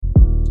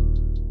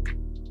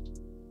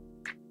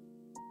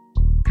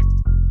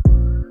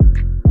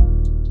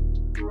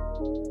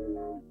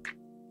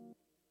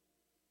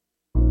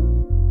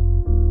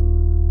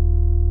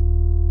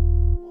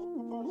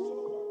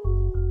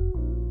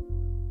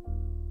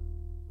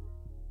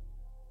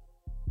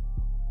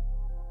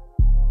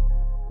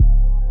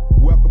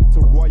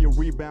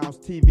Rebounds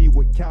TV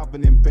with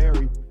Calvin and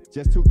Barry.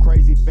 Just two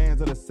crazy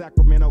fans of the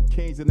Sacramento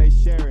Kings, and they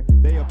sharing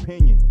their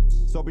opinion.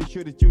 So be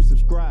sure that you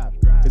subscribe.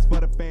 It's for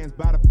the fans,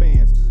 by the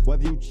fans.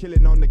 Whether you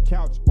chilling on the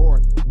couch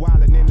or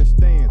wildin' in the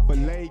stands. For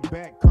laid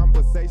back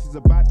conversations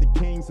about the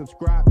Kings,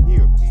 subscribe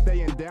here.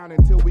 Staying down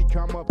until we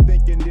come up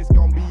thinking this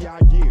gon' be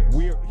our year.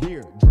 We're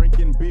here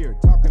drinking beer,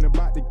 talking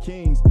about the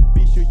Kings.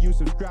 Be sure you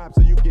subscribe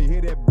so you can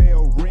hear that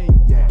bell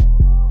ring. Yeah.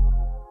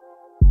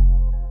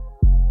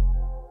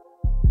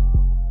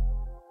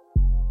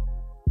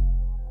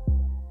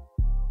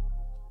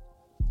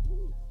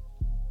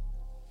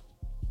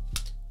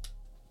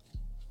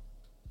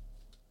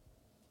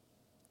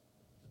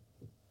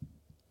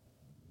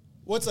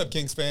 What's up,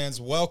 Kings fans?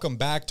 Welcome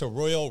back to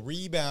Royal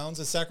Rebounds,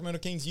 the Sacramento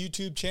Kings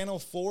YouTube channel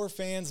for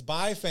fans,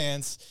 by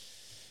fans.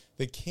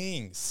 The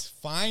Kings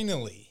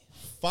finally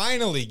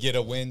get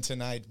a win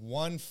tonight,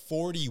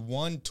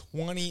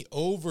 140-120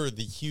 over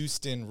the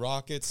Houston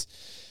Rockets.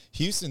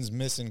 Houston's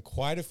missing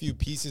quite a few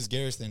pieces.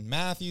 Garrison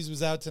Matthews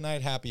was out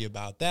tonight. Happy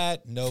about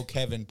that. No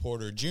Kevin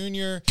Porter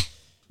Jr.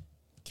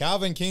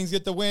 Calvin, Kings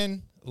get the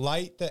win.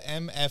 Light the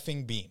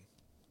MFing beam.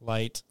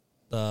 Light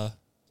the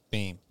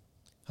beam.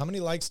 How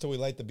many likes till we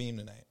light the beam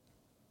tonight?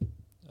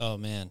 Oh,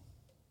 man.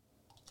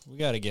 We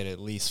got to get at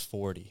least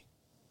 40.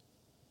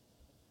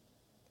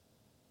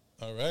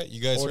 All right.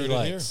 You guys heard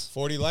it here.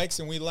 40 likes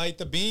and we light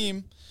the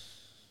beam.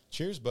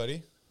 Cheers,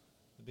 buddy.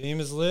 The beam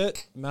is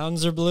lit.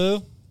 Mountains are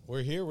blue.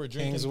 We're here. We're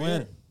drinking Kings beer.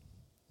 win.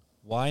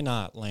 Why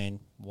not,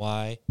 Lane?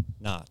 Why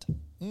not?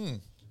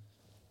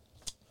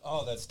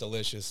 Oh, that's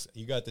delicious.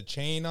 You got the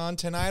chain on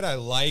tonight. I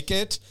like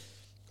it.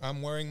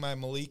 I'm wearing my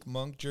Malik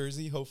Monk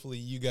jersey. Hopefully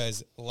you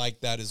guys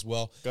like that as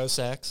well. Go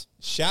Sacks.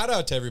 Shout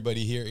out to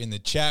everybody here in the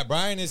chat.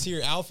 Brian is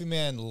here. Alfie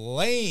Man,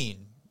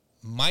 Lane,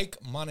 Mike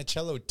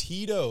Monticello,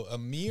 Tito,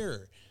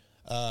 Amir,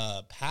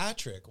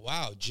 Patrick.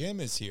 Wow, Jim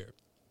is here.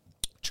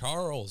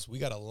 Charles, we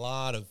got a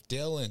lot of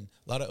Dylan,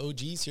 a lot of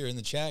OGs here in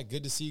the chat.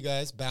 Good to see you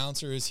guys.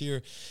 Bouncer is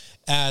here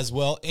as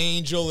well.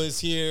 Angel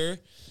is here.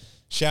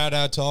 Shout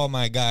out to all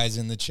my guys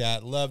in the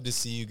chat. Love to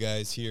see you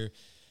guys here.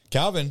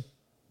 Calvin,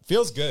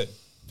 feels good.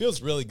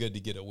 Feels really good to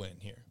get a win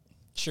here.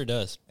 Sure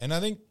does. And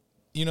I think,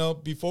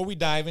 before we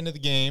dive into the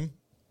game,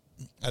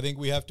 I think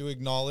we have to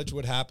acknowledge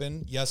what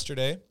happened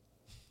yesterday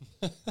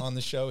on the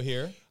show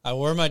here. I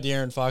wore my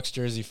De'Aaron Fox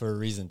jersey for a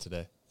reason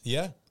today.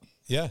 Yeah.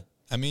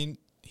 I mean,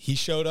 he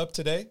showed up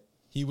today.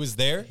 He was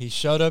there. He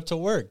showed up to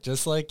work,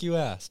 just like you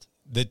asked.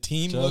 The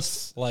team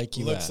looks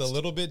asked. A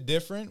little bit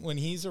different when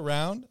he's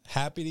around.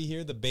 Happy to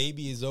hear the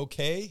baby is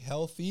okay,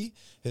 healthy.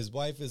 His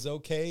wife is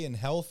okay and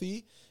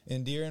healthy.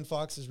 And De'Aaron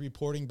Fox is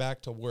reporting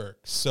back to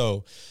work.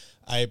 So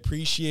I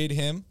appreciate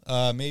him.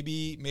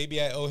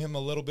 Maybe I owe him a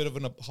little bit of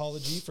an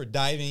apology for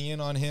diving in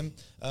on him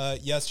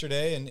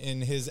yesterday and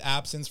in his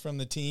absence from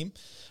the team.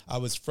 I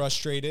was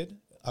frustrated.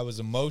 I was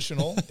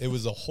emotional. It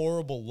was a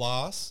horrible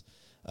loss.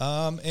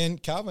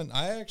 And Calvin,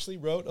 I actually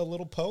wrote a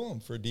little poem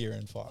for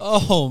De'Aaron Fox.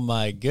 Oh,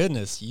 my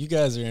goodness. You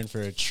guys are in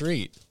for a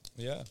treat.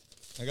 Yeah.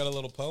 I got a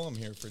little poem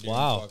here for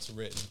De'Aaron Fox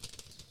written.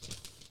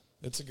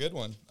 It's a good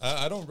one.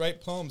 I don't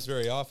write poems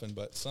very often,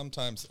 but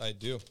sometimes I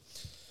do.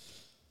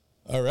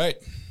 All right.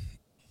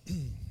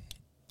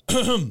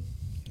 Is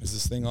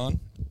this thing on?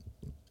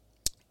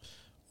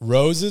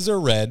 Roses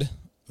are red.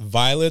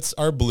 Violets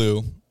are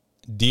blue.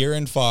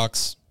 De'Aaron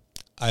Fox,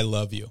 I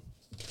love you.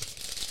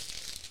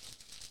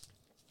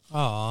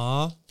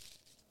 Aw.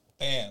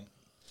 Bam.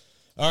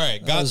 All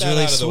right. Got that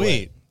really out of the way.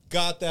 sweet.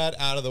 Got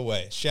that out of the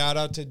way. Shout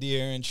out to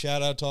De'Aaron.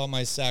 Shout out to all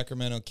my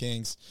Sacramento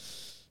Kings.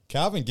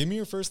 Calvin, give me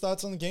your first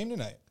thoughts on the game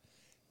tonight.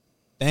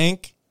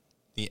 Thank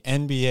the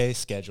NBA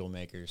schedule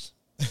makers.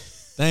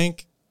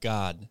 Thank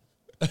God.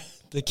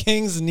 The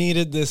Kings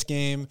needed this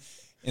game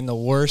in the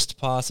worst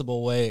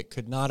possible way. It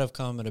could not have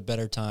come at a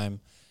better time.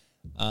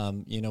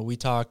 We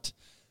talked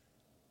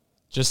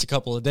just a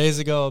couple of days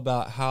ago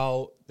about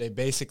how they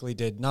basically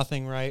did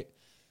nothing right.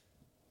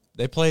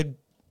 They played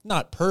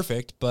not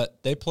perfect,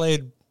 but they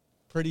played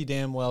pretty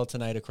damn well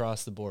tonight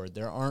across the board.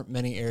 There aren't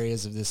many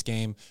areas of this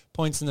game.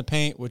 Points in the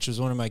paint, which was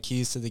one of my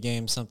keys to the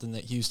game, something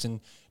that Houston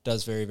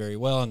does very, very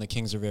well, and the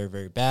Kings are very,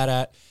 very bad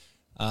at.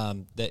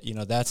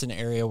 That's an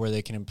area where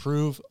they can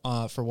improve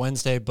for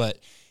Wednesday, but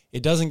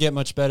it doesn't get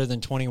much better than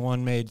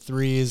 21 made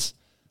threes.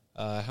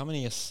 How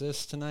many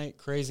assists tonight?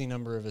 Crazy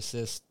number of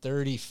assists.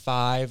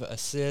 35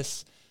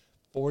 assists,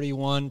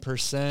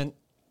 51%.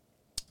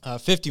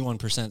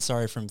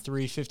 51%, from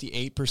three,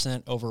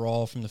 58%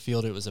 overall from the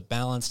field. It was a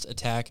balanced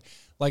attack.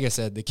 Like I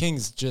said, the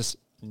Kings just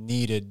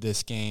needed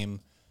this game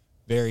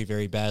very,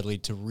 very badly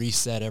to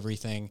reset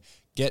everything,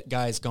 get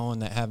guys going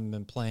that haven't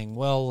been playing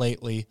well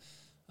lately.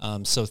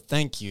 So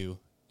thank you,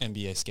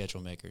 NBA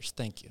schedule makers.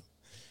 Thank you.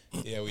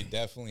 Yeah, we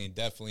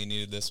definitely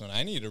needed this one.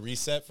 I needed a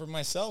reset for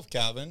myself,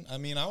 Calvin. I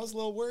mean, I was a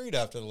little worried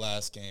after the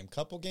last game.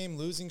 Couple game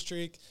losing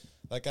streak.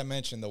 Like I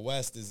mentioned, the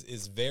West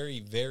is very,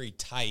 very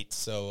tight.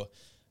 So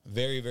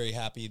very, very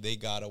happy they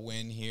got a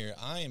win here.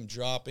 I am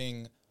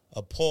dropping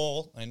a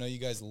poll. I know you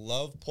guys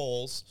love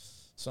polls,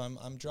 so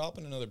I'm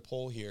dropping another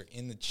poll here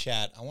in the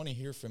chat. I want to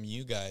hear from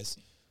you guys.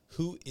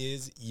 who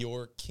is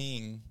your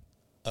king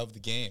of the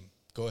game?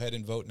 Go ahead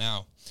and vote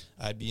now.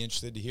 I'd be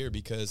interested to hear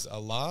because a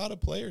lot of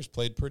players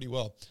played pretty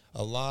well.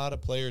 A lot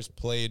of players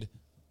played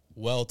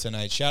well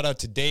tonight. Shout out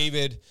to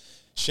David.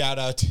 Shout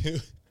out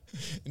to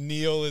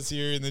Neil is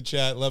here in the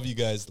chat. Love you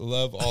guys.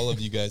 Love all of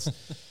you guys.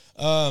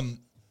 All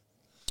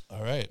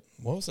right.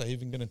 What was I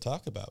even going to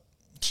talk about?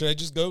 Should I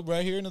just go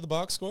right here into the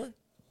box score?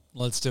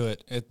 Let's do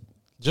it.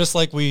 Just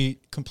like we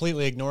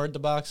completely ignored the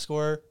box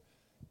score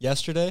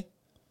yesterday.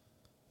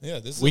 Yeah,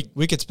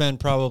 we could spend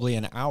probably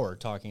an hour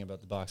talking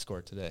about the box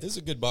score today. This is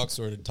a good box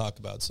score to talk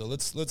about, so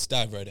let's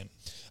dive right in.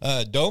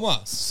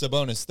 Domas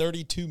Sabonis,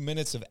 32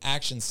 minutes of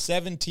action,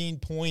 17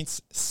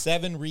 points,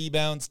 7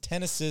 rebounds,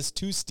 10 assists,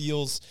 2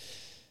 steals,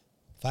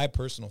 5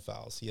 personal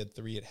fouls. He had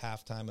 3 at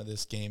halftime of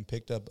this game,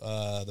 picked up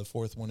the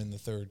 4th one in the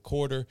 3rd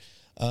quarter.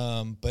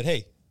 But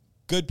hey,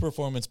 good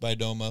performance by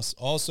Domas.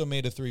 Also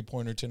made a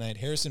 3-pointer tonight.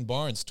 Harrison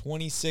Barnes,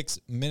 26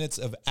 minutes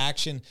of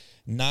action,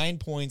 9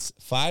 points,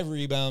 5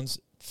 rebounds,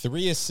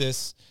 3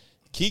 assists.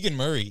 Keegan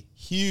Murray,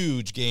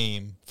 huge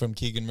game from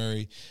Keegan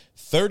Murray.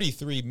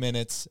 33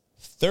 minutes,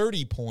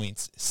 30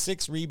 points,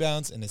 6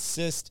 rebounds, an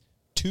assist,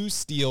 2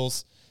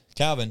 steals.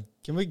 Calvin.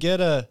 Can we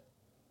get a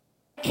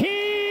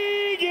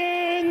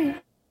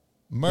Keegan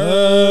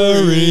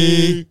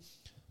Murray?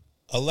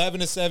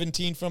 11 of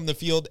 17 from the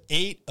field,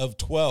 8 of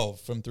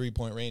 12 from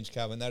three-point range,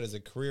 Calvin. That is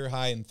a career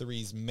high in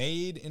threes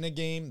made in a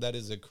game. That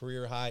is a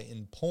career high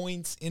in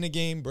points in a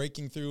game,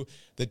 breaking through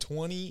the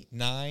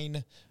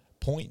 29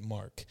 point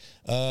mark.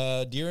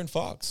 De'Aaron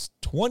Fox,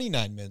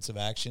 29 minutes of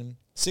action,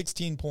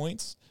 16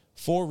 points,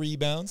 4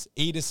 rebounds,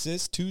 8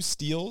 assists, 2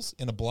 steals,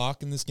 and a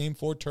block in this game,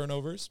 4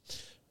 turnovers.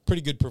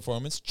 Pretty good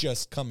performance,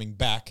 just coming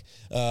back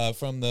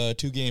from the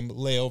 2-game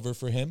layover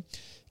for him.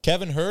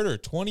 Kevin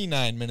Huerter,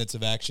 29 minutes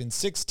of action,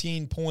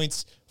 16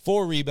 points,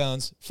 4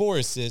 rebounds, 4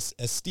 assists,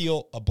 a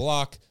steal, a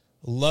block.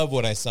 Love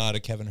what I saw out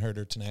of Kevin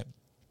Huerter tonight.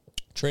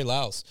 Trey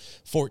Lyles,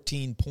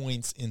 14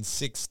 points in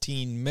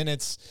 16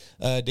 minutes.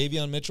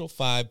 Davion Mitchell,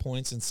 5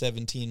 points in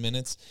 17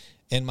 minutes.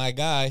 And my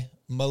guy,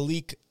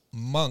 Malik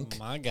Monk.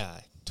 My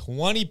guy.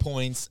 20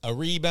 points, a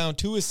rebound,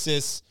 2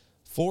 assists,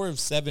 4 of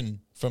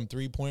 7 from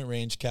three-point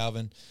range,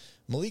 Calvin.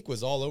 Malik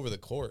was all over the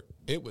court.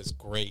 It was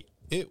great.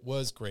 It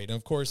was great. And,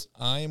 of course,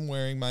 I am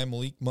wearing my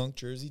Malik Monk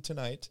jersey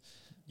tonight.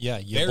 Yeah,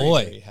 your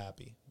boy. Very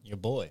happy. Your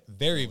boy.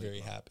 Very,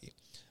 very happy.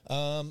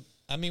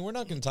 I mean, we're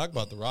not going to talk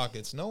about the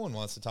Rockets. No one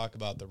wants to talk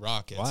about the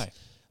Rockets. Why?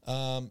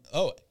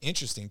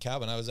 Interesting,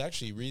 Calvin. I was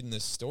actually reading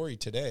this story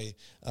today.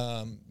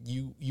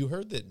 You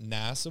heard that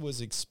NASA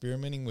was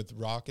experimenting with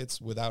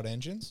rockets without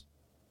engines?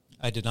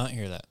 I did not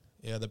hear that.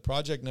 Yeah, the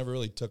project never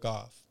really took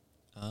off.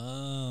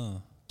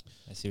 Oh,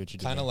 I see what you're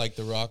doing. Kind of like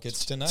the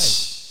Rockets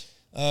tonight.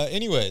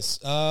 Anyways,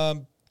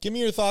 give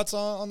me your thoughts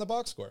on the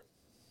box score.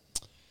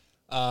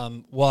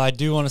 Well, I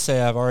do want to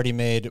say I've already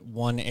made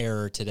one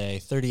error today.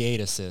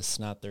 38 assists,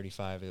 not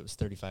 35. It was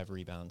 35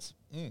 rebounds.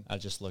 I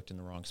just looked in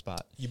the wrong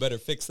spot. You better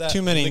fix that.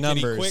 Too many Lickety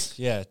numbers. quick.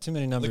 Yeah, too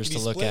many numbers Lickety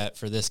to look split. at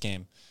for this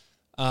game.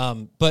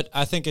 But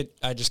I think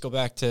I just go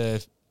back to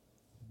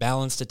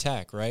balanced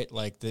attack, right?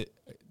 Like the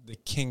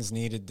Kings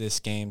needed this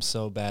game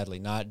so badly,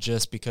 not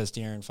just because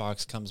De'Aaron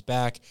Fox comes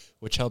back,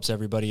 which helps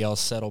everybody else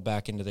settle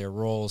back into their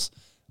roles.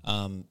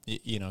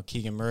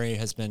 Keegan Murray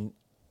has been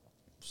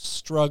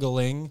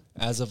struggling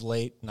as of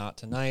late, not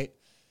tonight.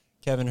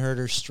 Kevin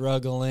Huerter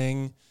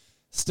struggling,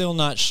 still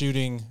not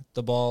shooting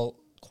the ball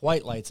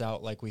quite lights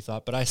out like we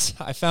thought, but I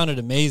found it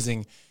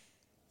amazing.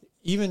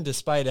 Even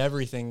despite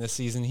everything this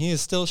season, he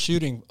is still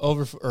shooting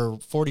over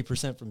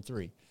 40% from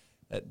 3.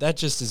 That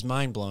just is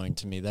mind-blowing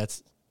to me.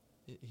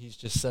 He's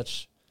just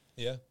such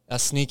a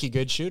sneaky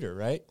good shooter,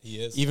 right? He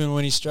is. Even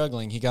when he's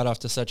struggling, he got off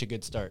to such a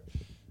good start.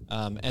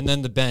 And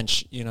then the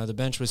bench, the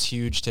bench was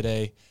huge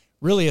today.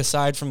 Really,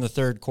 aside from the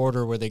 3rd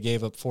quarter where they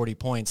gave up 40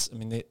 points, I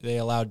mean, they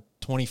allowed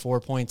 24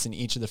 points in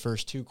each of the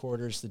first 2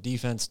 quarters. The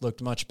defense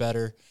looked much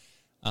better.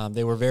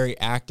 They were very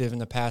active in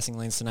the passing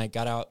lanes tonight,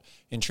 got out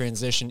in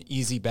transition,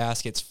 easy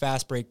baskets,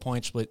 fast break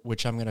points,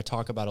 which I'm going to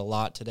talk about a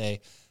lot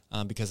today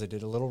because I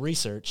did a little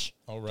research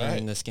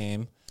during this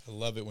game. I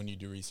love it when you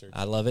do research.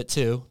 I love it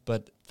too,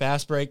 but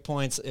fast break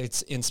points,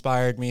 it's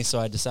inspired me, so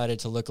I decided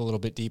to look a little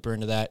bit deeper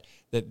into that.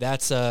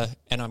 That's and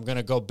I'm going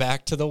to go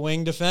back to the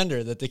wing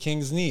defender that the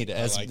Kings need,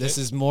 as this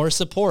is more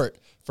support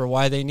for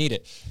why they need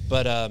it.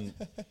 But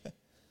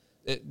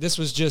this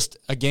was just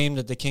a game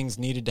that the Kings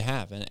needed to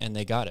have, and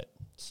they got it.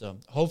 So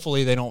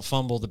hopefully they don't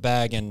fumble the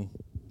bag and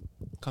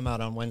come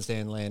out on Wednesday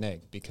and lay an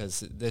egg, because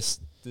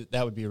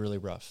that would be really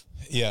rough.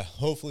 Yeah,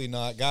 hopefully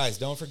not. Guys,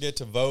 don't forget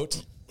to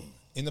vote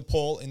in the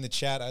poll, in the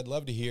chat. I'd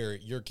love to hear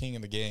your king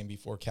of the game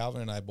before Calvin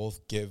and I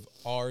both give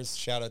ours.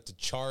 Shout out to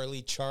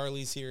Charlie.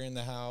 Charlie's here in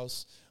the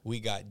house.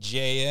 We got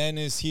JN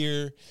is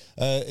here.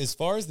 As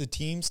far as the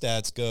team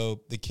stats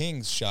go, the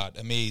Kings shot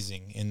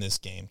amazing in this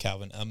game,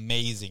 Calvin.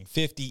 Amazing.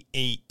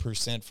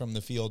 58% from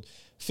the field,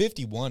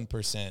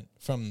 51%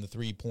 from the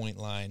three-point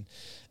line.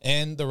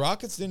 And the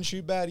Rockets didn't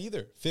shoot bad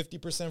either.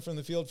 50% from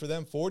the field for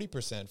them,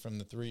 40% from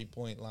the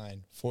three-point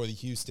line for the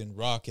Houston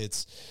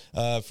Rockets.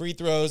 Free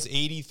throws,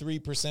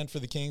 83% for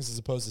the Kings as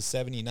opposed to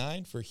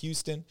 79 for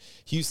Houston.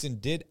 Houston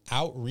did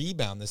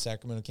out-rebound the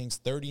Sacramento Kings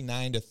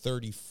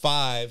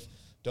 39-35.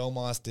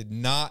 Domas did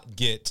not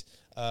get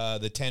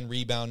the 10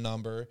 rebound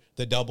number,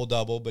 the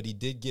double-double, but he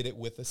did get it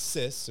with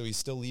assists, so he's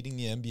still leading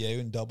the NBA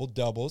in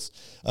double-doubles.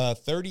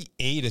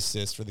 38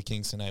 assists for the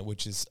Kings tonight,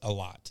 which is a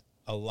lot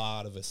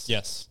of assists.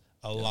 Yes.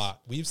 A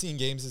lot. We've seen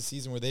games this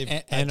season where they've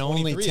and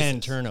only 10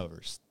 assists.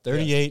 turnovers.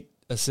 38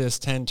 assists,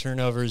 10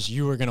 turnovers.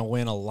 You were going to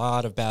win a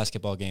lot of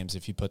basketball games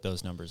if you put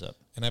those numbers up.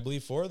 And I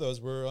believe 4 of those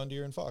were on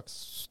De'Aaron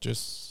Fox.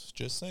 Just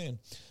saying.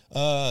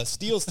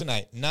 Steals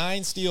tonight.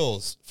 9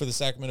 steals for the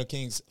Sacramento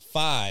Kings,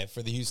 5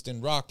 for the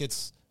Houston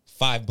Rockets.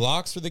 5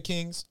 blocks for the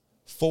Kings,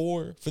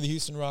 4 for the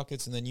Houston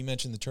Rockets, and then you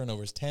mentioned the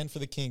turnovers, 10 for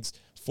the Kings,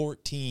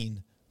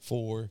 14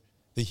 for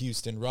the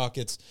Houston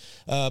Rockets.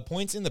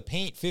 Points in the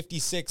paint,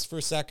 56 for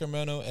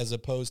Sacramento as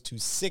opposed to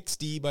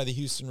 60 by the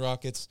Houston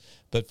Rockets,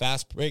 but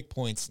fast break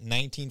points,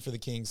 19 for the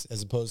Kings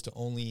as opposed to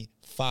only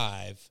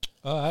 5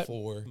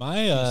 for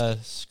my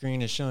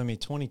screen is showing me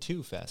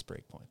 22 fast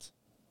break points.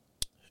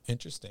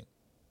 Interesting.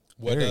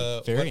 Very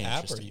what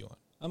app are you on?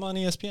 I'm on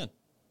ESPN.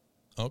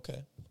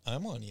 Okay.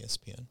 I'm on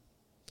ESPN.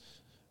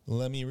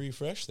 Let me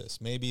refresh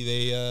this. Maybe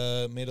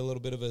they made a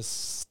little bit of a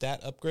stat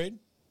upgrade.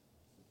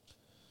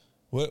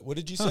 What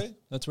did you say?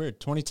 That's weird.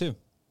 22.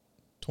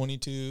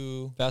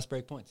 22. Fast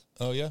break points.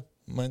 Oh, yeah.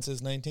 Mine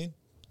says 19.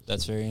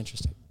 That's very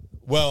interesting.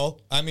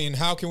 Well, I mean,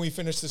 how can we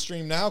finish the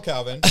stream now,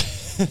 Calvin?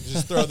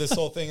 Just throw this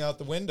whole thing out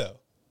the window.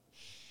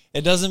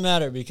 It doesn't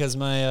matter because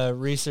my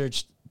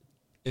research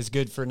is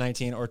good for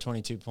 19 or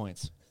 22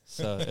 points.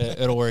 So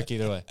it'll work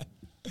either way.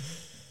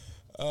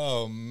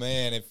 Oh,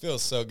 man, it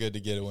feels so good to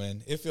get a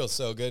win. It feels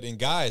so good. And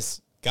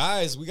guys,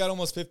 we got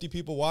almost 50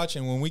 people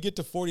watching. When we get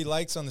to 40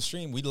 likes on the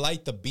stream, we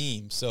light the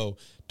beam. So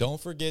don't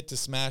forget to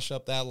smash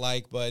up that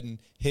like button,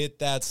 hit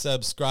that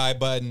subscribe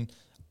button.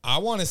 I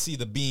want to see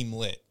the beam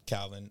lit,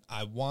 Calvin.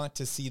 I want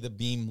to see the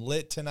beam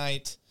lit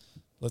tonight.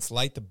 Let's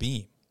light the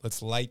beam.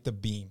 Let's light the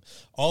beam.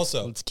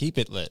 Also, let's keep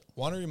it lit.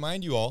 Want to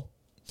remind you all,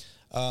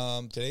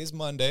 today's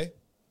Monday.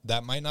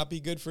 That might not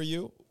be good for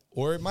you,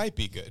 or it might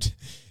be good.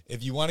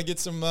 If you want to get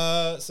some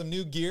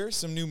new gear,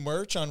 some new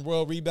merch on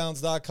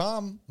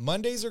RoyalRebounds.com,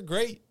 Mondays are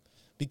great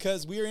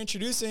because we are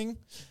introducing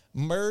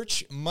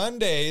Merch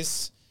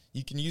Mondays.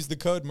 You can use the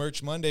code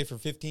Merch Monday for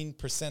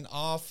 15%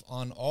 off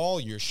on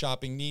all your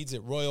shopping needs at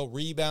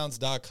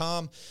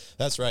RoyalRebounds.com.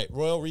 That's right,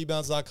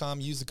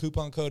 RoyalRebounds.com. Use the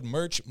coupon code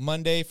Merch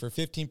Monday for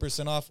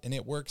 15% off, and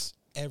it works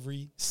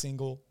every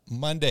single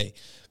Monday.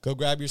 Go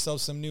grab yourself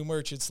some new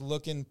merch. It's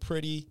looking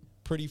pretty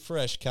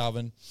fresh,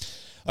 Calvin.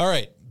 All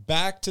right,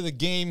 back to the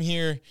game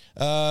here.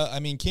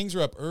 Kings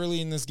were up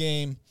early in this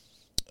game.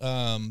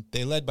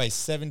 They led by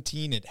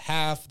 17 at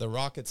half. The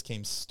Rockets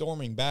came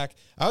storming back.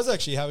 I was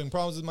actually having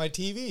problems with my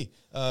TV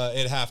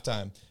at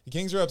halftime. The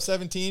Kings were up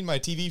 17. My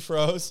TV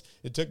froze.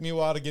 It took me a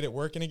while to get it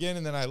working again,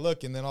 and then I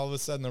look, and then all of a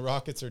sudden the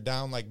Rockets are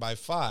down like by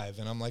 5,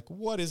 and I'm like,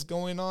 what is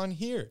going on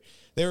here?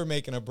 They were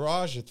making a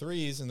barrage of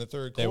threes in the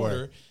third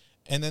quarter,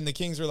 and then the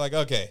Kings were like,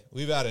 okay,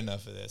 we've had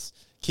enough of this.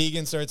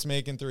 Keegan starts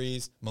making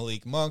threes.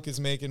 Malik Monk is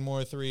making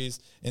more threes.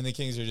 And the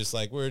Kings are just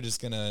like,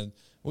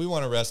 we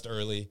want to rest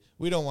early.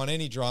 We don't want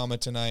any drama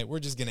tonight.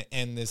 We're just going to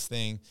end this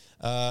thing.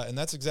 And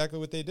that's exactly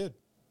what they did.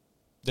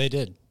 They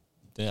did.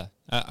 Yeah.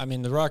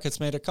 The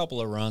Rockets made a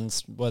couple of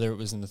runs, whether it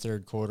was in the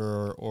third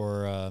quarter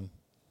or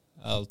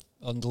a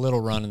little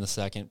run in the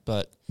second.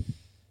 But,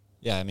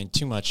 yeah,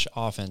 too much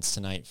offense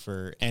tonight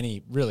for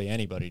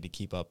anybody to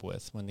keep up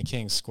with. When the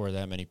Kings score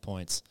that many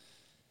points,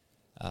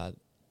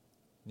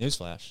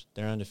 newsflash,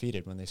 they're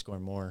undefeated when they score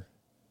more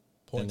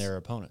points than their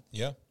opponent.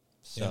 Yeah.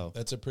 So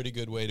that's a pretty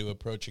good way to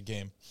approach a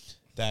game.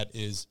 That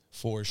is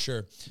for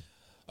sure.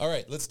 All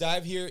right, let's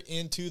dive here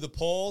into the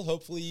poll.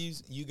 Hopefully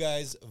you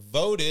guys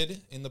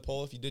voted in the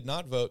poll. If you did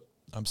not vote,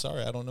 I'm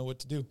sorry, I don't know what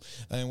to do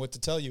and what to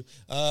tell you.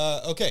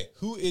 Okay,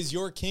 who is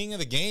your king of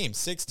the game?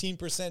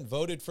 16%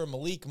 voted for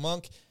Malik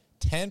Monk,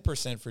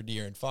 10% for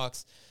De'Aaron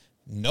Fox.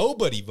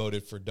 Nobody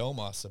voted for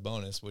Domas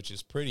Sabonis, which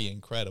is pretty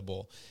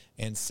incredible.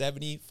 And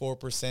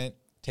 74%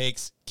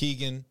 takes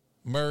Keegan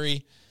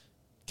Murray.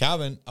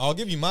 Calvin, I'll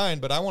give you mine,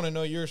 but I want to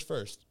know yours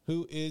first.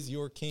 Who is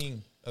your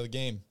king of the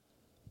game?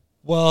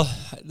 Well,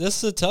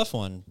 this is a tough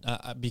one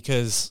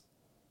because,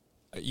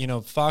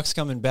 Fox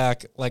coming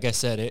back, like I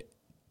said, it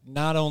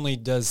not only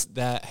does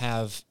that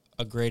have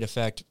a great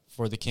effect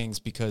for the Kings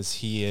because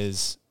he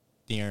is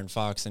De'Aaron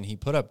Fox and he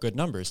put up good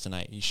numbers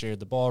tonight. He shared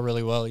the ball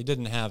really well. He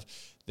didn't have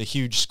the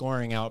huge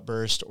scoring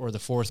outburst or the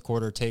fourth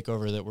quarter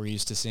takeover that we're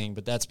used to seeing,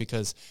 but that's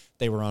because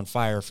they were on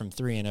fire from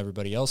 3 and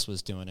everybody else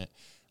was doing it.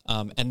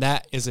 And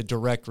that is a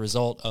direct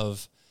result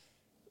of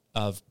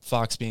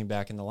Fox being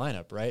back in the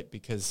lineup, right?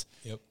 Because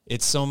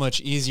it's so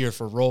much easier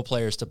for role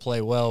players to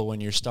play well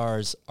when your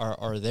stars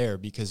are there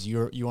because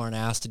you aren't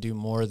asked to do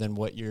more than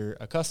what you're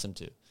accustomed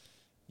to.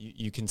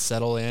 you can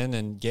settle in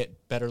and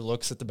get better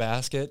looks at the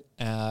basket,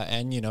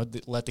 and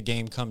let the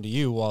game come to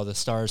you while the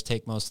stars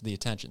take most of the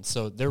attention.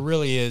 So there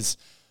really is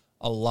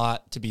a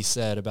lot to be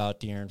said about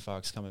De'Aaron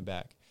Fox coming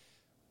back.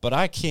 But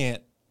I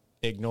can't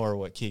ignore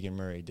what Keegan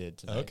Murray did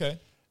tonight. Okay.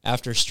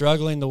 After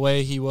struggling the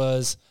way he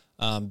was,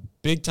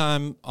 big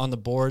time on the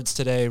boards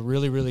today,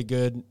 really, really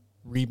good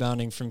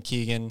rebounding from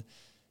Keegan,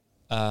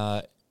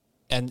 and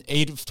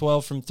 8 of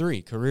 12 from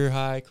 3, career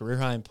high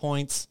in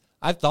points.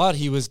 I thought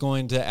he was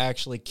going to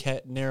actually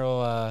catch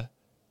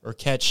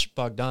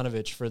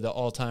Bogdanovich for the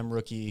all-time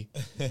rookie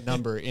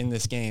number in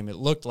this game. It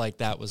looked like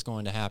that was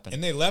going to happen.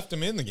 And they left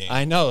him in the game.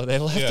 I know. They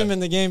left him in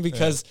the game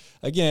because,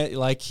 again,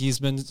 like he's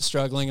been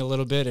struggling a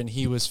little bit and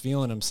he was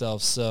feeling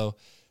himself. So,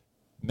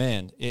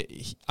 man,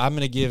 I'm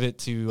going to give it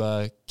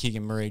to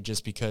Keegan Murray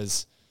just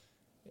because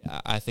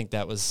I think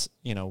that was,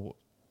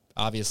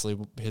 obviously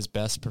his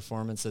best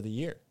performance of the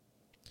year.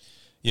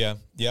 Yeah.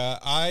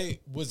 I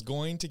was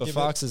going to give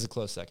Fox is a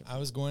close second. I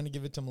was going to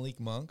give it to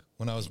Malik Monk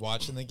when I was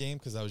watching the game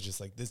because I was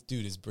just like, this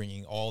dude is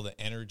bringing all the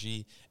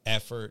energy,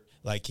 effort.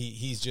 Like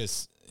he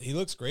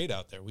looks great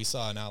out there. We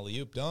saw an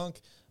alley-oop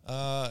dunk.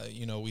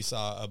 We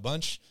saw a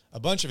bunch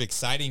of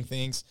exciting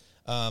things.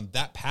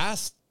 That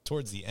pass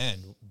towards the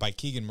end by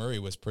Keegan Murray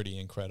was pretty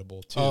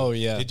incredible too. Oh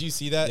yeah. Did you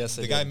see that? Yes,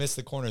 the guy missed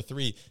the corner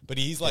 3, but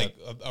he's like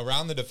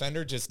around the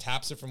defender, just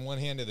taps it from one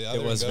hand to the other.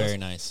 It was very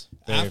nice.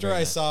 After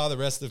I saw the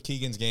rest of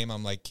Keegan's game,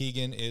 I'm like,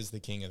 Keegan is the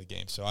king of the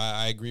game. So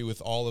I agree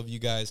with all of you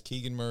guys.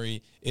 Keegan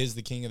Murray is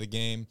the king of the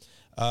game.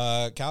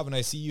 Calvin,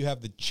 I see you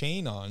have the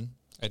chain on.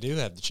 I do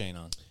have the chain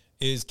on.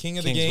 Is king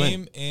of the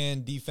game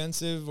and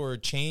defensive or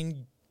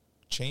chain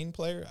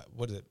player?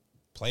 What is it?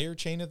 Player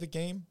chain of the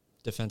game?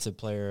 Defensive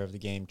player of the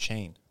game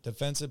chain.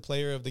 Defensive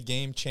player of the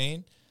game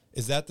chain.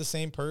 Is that the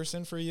same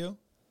person for you?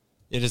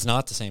 It is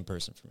not the same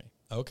person for me.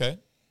 Okay.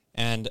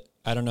 And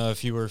I don't know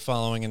if you were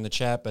following in the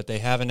chat, but they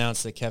have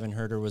announced that Kevin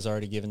Huerter was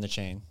already given the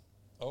chain.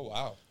 Oh,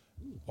 wow.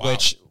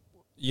 Which,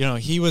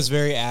 he was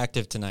very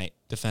active tonight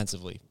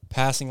defensively.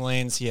 Passing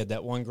lanes, he had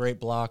that one great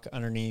block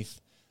underneath.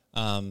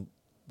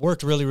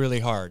 Worked really,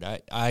 really hard.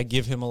 I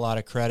give him a lot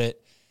of credit.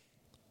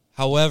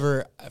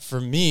 However,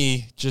 for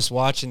me, just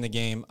watching the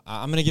game,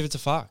 I'm going to give it to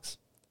Fox.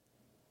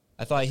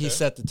 I thought he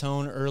set the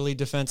tone early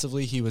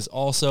defensively. He was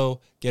also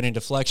getting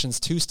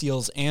deflections, 2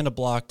 steals, and a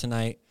block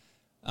tonight.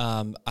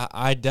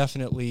 I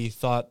definitely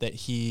thought that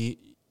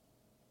he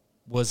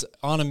was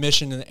on a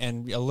mission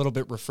and a little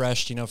bit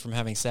refreshed, from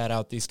having sat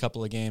out these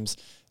couple of games,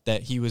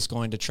 that he was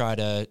going to try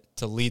to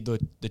lead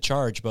the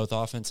charge both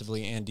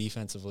offensively and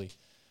defensively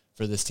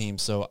for this team.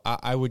 So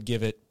I would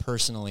give it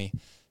personally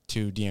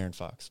to De'Aaron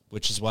Fox,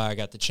 which is why I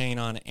got the chain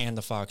on and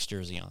the Fox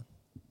jersey on.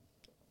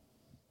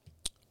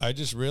 I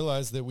just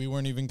realized that we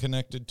weren't even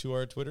connected to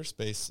our Twitter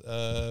space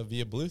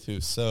via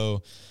Bluetooth.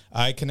 So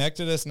I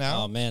connected us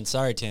now. Oh, man.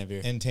 Sorry,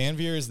 Tanvir. And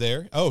Tanvir is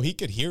there. Oh, he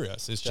could hear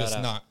us. It's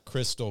just not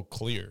crystal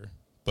clear.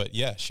 But,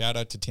 yeah, shout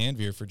out to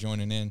Tanvir for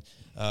joining in.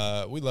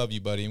 We love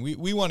you, buddy. And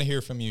we want to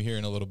hear from you here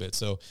in a little bit.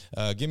 So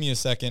give me a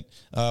second.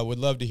 Would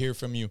love to hear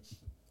from you.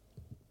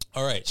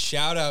 All right,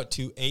 shout out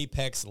to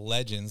Apex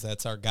Legends.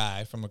 That's our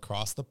guy from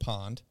across the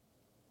pond.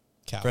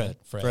 Calvin.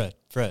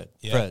 Fred.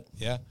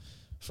 Yeah.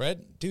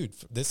 Fred, dude,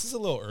 this is a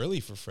little early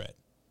for Fred.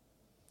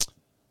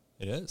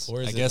 It is.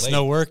 Or is I it guess late?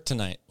 No work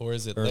tonight. Or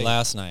is it or late?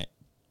 last night?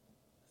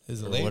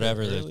 Is it or late?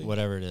 Whatever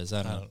it is.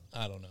 I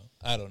don't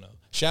know.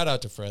 Shout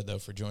out to Fred, though,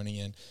 for joining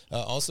in.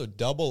 Also,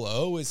 Double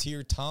O is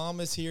here. Tom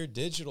is here.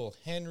 Digital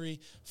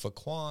Henry.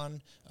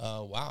 Faquan.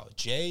 Wow.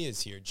 Jay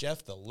is here.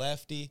 Jeff the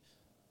Lefty.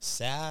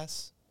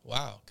 Sass.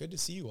 Wow. Good to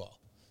see you all.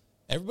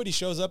 Everybody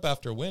shows up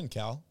after a win,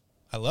 Cal.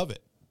 I love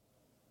it.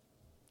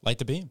 Light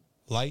the beam.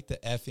 Light the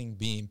effing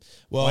beam.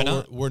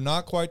 Well, we're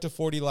not quite to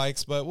 40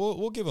 likes, but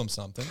we'll give them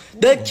something.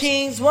 The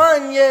Kings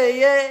won,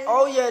 yeah.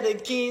 Oh, yeah, the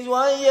Kings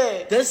won,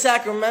 yeah. The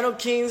Sacramento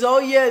Kings, oh,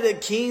 yeah, the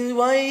Kings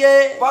won,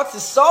 yeah. Fox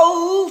is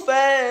so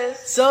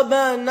fast.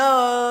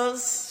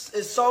 Sabanas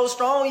is so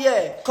strong,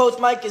 yeah. Coach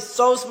Mike is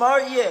so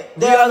smart, yeah.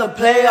 They are the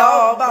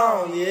playoff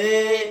bound,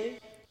 yeah.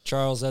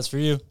 Charles, that's for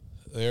you.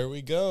 There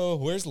we go.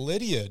 Where's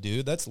Lydia,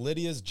 dude? That's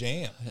Lydia's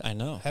jam. I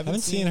know.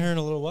 Haven't seen her in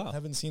a little while.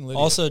 Haven't seen Lydia.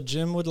 Also,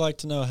 Jim would like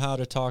to know how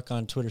to talk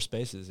on Twitter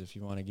Spaces if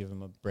you want to give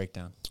him a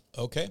breakdown.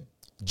 Okay.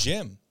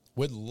 Jim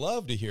would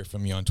love to hear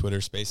from you on Twitter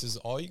Spaces.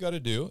 All you got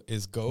to do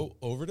is go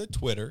over to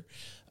Twitter.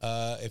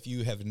 If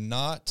you have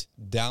not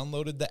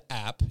downloaded the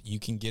app, you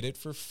can get it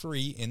for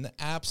free in the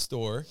App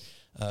Store.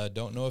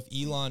 Don't know if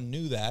Elon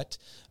knew that.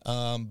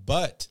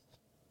 But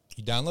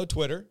you download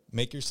Twitter,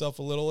 make yourself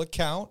a little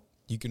account.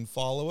 You can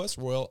follow us,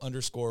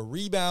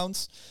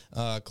 Royal_Rebounds.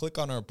 Click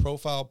on our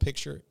profile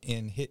picture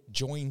and hit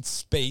join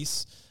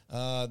space.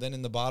 Then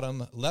in the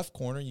bottom left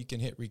corner, you can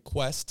hit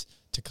request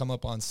to come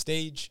up on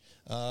stage.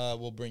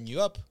 We'll bring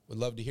you up. We'd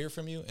love to hear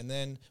from you. And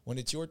then when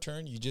it's your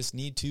turn, you just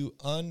need to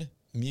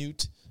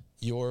unmute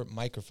your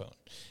microphone,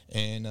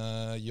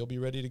 and you'll be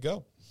ready to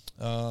go.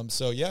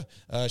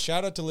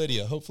 Shout out to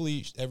Lydia.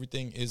 Hopefully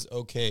everything is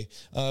okay.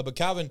 But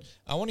Calvin,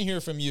 I want to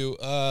hear from you.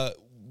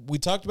 we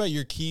talked about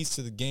your keys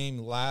to the game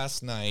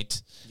last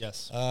night.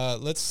 Yes.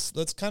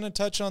 Let's kind of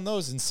touch on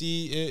those and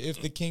see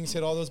if the Kings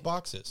hit all those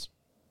boxes.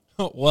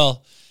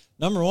 Well,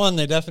 number one,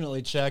 they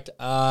definitely checked.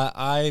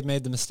 I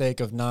made the mistake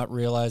of not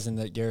realizing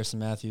that Garrison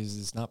Matthews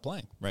is not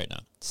playing right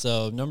now.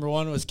 So number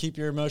one was keep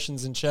your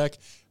emotions in check,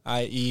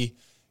 i.e.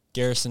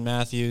 Garrison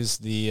Matthews,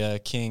 the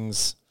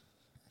Kings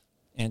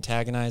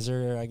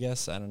antagonizer, I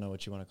guess. I don't know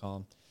what you want to call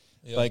him.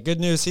 Yep. But good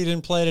news, he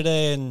didn't play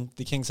today, and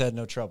the Kings had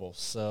no trouble.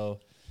 So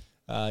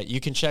you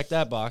can check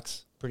that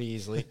box pretty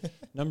easily.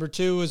 Number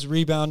two was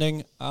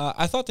rebounding.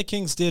 I thought the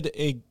Kings did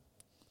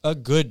a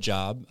good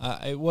job.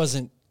 It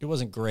wasn't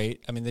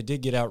great. I mean, they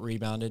did get out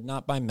rebounded,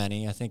 not by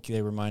many. I think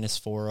they were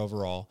 -4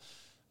 overall.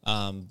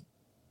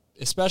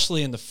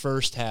 Especially in the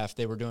first half,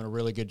 they were doing a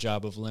really good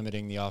job of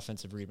limiting the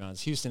offensive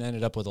rebounds. Houston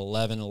ended up with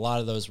 11. A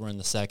lot of those were in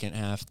the second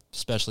half,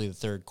 especially the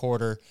third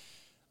quarter.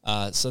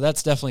 So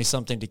that's definitely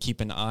something to keep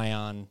an eye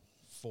on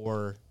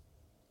for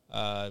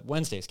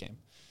Wednesday's game.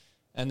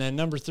 And then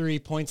number three,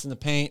 points in the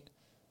paint.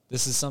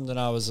 This is something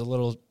I was a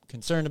little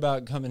concerned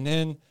about coming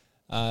in.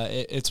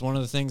 It's one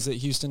of the things that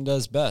Houston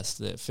does best.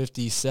 That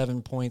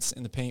 57 points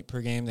in the paint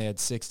per game. They had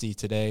 60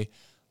 today.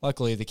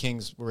 Luckily, the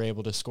Kings were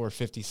able to score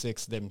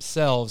 56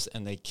 themselves,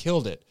 and they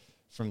killed it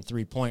from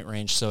three-point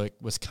range, so it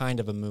was kind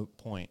of a moot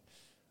point.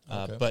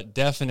 Okay. But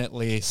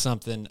definitely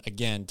something,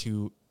 again,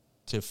 to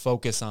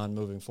focus on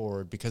moving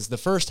forward, because the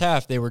first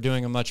half they were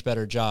doing a much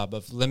better job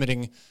of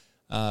limiting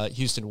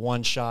Houston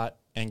one shot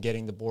and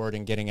getting the board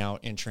and getting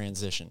out in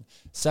transition.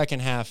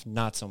 Second half,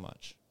 not so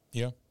much.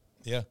 Yeah.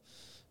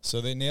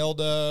 So they nailed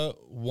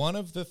one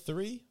of the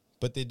three,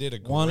 but they did a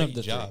great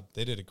job.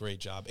 They did a great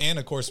job. And,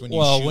 of course,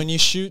 when you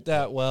shoot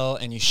that well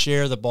and you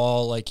share the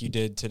ball like you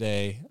did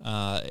today,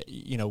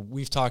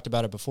 we've talked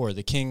about it before.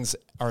 The Kings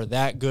are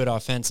that good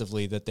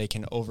offensively that they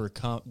can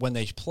overcome. When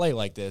they play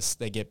like this,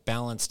 they get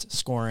balanced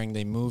scoring.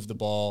 They move the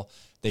ball.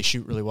 They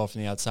shoot really well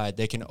from the outside.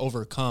 They can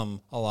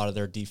overcome a lot of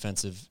their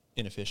defensive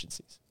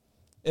inefficiencies.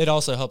 It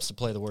also helps to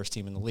play the worst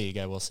team in the league,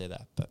 I will say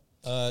that. But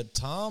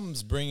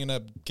Tom's bringing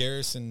up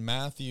Garrison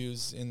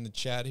Matthews in the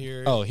chat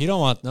here. Oh, he don't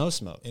want no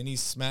smoke. Any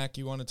smack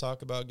you want to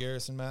talk about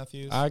Garrison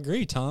Matthews? I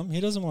agree, Tom. He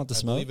doesn't want the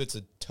smoke. I believe it's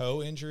a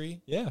toe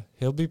injury. Yeah,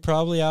 he'll be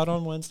probably out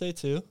on Wednesday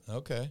too.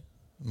 Okay.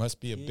 Must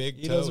be a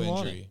big toe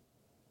injury.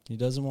 He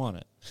doesn't want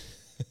it.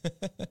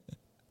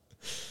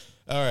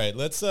 All right,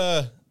 let's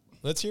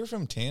hear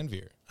from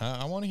Tanvir.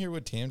 I want to hear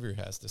what Tanvir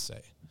has to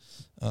say.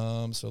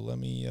 So let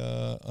me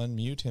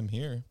unmute him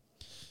here.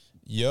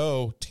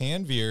 Yo,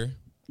 Tanvir.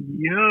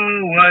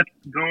 Yo, what's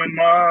going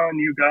on,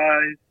 you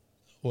guys?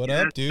 What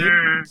up, dude?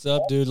 Sir. What's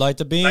up, dude? Light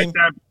the beam. Like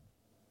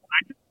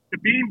the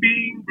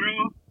beam,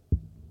 bro.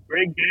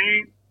 Great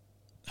game.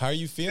 How are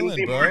you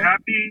feeling, bro? More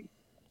happy.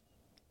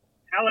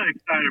 Hella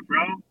excited,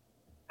 bro.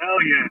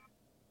 Hell yeah.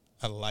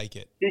 I like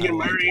it. Keegan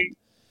Murray,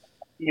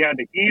 he had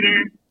the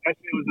heater. That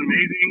shit was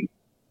amazing.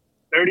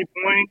 30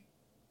 points.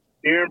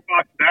 De'Aaron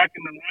Fox back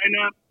in the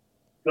lineup.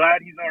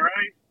 Glad he's all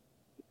right.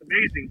 It's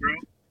amazing, bro.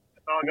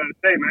 That's all I got to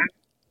say, man.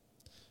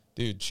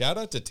 Dude, shout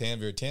out to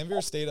Tanvir.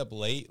 Tanvir stayed up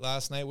late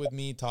last night with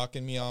me,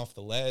 talking me off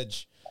the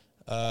ledge.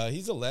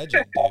 He's a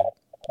legend,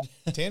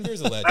 dude.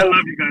 Tanvir's a legend. I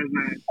love you guys,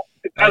 man.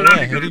 I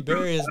love you Hoodie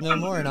Berry is no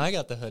more, and I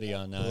got the hoodie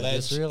on now. I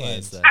just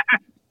realized that.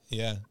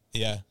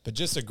 Yeah. But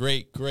just a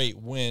great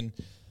win.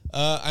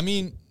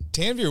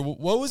 Tanvir,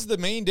 what was the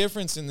main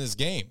difference in this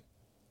game?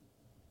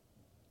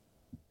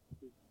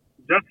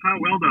 Just how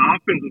well the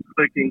offense was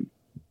clicking.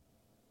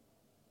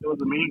 It was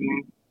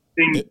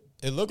amazing.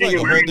 It looked like a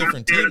whole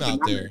different team out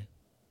there.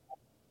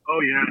 Oh,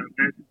 yeah.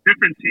 It's a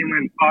different team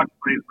when Fox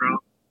plays, bro.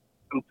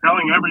 I'm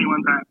telling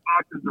everyone that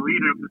Fox is the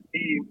leader of the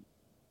team.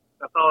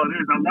 That's all it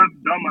is. I love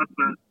Dumas,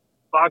 but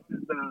Fox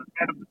is the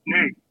head of the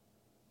snake.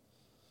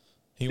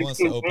 He wants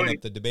to open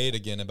up the debate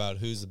again about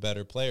who's the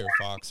better player,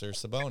 Fox or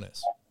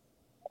Sabonis.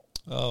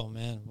 Oh,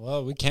 man.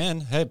 Well, we can.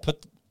 Hey,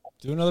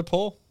 do another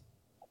poll.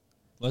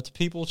 Let the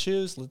people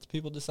choose. Let the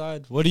people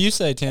decide. What do you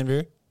say,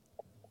 Tanvir?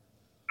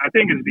 I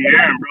think it's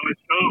De'Aaron, bro. It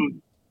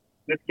shows.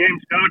 This game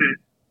showed it.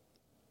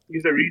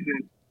 He's the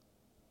reason.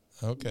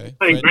 Okay.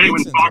 Playing great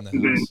when Fox is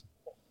in.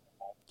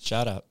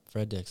 Shout out,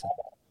 Fred Dixon.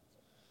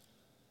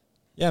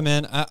 Yeah,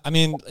 man. I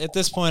mean, at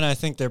this point, I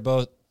think they're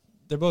both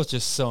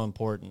just so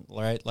important,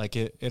 right? Like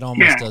it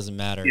almost doesn't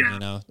matter, you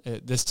know.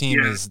 This team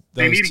is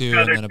those two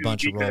and then a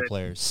bunch of role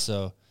players.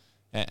 So,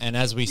 and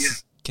as we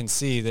can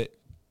see that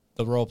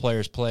the role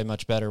players play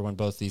much better when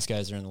both these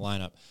guys are in the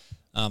lineup.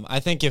 I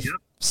think if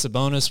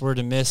Sabonis were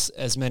to miss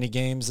as many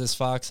games as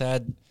Fox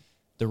had,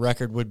 the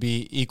record would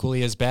be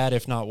equally as bad,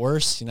 if not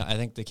worse. You know, I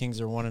think the Kings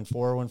are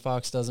 1-4 when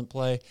Fox doesn't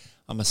play.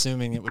 I'm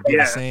assuming it would be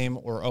the same,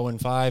 or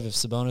 0-5 if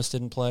Sabonis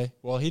didn't play.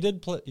 Well, he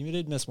did play. He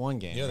did miss one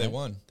game. Yeah, right? They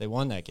won. They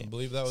won that game. I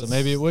believe that was. So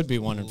maybe it would be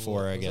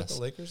 1-4. I guess. Was that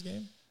the Lakers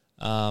game?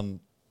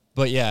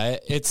 But yeah,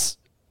 it's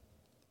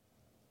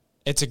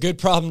a good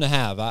problem to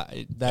have.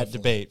 That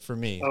debate for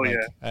me. Oh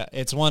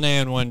it's 1A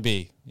and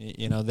 1B.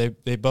 You know,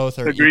 they both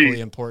are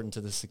equally important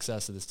to the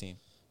success of this team.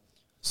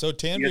 So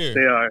Tanvir, yes,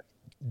 they are.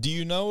 Do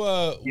you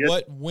know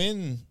what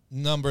win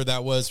number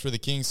that was for the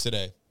Kings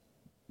today?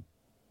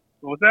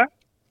 What was that?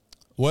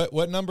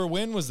 What number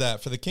win was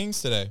that for the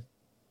Kings today?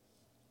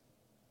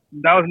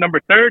 That was number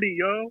 30,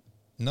 yo.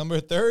 Number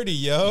 30,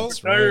 yo.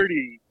 That's right.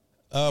 30.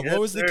 What Yes,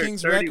 was the sir.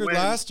 Kings 30 record wins.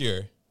 last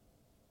year?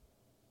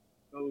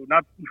 So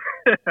not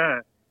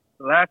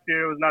last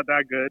year it was not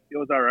that good. It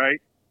was all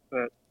right,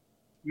 but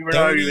we were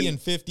not 30 even.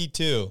 and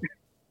 52.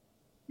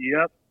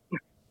 Yep,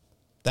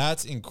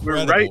 That's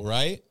incredible,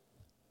 right?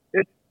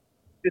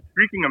 it's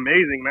freaking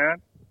amazing, man.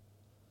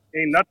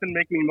 Ain't nothing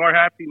make me more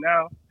happy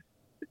now.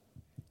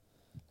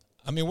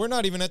 I mean, we're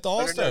not even at the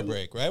All-Star than-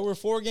 break, right? We're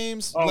 4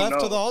 games Oh, left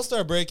no. to the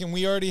All-Star break, and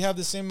we already have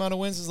the same amount of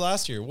wins as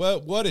last year.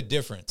 What a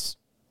difference.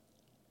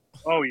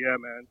 Oh yeah,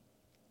 man.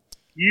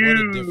 What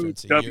a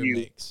difference a year W.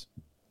 makes.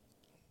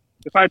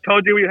 If I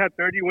told you we had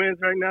 30 wins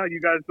right now,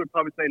 you guys would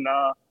probably say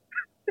nah.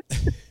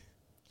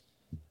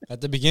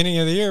 At the beginning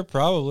of the year,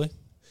 probably.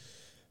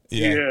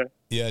 Yeah,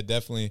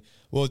 definitely.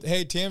 Well,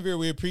 hey, Tanvir,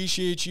 we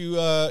appreciate you,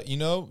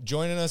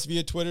 joining us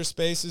via Twitter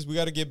Spaces. We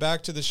got to get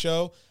back to the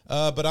show,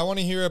 but I want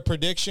to hear a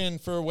prediction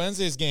for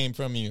Wednesday's game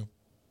from you.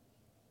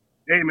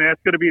 Hey man,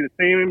 it's gonna be the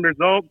same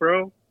result,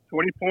 bro.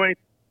 20 points.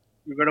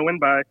 We're gonna win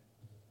by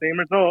same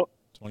result.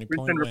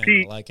 20-point and win.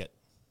 repeat. I like it.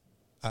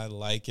 I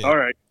like it. All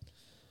right.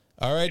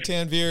 All right,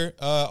 Tanvir.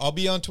 I'll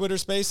be on Twitter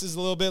Spaces a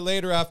little bit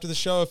later after the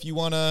show if you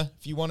wanna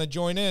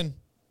join in.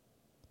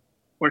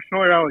 For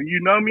sure. You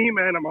know me,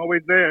 man. I'm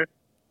always there.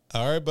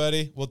 All right,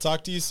 buddy. We'll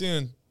talk to you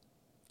soon.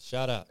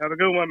 Shout out. Have a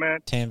good one, man.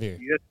 Tanvir.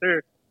 Yes,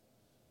 sir.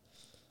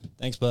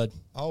 Thanks, bud.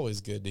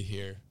 Always good to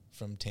hear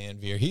from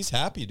Tanvir. He's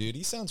happy, dude.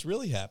 He sounds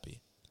really happy.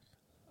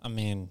 I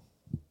mean,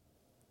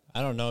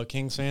 I don't know a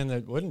Kings fan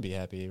that wouldn't be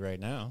happy right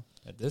now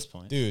at this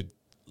point. Dude,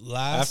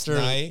 last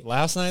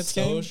night's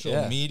game,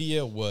 social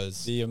media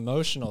was the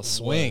emotional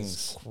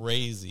swings.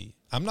 Crazy.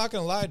 I'm not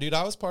going to lie, dude.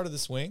 I was part of the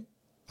swing.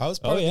 I was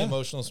part of the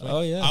emotional swing.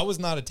 Oh, yeah. I was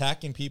not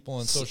attacking people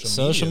on social media.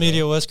 Social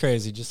media was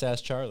crazy. Just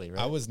ask Charlie,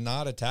 right? I was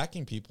not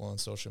attacking people on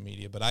social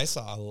media, but I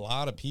saw a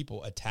lot of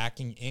people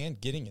attacking and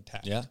getting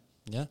attacked. Yeah,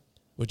 yeah.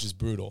 Which is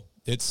brutal.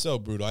 It's so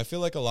brutal. I feel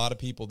like a lot of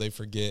people, they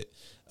forget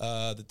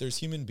that there's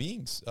human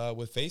beings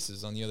with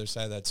faces on the other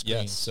side of that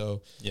screen. Yes.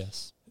 So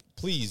Yes.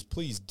 please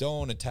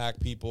don't attack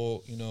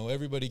people. You know,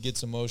 everybody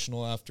gets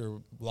emotional after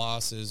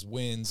losses,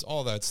 wins,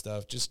 all that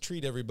stuff. Just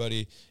treat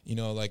everybody,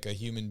 like a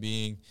human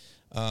being,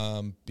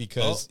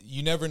 because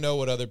you never know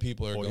what other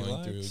people are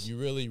going through. You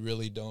really,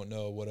 really don't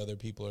know what other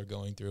people are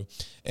going through.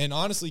 And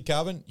honestly,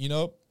 Calvin,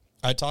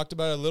 I talked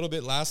about it a little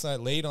bit last night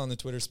late on the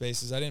Twitter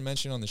Spaces. I didn't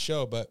mention it on the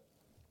show, but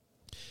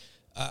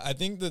I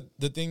think that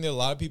the thing that a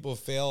lot of people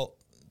fail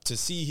to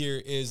see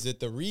here is that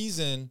the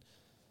reason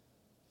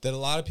that a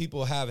lot of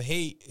people have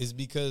hate is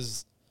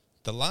because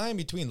the line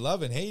between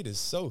love and hate is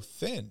so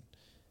thin.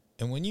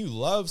 And when you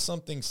love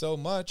something so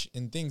much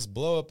and things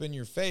blow up in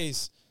your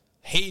face,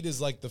 hate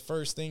is like the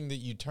first thing that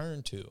you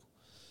turn to.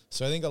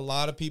 So I think a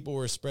lot of people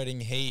were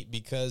spreading hate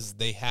because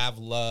they have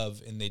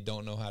love and they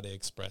don't know how to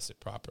express it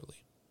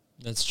properly.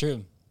 That's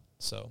true.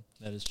 So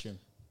That is true.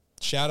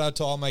 shout out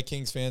to all my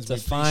Kings fans.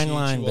 It's a fine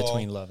line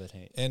between love and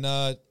hate.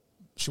 And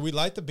should we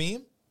light the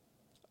beam?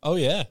 Oh,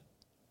 yeah.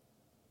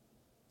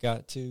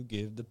 Got to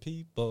give the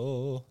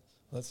people.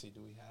 Let's see.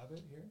 Do we have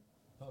it here?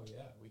 Oh,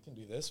 yeah. We can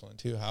do this one,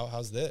 too.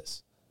 How's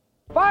this?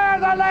 Fire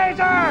the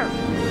laser!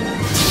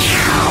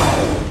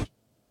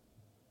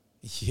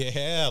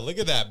 Yeah, look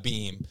at that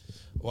beam.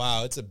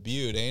 Wow, it's a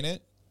beaut, ain't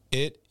it?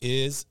 It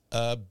is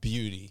a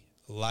beauty.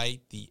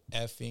 Light the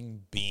effing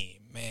beam.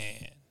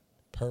 Man,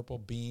 purple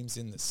beams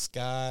in the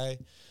sky.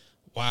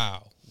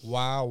 Wow.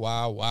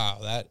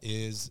 That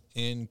is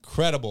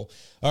incredible.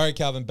 All right,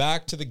 Calvin,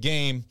 back to the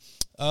game.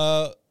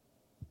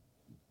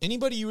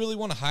 Anybody you really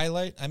want to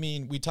highlight? I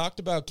mean, we talked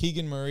about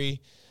Keegan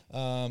Murray.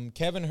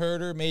 Kevin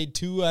Huerter made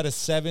 2 out of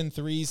 7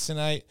 threes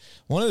tonight.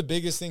 One of the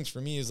biggest things for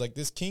me is like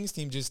this Kings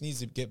team just needs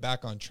to get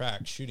back on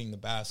track shooting the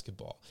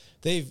basketball.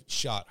 They've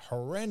shot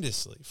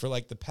horrendously for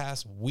like the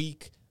past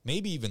week,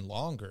 maybe even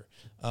longer.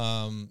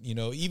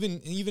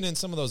 Even in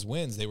some of those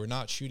wins, they were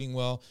not shooting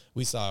well.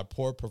 We saw a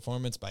poor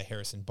performance by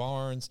Harrison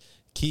Barnes,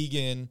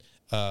 Keegan,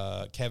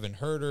 Kevin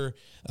Huerter.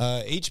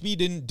 HB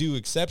didn't do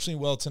exceptionally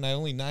well tonight,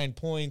 only 9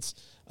 points.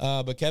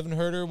 But Kevin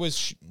Huerter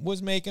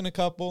was making a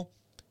couple.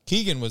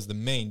 Keegan was the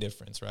main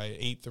difference, right?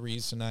 8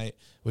 threes tonight,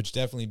 which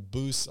definitely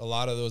boosts a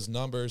lot of those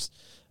numbers.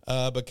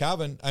 But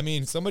Calvin, I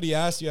mean, somebody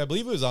asked you, I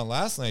believe it was on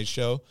last night's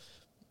show,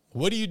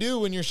 what do you do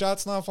when your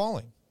shot's not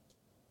falling?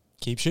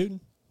 Keep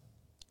shooting.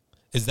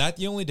 Is that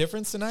the only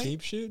difference tonight?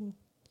 Keep shooting.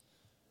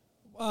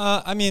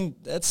 I mean,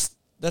 that's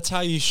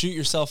how you shoot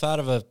yourself out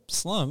of a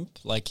slump.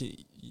 Like,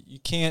 you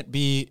can't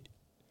be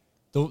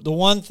 – the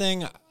one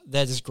thing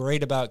that is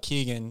great about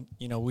Keegan,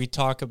 we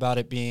talk about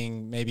it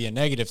being maybe a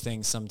negative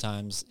thing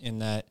sometimes in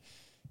that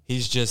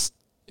he's just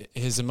 –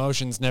 his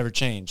emotions never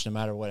change no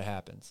matter what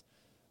happens.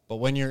 But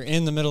when you're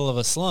in the middle of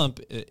a slump,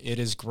 it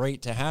is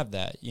great to have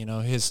that.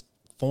 His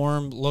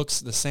form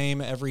looks the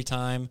same every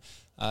time.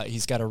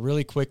 He's got a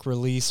really quick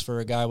release for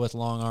a guy with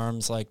long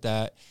arms like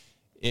that.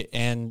 He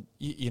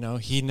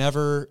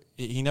never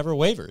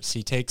wavers.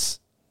 He takes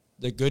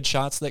the good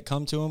shots that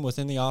come to him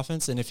within the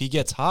offense. And if he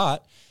gets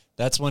hot,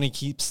 that's when he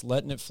keeps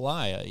letting it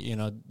fly.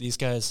 These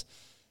guys,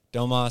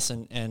 Domas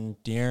and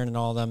De'Aaron and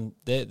all of them,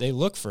 they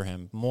look for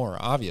him more,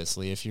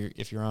 obviously, if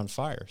you're on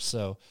fire.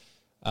 So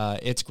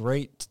it's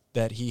great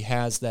that he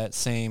has that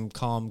same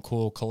calm,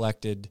 cool,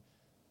 collected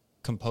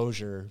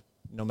composure,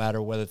 no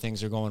matter whether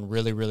things are going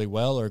really, really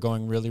well or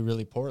going really,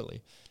 really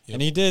poorly. Yep.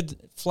 And he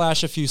did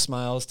flash a few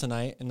smiles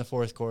tonight in the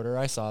fourth quarter.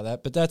 I saw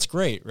that, but that's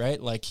great,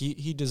 right? Like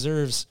he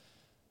deserves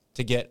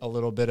to get a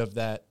little bit of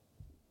that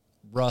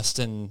rust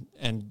and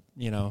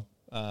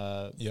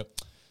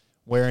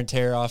wear and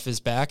tear off his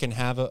back and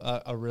have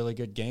a really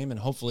good game. And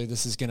hopefully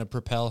this is going to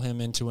propel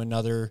him into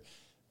another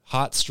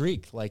hot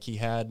streak like he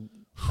had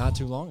not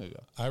too long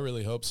ago. I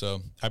really hope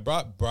so. I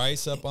brought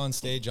Bryce up on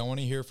stage. I want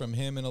to hear from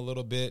him in a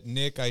little bit.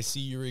 Nick, I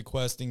see you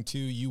requesting too.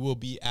 You will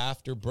be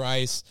after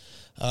Bryce.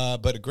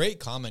 But a great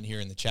comment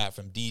here in the chat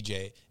from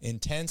DJ.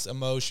 Intense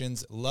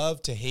emotions,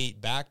 love to hate,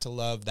 back to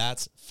love.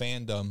 That's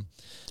fandom.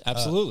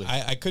 Absolutely.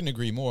 I couldn't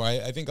agree more.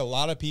 I think a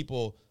lot of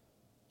people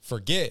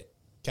forget,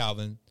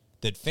 Calvin,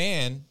 that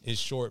fan is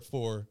short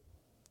for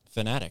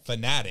fanatic,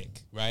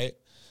 right?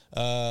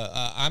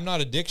 I'm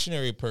not a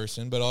dictionary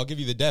person, but I'll give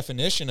you the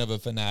definition of a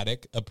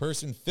fanatic: a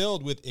person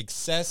filled with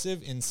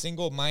excessive and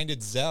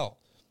single-minded zeal.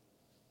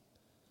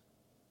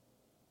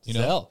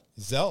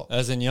 Zell.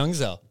 As in Young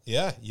Zell.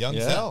 Yeah, Young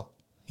Zell.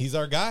 He's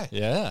our guy.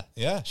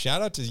 Yeah.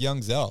 Shout out to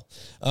Young Zell.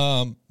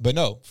 But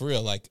no, for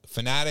real, like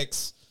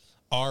fanatics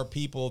are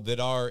people that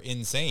are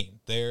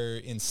insane. They're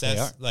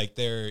incessant, like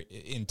they're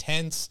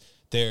intense.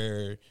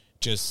 They're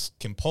just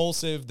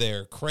compulsive.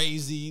 They're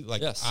crazy.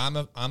 Like yes. I'm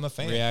a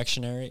fan.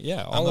 Reactionary.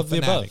 Yeah. All of the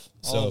above.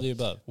 All of the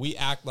above. We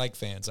act like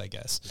fans, I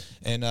guess.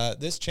 And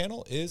this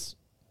channel is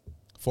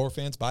for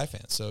fans by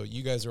fans. So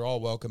you guys are all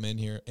welcome in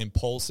here.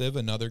 Impulsive,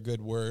 another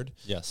good word.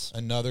 Yes.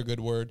 Another good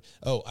word.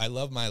 Oh, I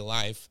love my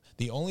life.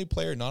 The only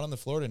player not on the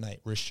floor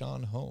tonight,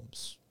 Rashawn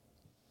Holmes.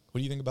 What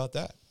do you think about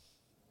that?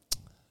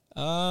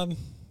 I'm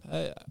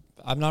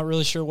not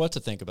really sure what to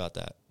think about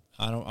that.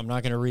 I'm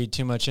not going to read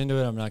too much into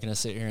it. I'm not going to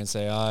sit here and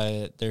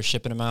say, they're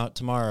shipping him out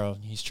tomorrow.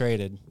 He's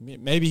traded.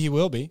 Maybe he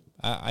will be.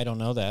 I don't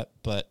know that,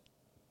 but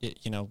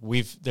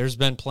there's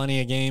been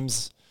plenty of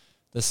games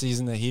this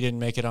season that he didn't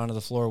make it onto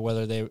the floor,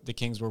 whether the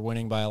Kings were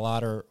winning by a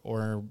lot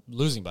or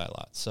losing by a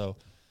lot. So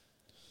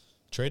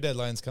trade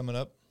deadline's coming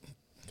up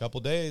a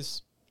couple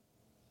days.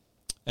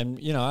 And,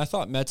 I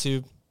thought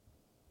Metu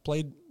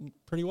played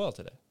pretty well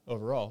today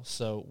overall.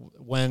 So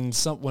when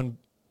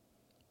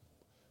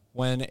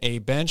a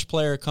bench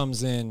player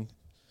comes in,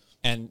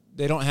 and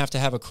they don't have to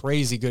have a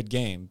crazy good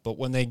game, but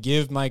when they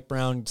give Mike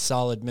Brown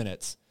solid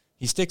minutes,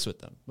 he sticks with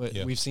them.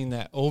 Yeah. We've seen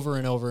that over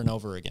and over and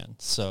over again.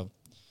 So,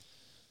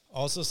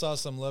 also saw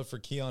some love for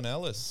Keon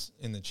Ellis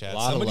in the chat.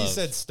 Somebody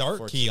said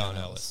start Keon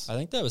Ellis. I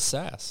think that was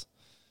sass.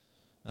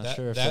 Not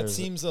sure if that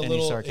seems a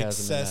little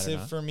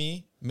excessive for for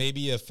me.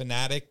 Maybe a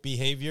fanatic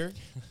behavior.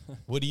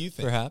 What do you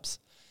think? Perhaps.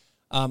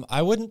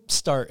 I wouldn't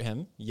start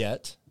him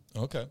yet.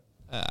 Okay.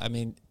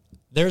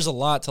 There's a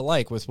lot to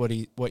like with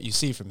what you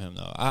see from him,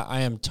 though.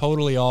 I am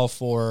totally all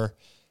for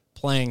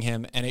playing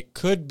him, and it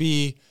could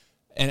be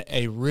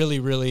a really,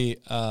 really,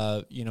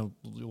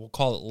 we'll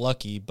call it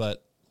lucky,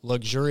 but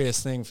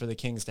luxurious thing for the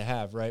Kings to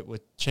have, right?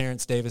 With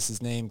Terrence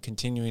Davis's name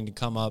continuing to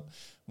come up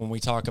when we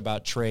talk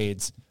about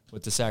trades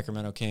with the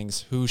Sacramento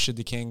Kings. Who should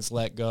the Kings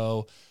let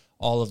go?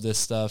 All of this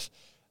stuff.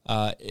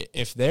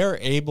 If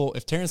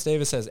Terrence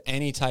Davis has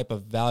any type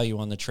of value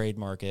on the trade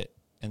market,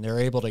 and they're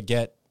able to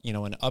get,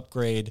 an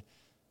upgrade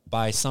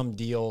by some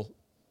deal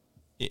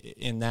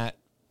in that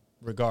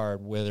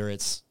regard, whether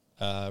it's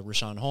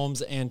Rashawn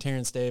Holmes and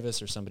Terrence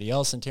Davis or somebody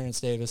else and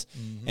Terrence Davis,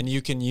 and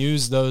you can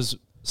use those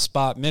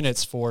spot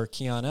minutes for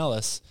Keon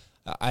Ellis,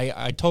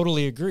 I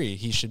totally agree.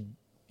 He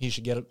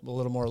should get a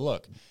little more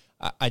look.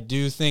 I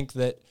do think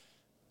that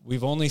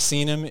we've only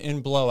seen him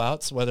in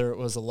blowouts, whether it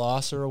was a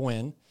loss or a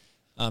win.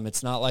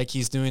 It's not like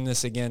he's doing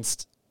this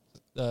against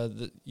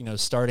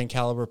starting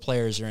caliber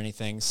players or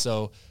anything.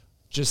 So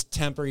just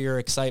temper your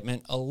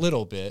excitement a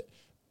little bit.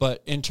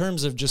 But in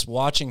terms of just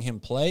watching him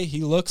play,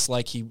 he looks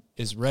like he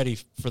is ready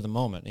for the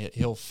moment.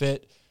 He'll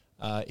fit.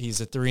 He's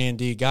a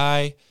 3-and-D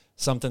guy,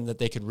 something that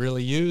they could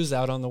really use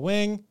out on the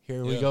wing.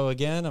 Here we go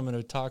again. I'm going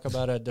to talk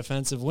about a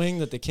defensive wing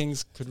that the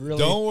Kings could really...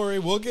 Don't worry,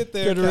 we'll get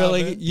there, Could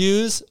really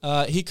use.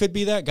 He could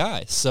be that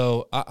guy.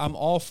 So I'm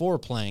all for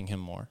playing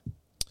him more.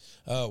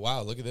 Oh,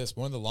 wow, look at this.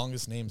 One of the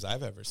longest names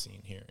I've ever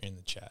seen here in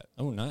the chat.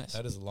 Oh, nice.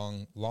 That is a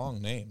long, long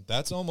name.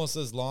 That's almost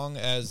as long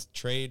as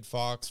trade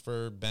Fox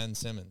for Ben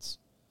Simmons.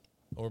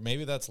 Or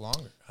maybe that's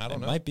longer. I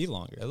don't know. It might be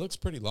longer. It looks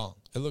pretty long.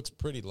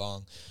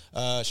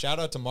 Shout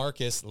out to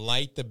Marcus.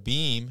 Light the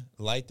beam,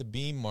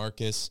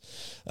 Marcus.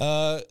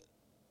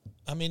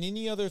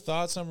 Any other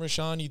thoughts on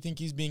Rashawn? You think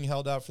he's being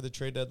held out for the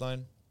trade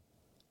deadline?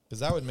 Because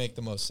that would make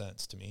the most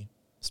sense to me.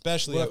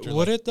 Especially after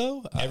would it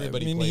though?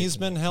 Everybody. He's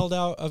been held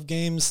out of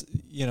games,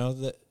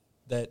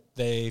 that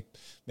they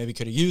maybe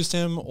could have used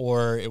him,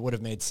 or it would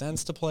have made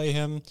sense to play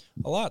him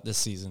a lot this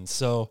season.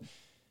 So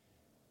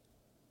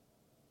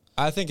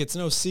I think it's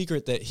no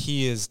secret that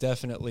he is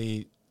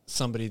definitely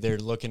somebody they're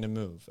looking to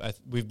move.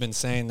 We've been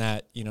saying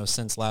that,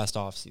 since last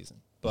offseason.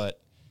 But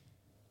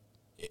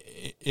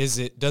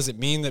does it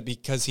mean that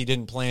because he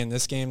didn't play in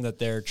this game that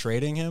they're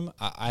trading him?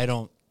 I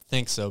don't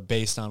think so,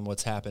 based on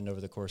what's happened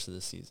over the course of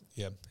the season.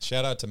 Yeah.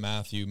 Shout out to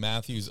Matthew.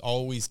 Matthew's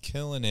always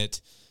killing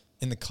it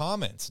in the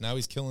comments. Now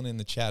he's killing it in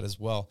the chat as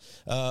well.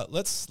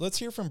 Let's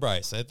hear from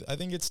Bryce. I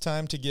think it's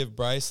time to give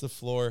Bryce the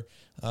floor.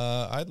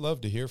 I'd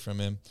love to hear from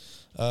him.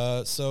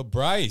 So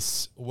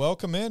Bryce,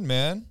 welcome in,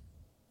 man.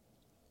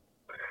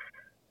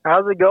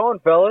 How's it going,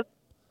 fellas?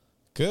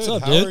 Good. What's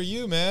up, How dude? are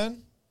you,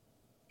 man?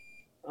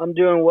 I'm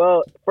doing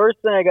well. First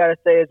thing I got to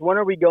say is, when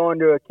are we going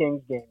to a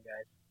Kings game,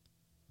 guys?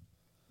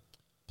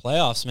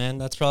 Playoffs, man.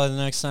 That's probably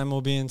the next time we'll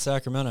be in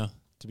Sacramento,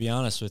 to be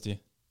honest with you.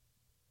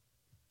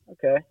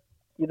 Okay.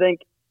 You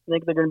think they're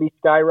going to be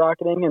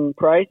skyrocketing in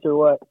price or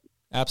what?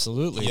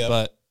 Absolutely. Yep.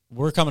 But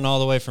we're coming all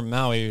the way from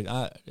Maui.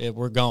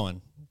 We're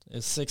going.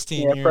 It's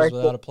 16 Yeah, years price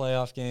without a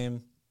playoff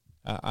game.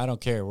 I don't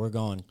care. We're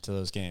going to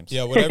those games.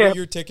 Yeah, whatever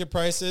your ticket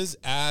price is,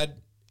 add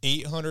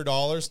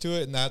 $800 to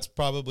it, and that's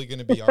probably going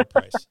to be our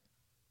price.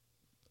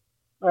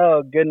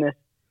 Oh, goodness.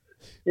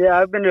 Yeah,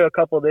 I've been to a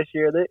couple this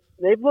year.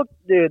 They've looked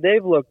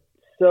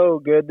so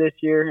good this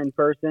year in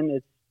person.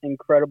 It's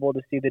incredible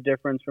to see the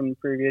difference from the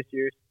previous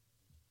years.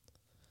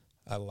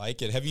 I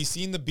like it. Have you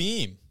seen the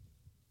beam?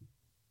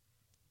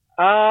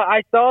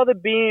 I saw the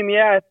beam,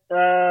 like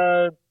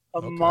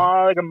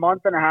a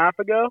month and a half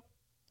ago.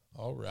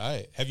 All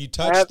right. Have you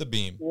touched the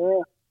beam?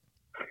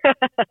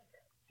 Yeah.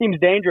 Seems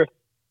dangerous.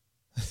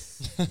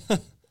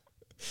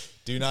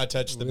 Do not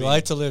touch the We beam.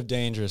 like to live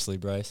dangerously,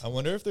 Bryce. I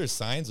wonder if there's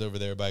signs over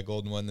there by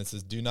Golden One that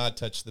says, do not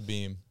touch the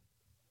beam.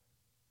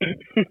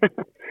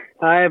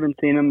 I haven't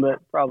seen them, but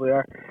probably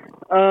are.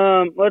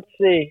 Let's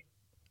see.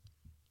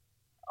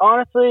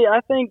 Honestly,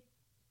 I think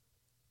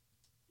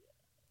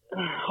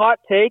hot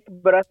take,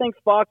 but I think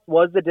Fox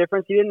was the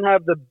difference. He didn't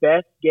have the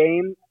best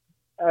game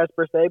as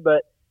per se,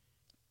 but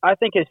I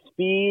think his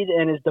speed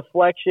and his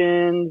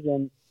deflections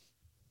and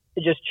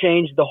it just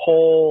changed the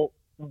whole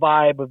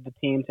vibe of the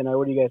team tonight.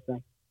 What do you guys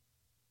think?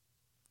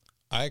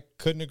 I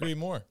couldn't agree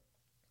more.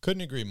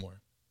 Couldn't agree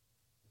more.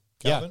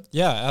 Yeah, Calvin?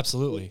 yeah,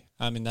 absolutely.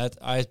 I mean, that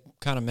I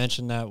kind of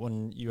mentioned that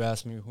when you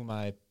asked me who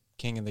my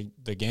king of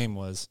the game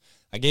was.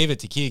 I gave it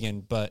to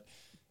Keegan, but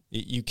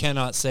you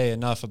cannot say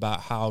enough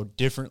about how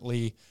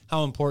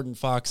important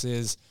Fox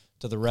is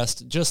to the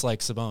rest, just like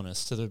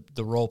Sabonis, to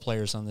the role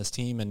players on this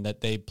team, and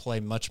that they play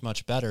much,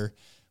 much better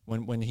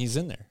when he's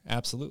in there.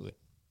 Absolutely.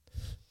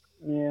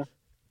 Yeah.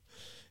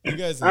 You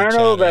guys in I the don't know chat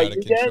are about out of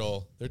you guys.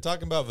 control. They're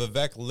talking about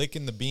Vivek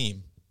licking the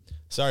beam.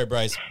 Sorry,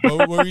 Bryce.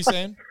 What were you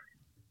saying?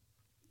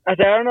 I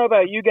don't know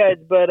about you guys,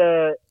 but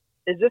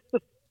is this the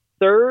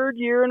third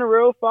year in a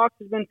row Fox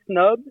has been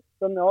snubbed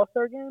from the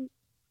All-Star game?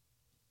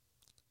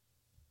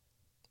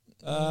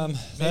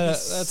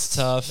 That's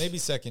tough. Maybe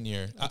second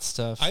year. That's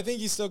tough. I think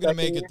he's still going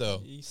to make it, though.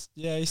 He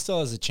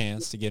still has a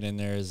chance to get in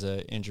there as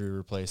an injury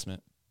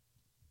replacement.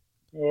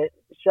 Yeah,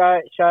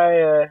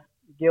 Shy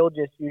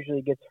Gilgeous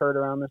usually gets hurt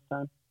around this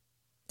time.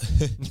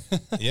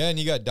 Yeah, and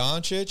you got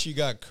Doncic, you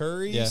got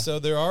Curry, Yeah. so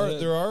there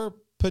are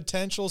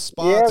potential Yeah,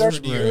 spots that's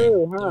for De'Aaron.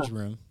 true, huh? There's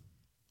room.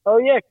 Oh,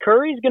 yeah,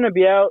 Curry's going to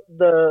be out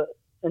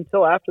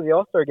until after the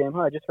All-Star game,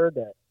 huh? I just heard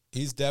that.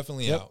 He's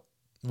definitely Yep. out.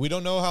 We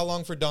don't know how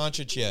long for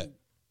Doncic yet.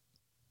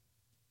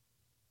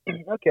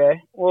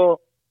 Okay,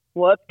 well,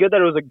 that's good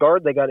that it was a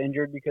guard that got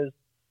injured because,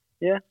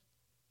 yeah.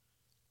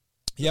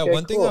 Yeah, Okay,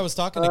 one thing cool. I was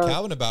talking to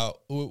Calvin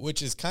about,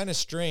 which is kind of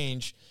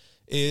strange,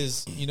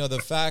 is,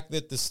 the fact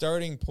that the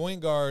starting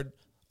point guard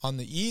on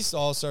the East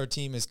All-Star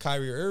team is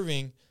Kyrie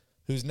Irving,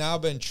 who's now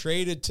been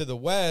traded to the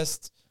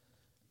West.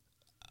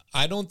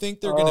 I don't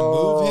think they're going to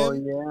move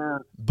him, Yeah.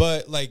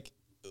 but,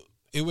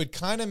 it would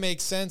kind of make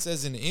sense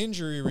as an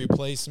injury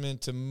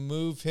replacement to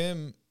move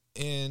him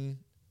in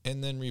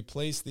and then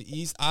replace the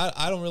East.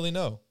 I don't really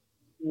know.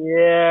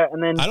 Yeah,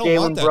 and then I don't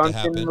want Jalen that to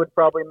happen. Brunson would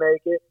probably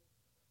make it.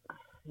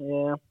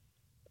 Yeah.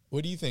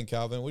 What do you think,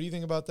 Calvin? What do you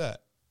think about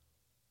that?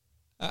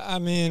 I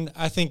mean,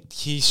 I think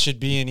he should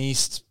be an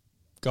East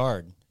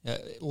guard.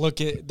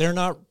 They're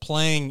not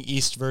playing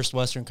East versus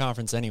Western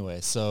Conference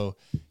anyway, so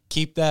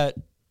keep that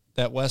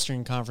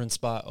Western Conference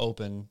spot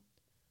open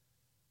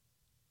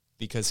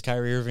because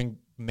Kyrie Irving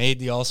made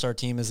the All-Star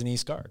team as an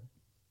East guard.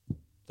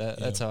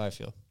 That's how I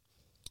feel.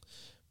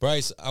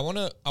 Bryce, I want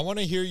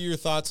to hear your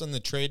thoughts on the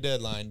trade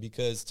deadline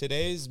because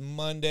today's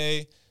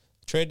Monday.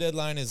 Trade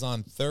deadline is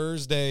on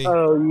Thursday.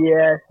 Oh,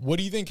 yeah. What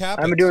do you think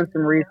happens? I'm doing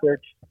some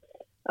research.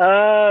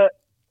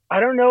 I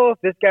don't know if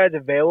this guy's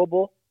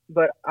available,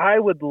 but I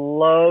would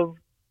love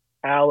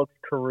Alex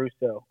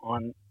Caruso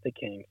on the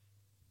Kings.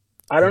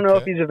 I don't know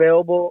if Okay. he's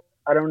available.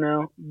 I don't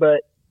know,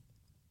 but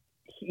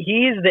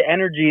he's the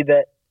energy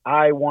that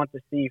I want to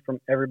see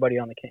from everybody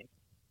on the Kings.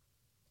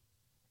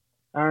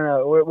 I don't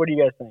know. What do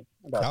you guys think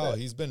about Oh, that?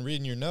 he's been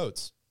reading your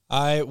notes.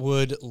 I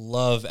would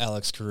love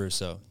Alex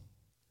Caruso.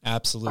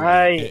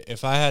 Absolutely.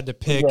 If I had to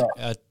pick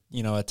a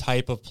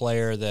type of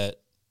player that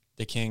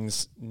the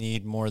Kings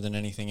need more than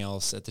anything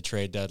else at the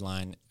trade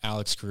deadline,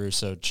 Alex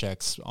Caruso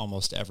checks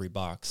almost every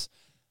box.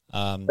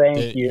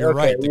 Thank you. You're Okay,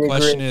 right. The we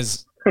question agree.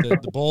 is,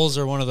 the Bulls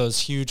are one of those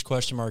huge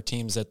question mark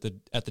teams at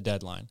the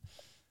deadline.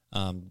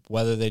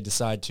 Whether they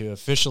decide to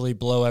officially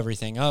blow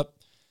everything up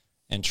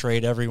and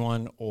trade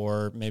everyone,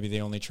 or maybe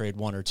they only trade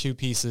one or two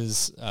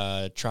pieces,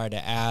 try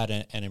to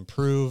add and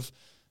improve,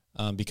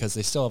 because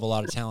they still have a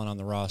lot of talent on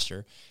the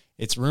roster.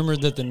 It's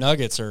rumored that the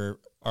Nuggets are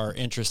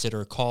interested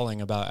or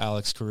calling about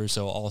Alex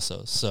Caruso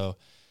also. So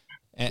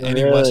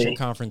any Really? Western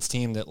Conference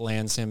team that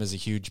lands him is a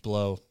huge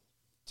blow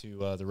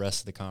to the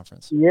rest of the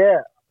conference.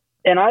 Yeah.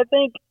 And I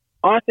think,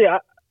 honestly,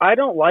 I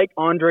don't like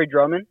Andre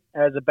Drummond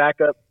as a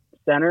backup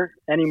center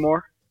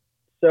anymore.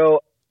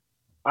 So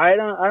I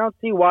don't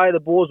see why the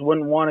Bulls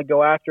wouldn't want to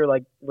go after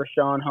like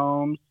Rashawn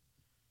Holmes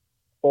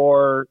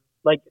or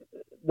like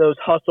those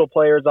hustle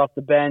players off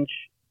the bench,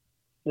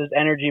 those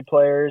energy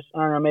players.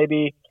 I don't know,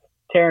 maybe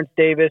Terrence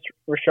Davis,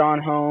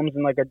 Rashawn Holmes,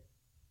 and like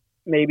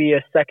maybe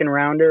a second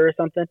rounder or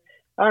something.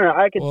 I don't know.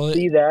 I could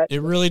see that.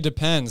 It really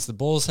depends. The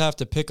Bulls have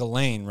to pick a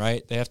lane,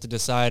 right? They have to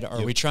decide,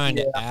 are we trying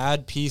to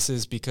add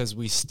pieces because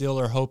we still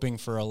are hoping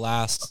for a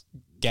last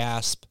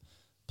gasp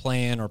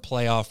play-in or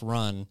playoff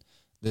run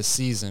this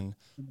season,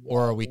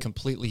 or are we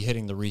completely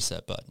hitting the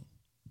reset button?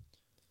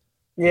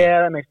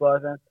 Yeah, that makes a lot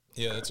of sense.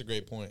 Yeah, that's a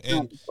great point.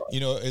 And,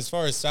 as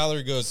far as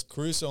salary goes,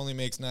 Caruso only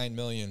makes $9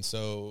 million,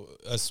 so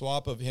a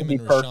swap of him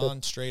and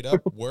Rashawn straight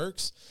up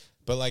works.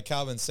 But like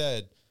Calvin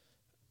said,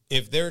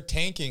 if they're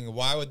tanking,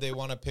 why would they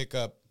want to pick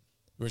up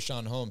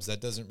Rashawn Holmes?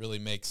 That doesn't really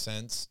make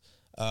sense.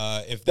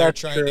 If they're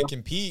trying to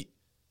compete,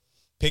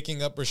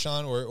 picking up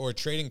Rashawn or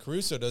trading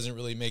Caruso doesn't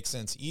really make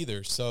sense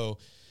either. So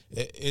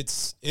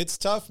it's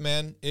tough,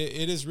 man.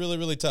 It is really,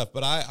 really tough.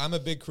 But I'm a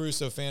big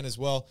Caruso fan as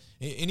well.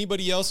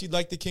 Anybody else you'd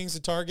like the Kings to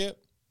target?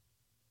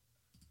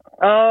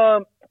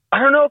 I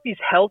don't know if he's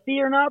healthy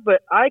or not,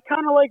 but I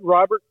kind of like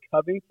Robert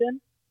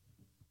Covington.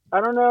 I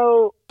don't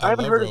know. I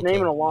haven't heard his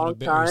name in a long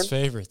time. His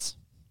favorites.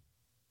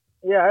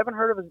 Yeah, I haven't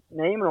heard of his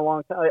name in a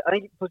long time. I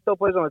think he still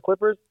plays on the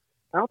Clippers.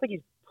 I don't think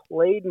he's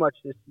played much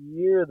this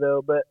year,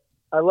 though, but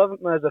I love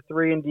him as a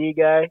 3-and-D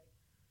guy.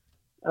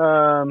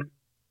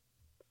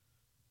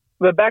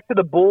 But back to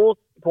the Bulls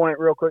point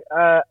real quick.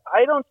 I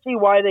don't see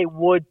why they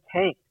would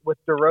tank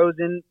with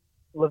DeRozan,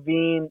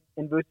 Levine,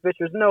 and Vucevic.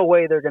 There's no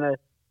way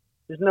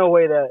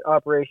that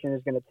operation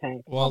is going to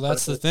tank. Well,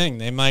 that's the thing.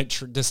 They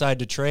might decide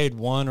to trade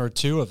one or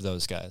two of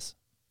those guys.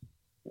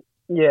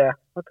 Yeah,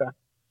 okay.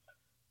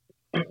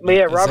 But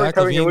yeah, Robert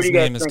Covington, what do you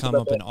guys name has think come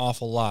about up that? an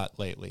awful lot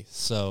lately.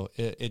 So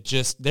it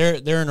just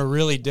they're in a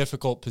really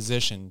difficult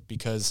position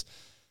because,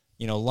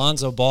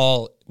 Lonzo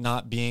Ball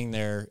not being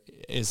there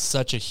is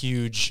such a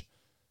huge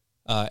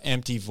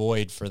empty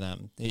void for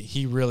them.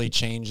 He really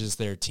changes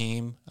their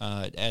team.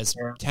 As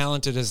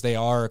talented as they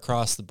are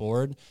across the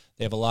board,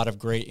 they have a lot of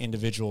great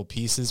individual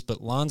pieces,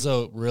 but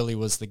Lonzo really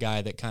was the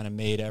guy that kind of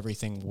made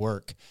everything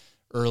work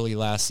early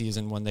last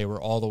season when they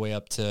were all the way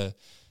up to,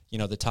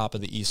 the top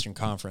of the Eastern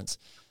Conference.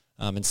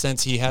 And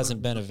since he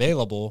hasn't been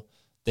available,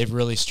 they've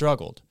really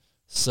struggled.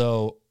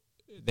 So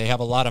they have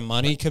a lot of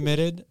money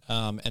committed,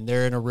 and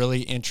they're in a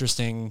really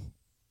interesting.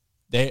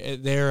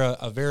 They're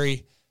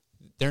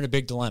in a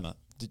big dilemma,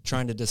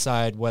 trying to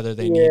decide whether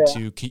they need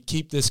to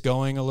keep this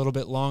going a little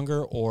bit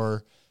longer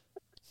or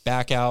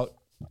back out,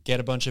 get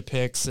a bunch of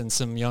picks and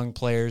some young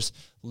players,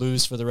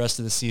 lose for the rest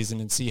of the season,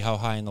 and see how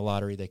high in the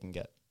lottery they can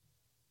get.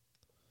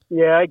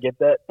 Yeah, I get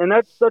that, and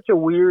that's such a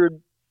weird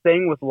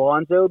thing with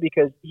Lonzo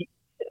because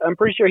I'm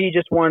pretty sure he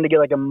just wanted to get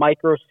like a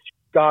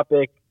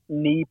microscopic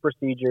knee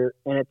procedure,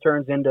 and it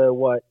turns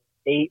into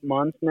 8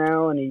 months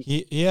now, and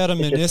he had a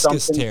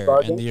meniscus tear,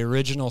 and the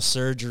original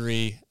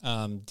surgery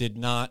did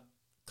not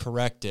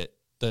correct it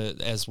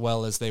as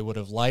well as they would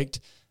have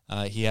liked.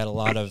 He had a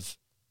lot of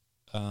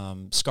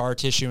scar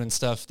tissue and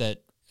stuff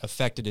that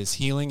affected his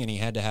healing, and he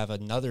had to have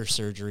another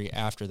surgery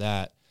after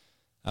that,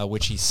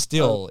 which he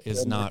still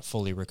is not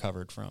fully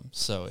recovered from.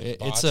 So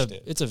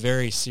it's a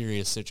very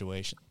serious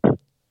situation.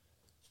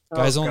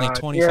 Guy's only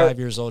 25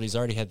 years old. He's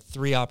already had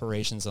 3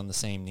 operations on the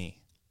same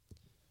knee.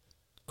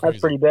 That's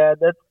pretty bad.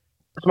 That's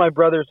my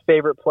brother's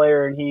favorite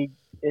player, and he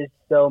is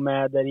so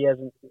mad that he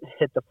hasn't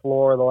hit the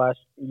floor the last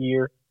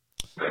year.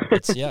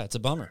 It's a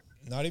bummer.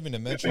 Not even to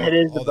mention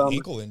all the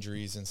ankle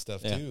injuries and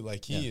stuff too.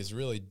 Like he's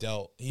really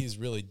dealt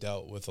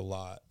with a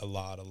lot.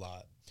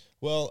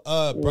 Well,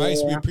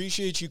 Bryce, we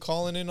appreciate you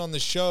calling in on the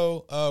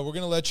show. We're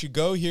gonna let you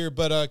go here,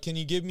 but can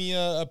you give me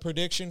a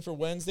prediction for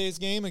Wednesday's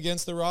game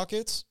against the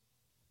Rockets?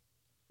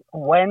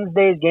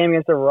 Wednesday's game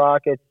against the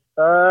Rockets.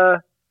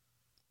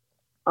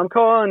 I'm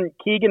calling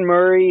Keegan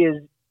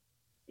Murray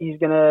he's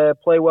going to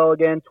play well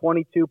again,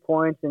 22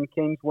 points, and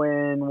Kings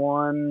win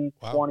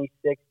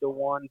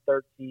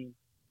 126-113.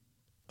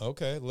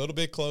 Okay, a little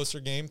bit closer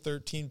game,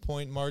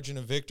 13-point margin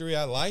of victory.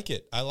 I like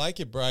it,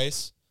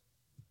 Bryce.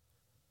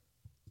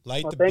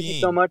 Thank you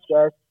so much,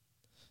 guys.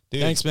 Dude,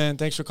 thanks, man.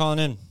 Thanks for calling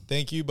in.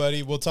 Thank you,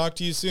 buddy. We'll talk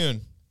to you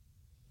soon.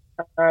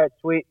 All right,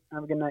 sweet.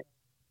 Have a good night.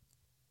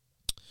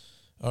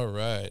 All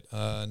right.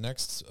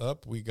 Next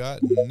up, we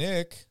got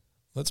Nick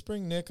Let's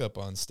bring Nick up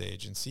on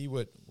stage and see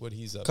what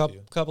he's up to.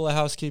 Couple of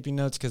housekeeping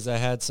notes because I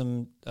had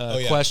some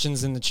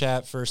questions in the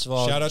chat. First of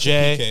all, shout out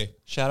Jay, to PK.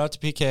 Shout out to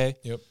PK.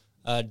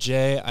 Yep.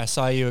 Jay, I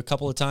saw you a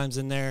couple of times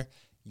in there.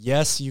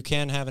 Yes, you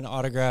can have an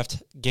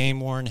autographed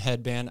game-worn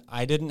headband.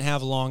 I didn't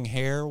have long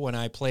hair when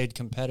I played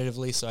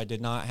competitively, so I do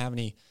not have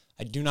any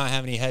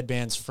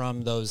headbands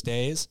from those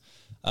days.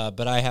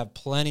 But I have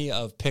plenty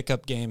of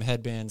pickup game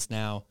headbands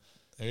now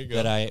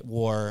that I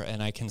wore,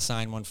 and I can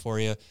sign one for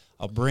you.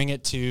 I'll bring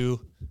it to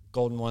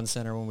Golden One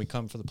Center when we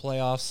come for the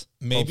playoffs.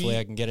 Hopefully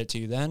I can get it to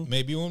you then.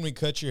 Maybe when we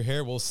cut your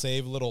hair, we'll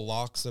save little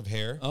locks of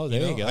hair. Oh,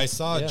 there you go. I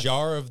saw a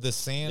jar of the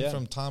sand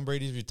from Tom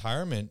Brady's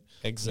retirement.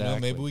 Exactly.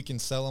 Maybe we can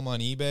sell them on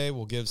eBay.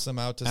 We'll give some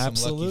out to some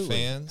lucky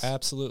fans.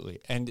 Absolutely.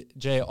 And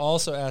Jay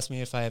also asked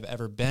me if I have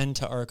ever been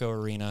to Arco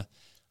Arena.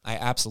 I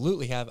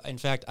absolutely have. In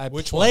fact, I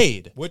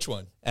played. Which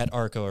one? At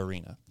Arco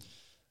Arena.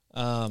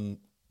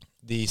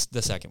 The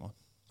second one.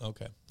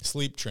 Okay.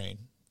 Sleep Train.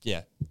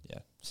 Yeah.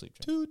 Sleep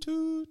Train. Toot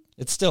toot.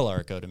 It's still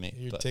Arco to me.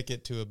 Your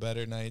ticket to a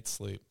better night's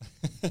sleep.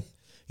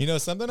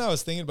 Something I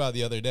was thinking about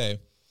the other day.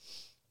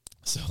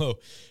 So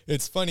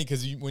it's funny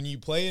because when you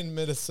play in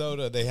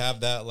Minnesota, they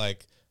have that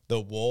like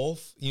the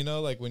wolf.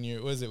 Like when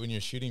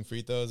you're shooting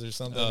free throws or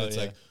something. It's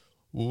like,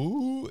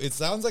 ooh. It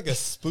sounds like a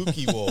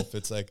spooky wolf.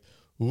 It's like,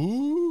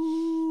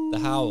 ooh. The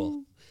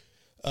howl.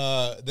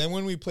 Then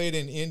when we played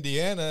in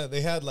Indiana,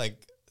 they had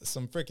like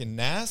some freaking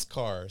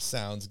NASCAR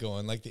sounds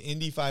going, like the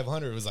Indy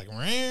 500 was like,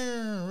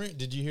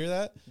 did you hear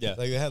that? Yeah.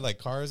 Like they had like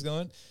cars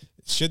going.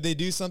 Should they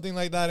do something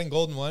like that in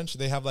Golden One?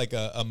 Should they have like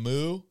a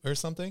moo or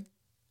something?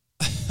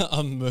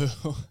 A moo.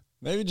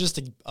 Maybe just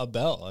a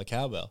bell, a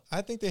cowbell.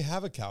 I think they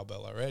have a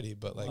cowbell already,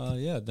 but like.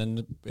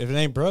 Then if it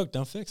ain't broke,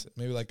 don't fix it.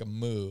 Maybe like a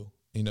moo,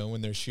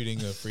 when they're shooting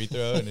a free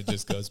throw and it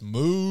just goes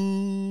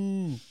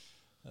moo.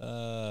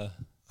 I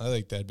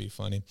think that'd be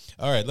funny.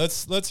 All right,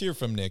 let's hear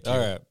from Nick here. All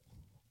right.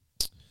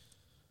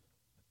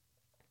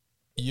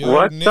 Yo,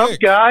 What's Nick. up,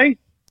 guys?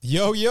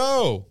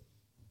 Yo.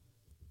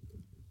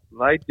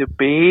 Light the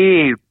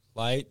beam.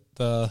 Light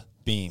the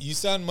beam. You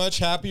sound much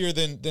happier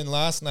than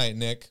last night,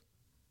 Nick.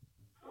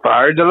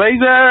 Fire the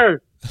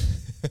laser.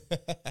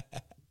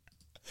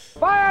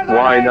 Fire the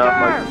Why laser!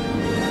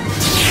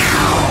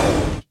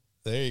 not?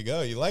 There you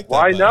go. You like that?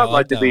 Why bud. not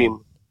light the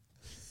beam?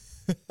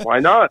 Why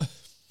not?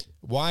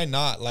 Why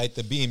not light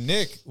the beam?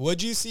 Nick,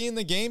 what'd you see in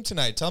the game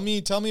tonight? Tell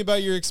me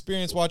about your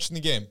experience watching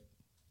the game.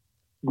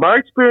 My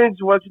experience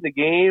watching the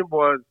game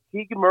was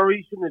Keegan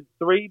Murray shooting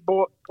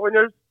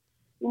 3-pointers.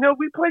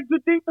 We played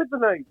good defense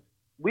tonight.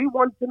 We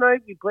won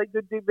tonight. We played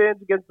good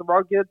defense against the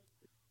Rockets.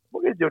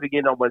 We're going to do it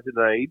again on Wednesday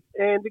night.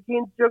 And the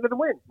Kings are going to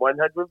win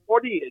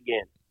 140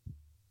 again.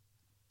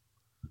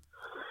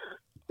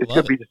 It's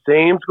going to be the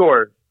same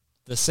score.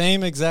 The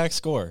same exact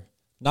score.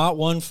 Not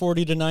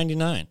 140 to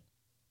 99.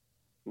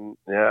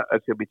 Yeah,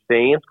 it's going to be the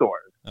same score.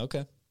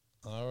 Okay.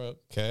 All right.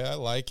 Okay, I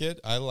like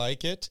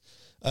it.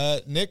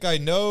 Nick, I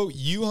know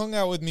you hung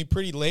out with me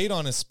pretty late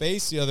on a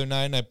space the other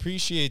night, and I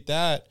appreciate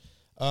that.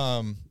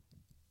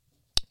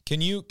 Can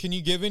you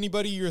give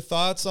anybody your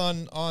thoughts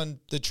on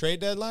the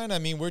trade deadline? I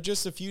mean, we're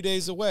just a few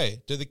days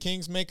away. Do the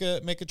Kings make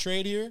a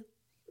trade here?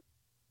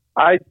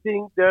 I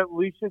think that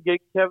we should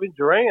get Kevin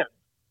Durant.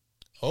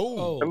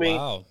 Oh,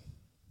 wow.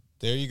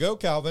 There you go,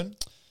 Calvin.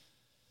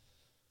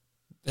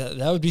 That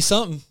would be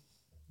something.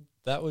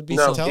 That would be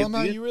something. Tell him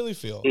how you really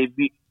feel.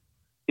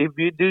 If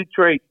you do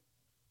trade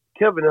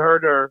Kevin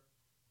Herter,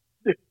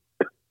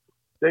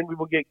 then we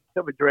will get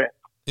Kevin Durant.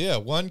 Yeah,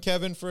 one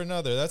Kevin for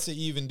another. That's an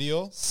even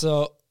deal.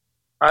 So,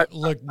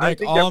 look, I Nick,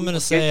 think all I'm that going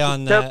to say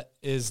on that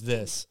is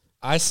this.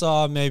 I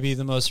saw maybe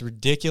the most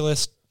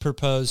ridiculous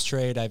proposed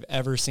trade I've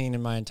ever seen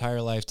in my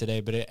entire life today,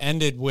 but it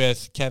ended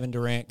with Kevin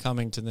Durant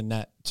coming to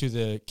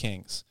the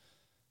Kings.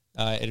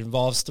 It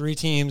involves three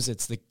teams.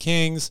 It's the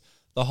Kings,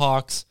 the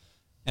Hawks,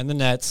 and the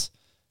Nets.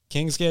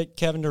 Kings get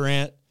Kevin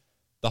Durant.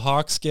 The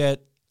Hawks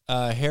get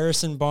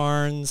Harrison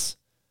Barnes,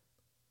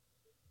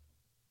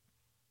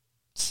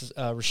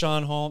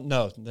 Rashawn Holmes.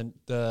 No,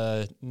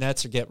 the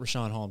Nets get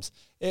Rashawn Holmes.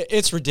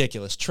 It's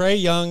ridiculous. Trae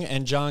Young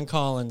and John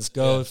Collins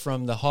go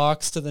from the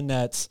Hawks to the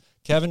Nets.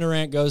 Kevin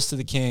Durant goes to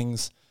the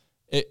Kings.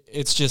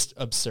 It's just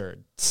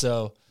absurd.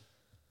 So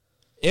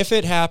if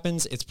it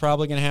happens, it's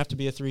probably going to have to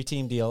be a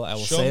 3-team deal. I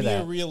will say that. Show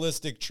me a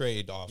realistic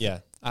trade offer. Yeah.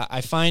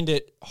 I find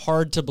it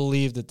hard to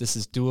believe that this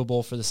is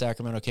doable for the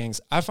Sacramento Kings.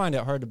 I find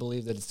it hard to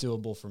believe that it's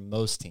doable for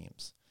most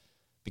teams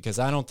because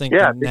I don't think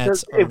the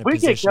Nets are in a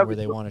position where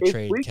they want to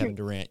trade Kevin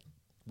Durant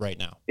right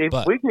now.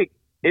 If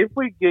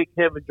we get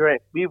Kevin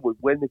Durant, we would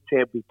win the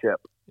championship.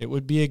 It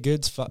would be a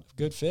good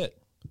fit.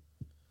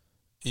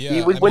 Yeah,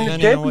 he would win the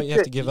depending on what you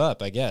have championship. to give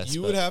up, I guess.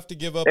 You would have to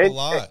give up a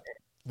lot.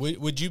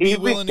 Would you be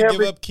willing to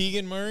give up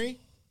Keegan Murray?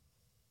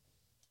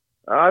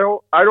 I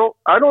don't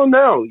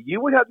know.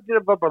 You would have to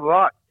give up a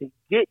lot to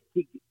get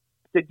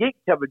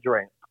Kevin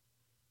Durant.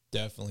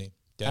 Definitely.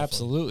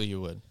 Absolutely,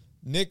 you would.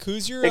 Nick,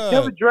 who's your And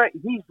Kevin Durant?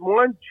 He's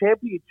won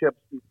championships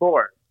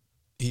before.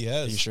 He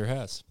has. He sure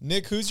has.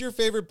 Nick, who's your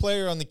favorite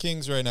player on the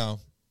Kings right now?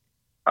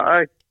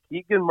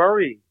 Keegan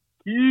Murray.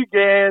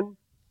 Keegan.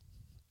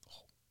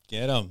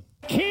 Get him.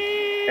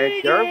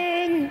 And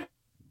Derek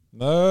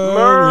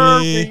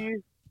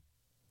Murray.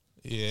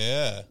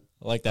 Yeah.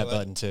 I like that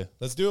button too.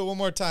 Let's do it one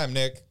more time,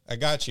 Nick. I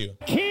got you.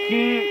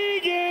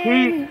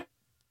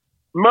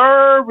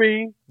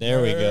 Murray.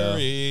 There we go.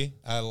 Murray.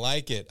 I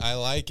like it. I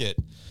like it.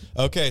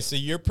 Okay, so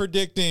you're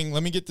predicting,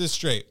 let me get this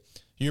straight.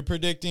 You're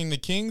predicting the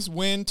Kings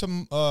win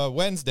to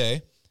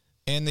Wednesday,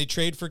 and they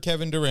trade for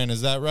Kevin Durant.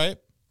 Is that right?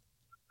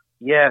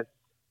 Yes.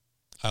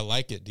 I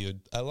like it,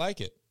 dude. I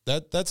like it.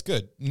 That's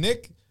good.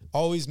 Nick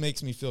always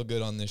makes me feel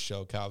good on this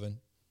show, Calvin.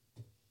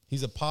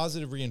 He's a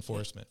positive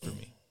reinforcement for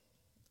me.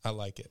 I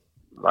like it.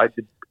 Light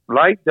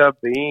the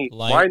beam.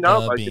 Why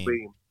not light the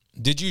beam?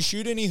 Did you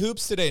shoot any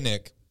hoops today,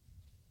 Nick?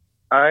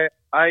 I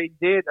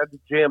did at the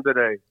gym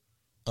today.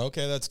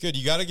 Okay, that's good.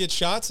 You got to get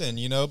shots in.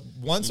 You know,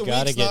 once a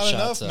gotta week's get not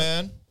shots enough, up.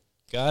 man.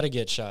 Got to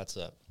get shots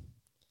up.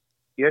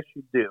 Yes,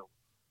 you do.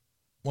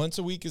 Once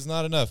a week is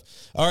not enough.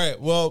 All right.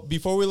 Well,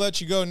 before we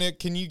let you go, Nick,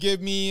 can you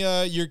give me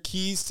your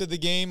keys to the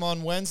game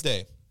on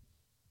Wednesday?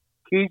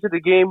 Key to the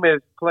game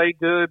is play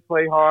good,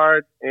 play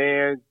hard,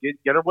 and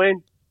get a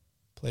win.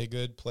 Play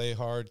good, play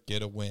hard,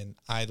 get a win.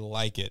 I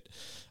like it.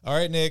 All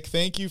right, Nick,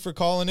 thank you for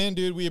calling in,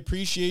 dude. We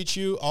appreciate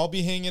you. I'll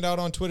be hanging out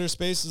on Twitter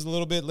Spaces a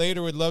little bit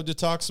later. We'd love to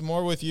talk some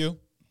more with you.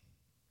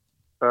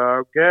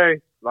 Okay.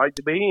 Light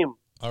the beam.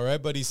 All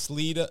right, buddy.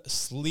 Sleep.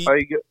 Are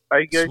you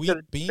guys Sweet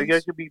gonna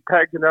beans? be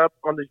packing up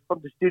from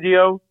the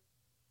studio?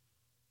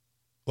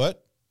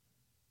 What?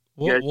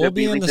 We'll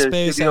be in the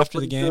space studio after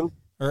the pretty game soon?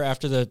 or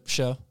after the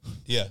show.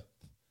 Yeah.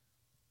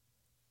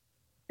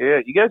 Yeah,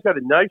 you guys got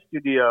a nice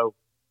studio.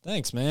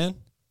 Thanks, man.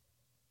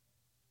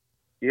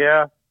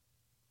 Yeah.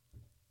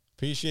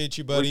 Appreciate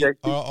you, buddy. Okay.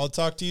 I'll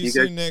talk to you You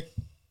soon, guys- Nick.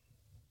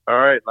 All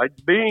right. Light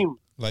the beam.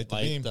 Light the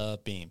Light beam. the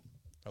beam.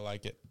 I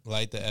like it.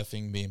 Light the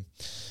effing beam.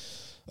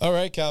 All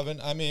right, Calvin.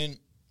 I mean,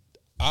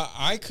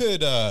 I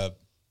could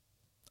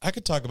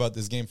talk about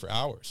this game for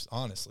hours,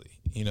 honestly.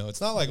 You know, it's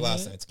not like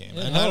last night's game.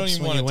 It And I don't helps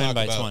even when want you to win talk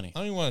by about 20. I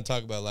don't even want to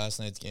talk about last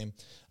night's game.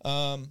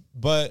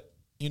 But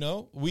you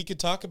know, we could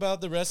talk about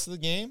the rest of the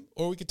game,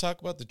 or we could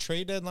talk about the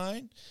trade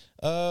deadline.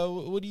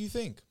 What do you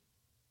think?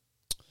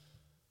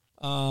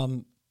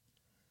 I'm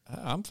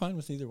fine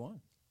with either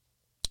one.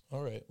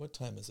 All right. What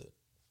time is it?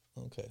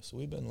 Okay, so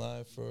we've been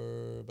live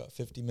for about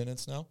 50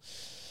 minutes now.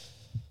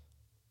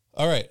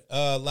 All right.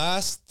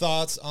 Last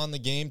thoughts on the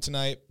game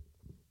tonight.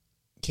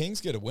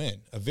 Kings get a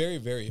win, a very,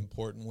 very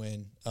important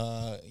win.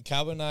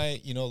 Calvin and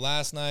I, you know,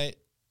 last night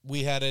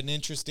we had an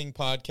interesting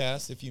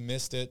podcast. If you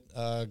missed it,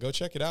 go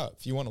check it out.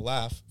 If you want to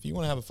laugh, if you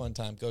want to have a fun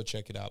time, go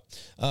check it out.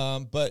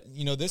 But,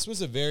 you know, this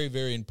was a very,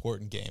 very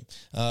important game.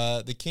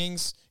 The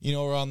Kings, you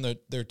know, were on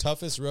their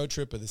toughest road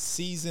trip of the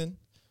season,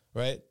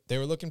 right? They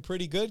were looking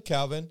pretty good,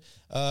 Calvin.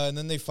 And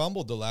then they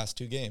fumbled the last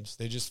two games.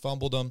 They just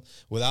fumbled them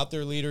without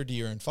their leader,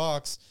 De'Aaron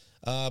Fox.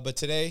 But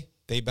today,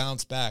 they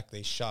bounced back.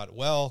 They shot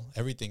well.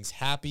 Everything's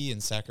happy in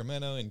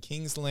Sacramento and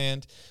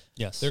Kingsland.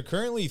 Yes. They're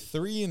currently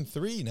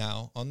 3-3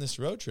 now on this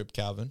road trip,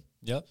 Calvin.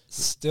 Yep.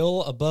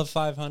 Still above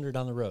 500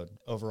 on the road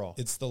overall.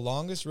 It's the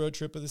longest road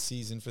trip of the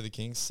season for the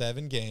Kings,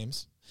 7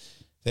 games.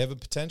 They have a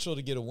potential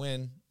to get a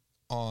win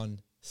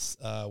on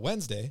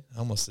Wednesday. I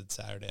almost said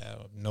Saturday. I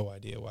have no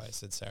idea why I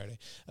said Saturday.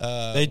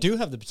 They do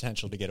have the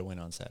potential to get a win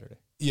on Saturday.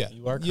 Yeah.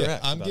 You are correct. Yeah,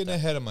 I'm about getting that.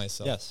 ahead of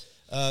myself. Yes.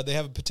 They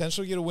have a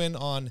potential to get a win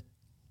on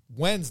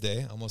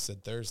Wednesday. I almost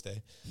said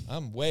Thursday.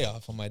 I'm way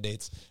off on my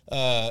dates.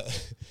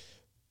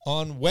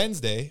 On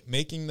Wednesday,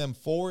 making them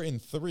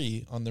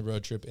 4-3 on the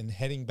road trip and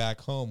heading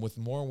back home with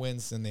more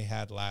wins than they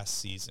had last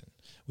season.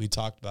 We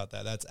talked about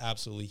that. That's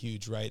absolutely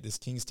huge, right? This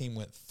Kings team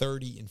went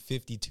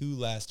 30-52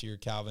 last year,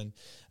 Calvin.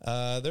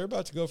 They're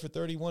about to go for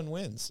 31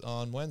 wins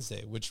on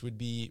Wednesday, which would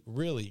be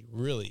really,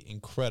 really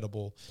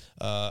incredible.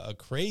 A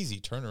crazy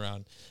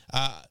turnaround.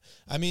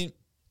 I mean,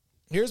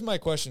 here's my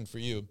question for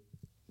you.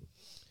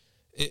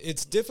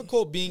 It's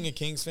difficult being a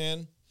Kings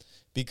fan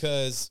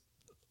because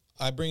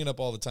I bring it up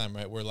all the time,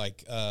 right? We're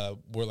like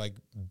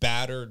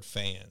battered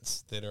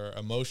fans that are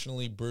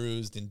emotionally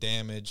bruised and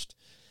damaged.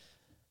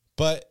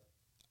 But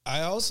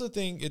I also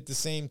think at the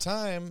same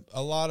time,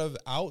 a lot of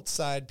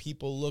outside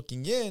people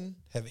looking in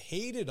have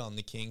hated on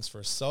the Kings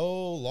for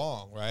so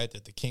long, right?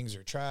 That the Kings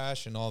are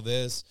trash and all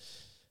this.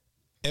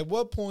 At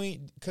what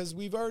point, because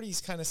we've already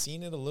kind of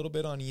seen it a little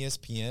bit on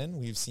ESPN,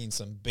 we've seen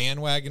some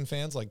bandwagon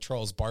fans like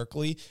Charles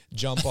Barkley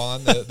jump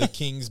on the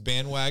Kings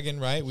bandwagon,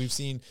 right?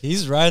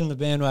 He's riding the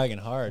bandwagon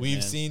hard.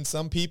 We've seen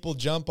some people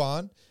jump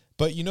on.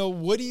 But, you know,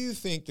 what do you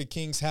think the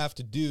Kings have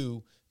to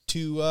do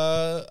to,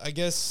 I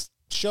guess,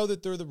 show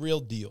that they're the real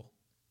deal?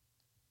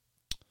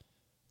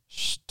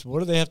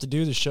 What do they have to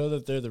do to show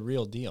that they're the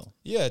real deal?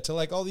 Yeah, to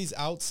like all these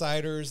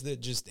outsiders that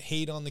just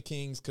hate on the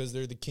Kings because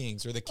they're the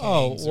Kings or the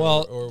Kings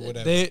or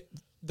whatever.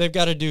 They've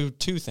got to do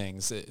two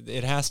things.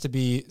 It has to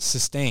be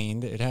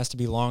sustained. It has to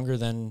be longer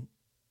than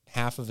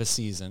half of a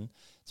season.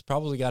 It's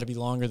probably got to be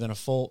longer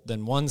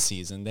than one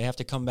season. They have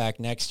to come back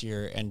next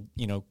year and,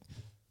 you know,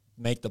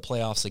 make the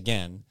playoffs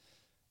again.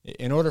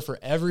 In order for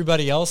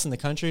everybody else in the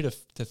country to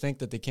think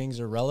that the Kings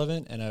are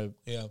relevant and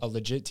a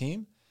legit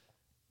team,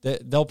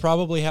 They'll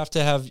probably have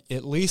to have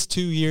at least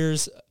 2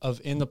 years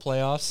of in the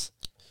playoffs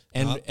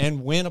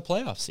and win a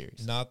playoff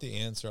series. Not the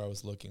answer I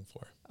was looking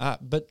for.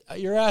 But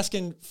you're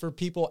asking for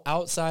people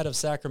outside of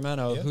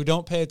Sacramento who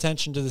don't pay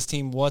attention to this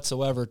team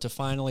whatsoever to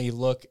finally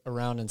look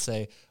around and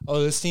say,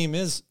 oh, this team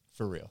is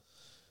for real.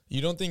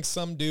 You don't think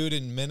some dude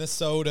in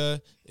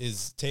Minnesota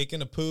is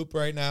taking a poop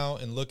right now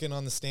and looking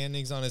on the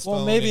standings on his phone?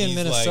 Well, maybe in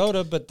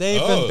Minnesota, but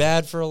they've been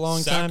bad for a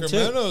long time, too.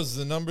 Sacramento's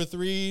the number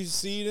 3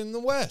 seed in the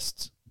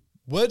West.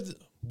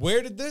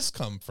 Where did this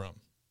come from?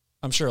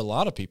 I'm sure a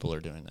lot of people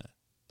are doing that.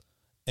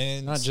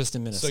 And not just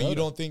in Minnesota. So you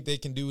don't think they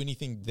can do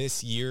anything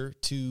this year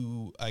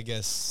to, I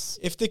guess...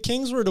 If the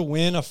Kings were to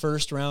win a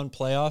first-round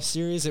playoff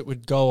series, it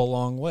would go a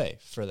long way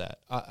for that.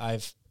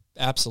 I've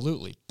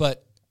absolutely.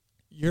 But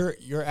you're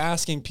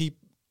asking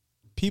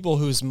people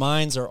whose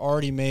minds are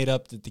already made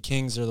up that the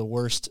Kings are the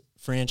worst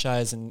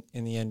franchise in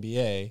the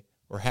NBA,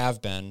 or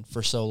have been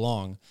for so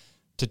long,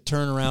 to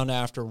turn around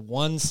after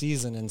one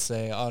season and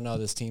say, oh, no,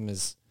 this team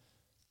is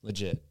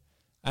legit.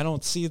 I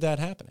don't see that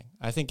happening.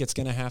 I think it's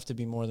going to have to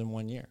be more than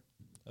 1 year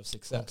of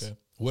success. Okay.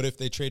 What if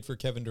they trade for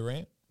Kevin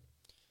Durant?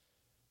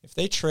 If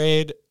they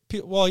trade,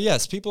 well,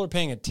 yes, people are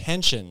paying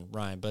attention,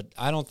 Ryan, but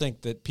I don't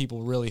think that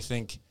people really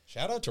think.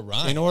 Shout out to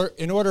Ryan.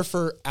 In order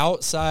for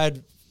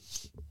outside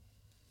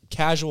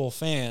casual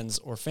fans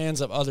or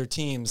fans of other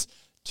teams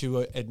to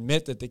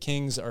admit that the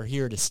Kings are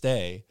here to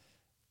stay,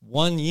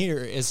 1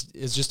 year is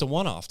just a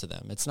one-off to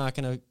them. It's not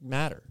going to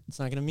matter. It's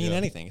not going to mean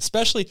anything.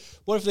 Especially,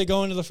 what if they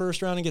go into the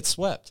first round and get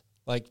swept?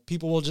 Like,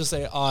 people will just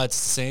say, oh, it's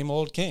the same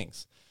old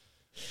Kings.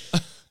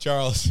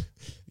 Charles,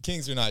 the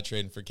Kings are not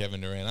trading for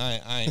Kevin Durant.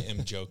 I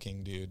am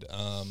joking, dude.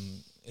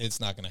 It's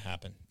not going to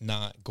happen.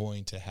 Not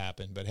going to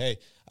happen. But, hey,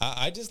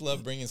 I just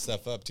love bringing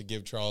stuff up to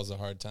give Charles a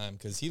hard time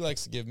because he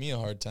likes to give me a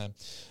hard time.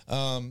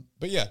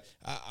 But, yeah,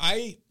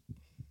 I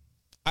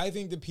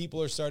think that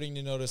people are starting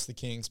to notice the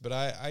Kings, but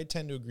I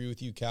tend to agree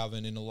with you,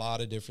 Calvin, in a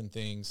lot of different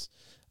things.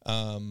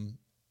 And,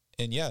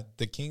 yeah,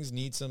 the Kings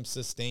need some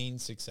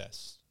sustained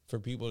success for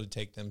people to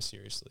take them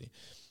seriously.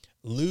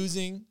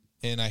 Losing,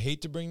 and I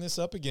hate to bring this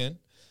up again,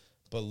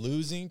 but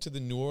losing to the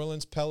New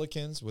Orleans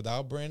Pelicans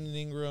without Brandon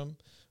Ingram,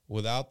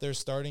 without their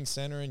starting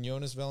center and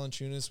Jonas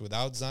Valanciunas,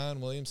 without Zion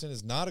Williamson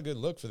is not a good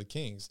look for the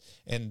Kings.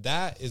 And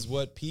that is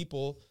what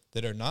people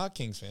that are not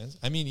Kings fans,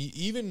 I mean,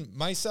 even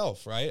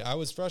myself, right? I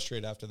was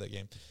frustrated after that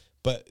game.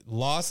 But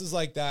losses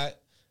like that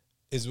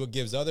is what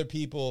gives other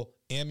people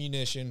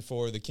ammunition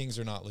for the Kings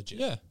are not legit.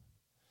 Yeah.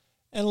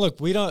 And look,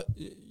 we don't,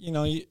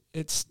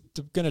 it's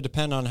going to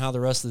depend on how the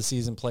rest of the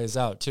season plays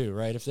out too,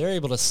 right? If they're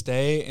able to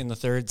stay in the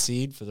 3rd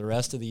seed for the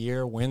rest of the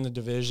year, win the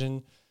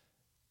division,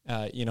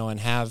 and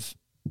have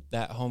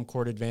that home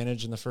court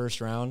advantage in the first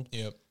round,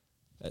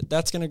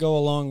 that's going to go a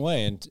long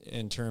way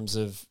in terms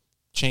of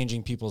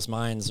changing people's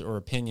minds or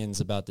opinions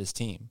about this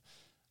team.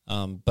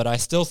 But I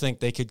still think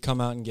they could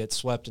come out and get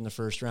swept in the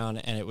first round,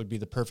 and it would be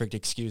the perfect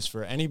excuse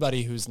for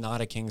anybody who's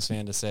not a Kings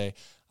fan to say,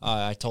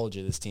 I told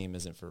you this team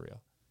isn't for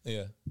real.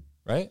 Yeah.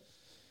 Right?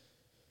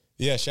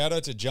 Yeah, shout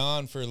out to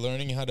John for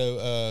learning how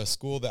to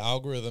school the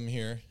algorithm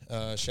here.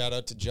 Shout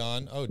out to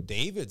John. Oh,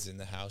 David's in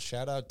the house.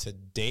 Shout out to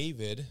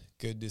David.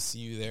 Good to see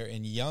you there.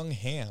 And Young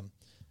Ham.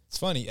 It's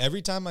funny.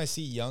 Every time I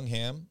see Young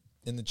Ham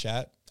in the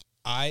chat,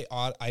 I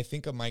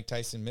think of Mike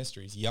Tyson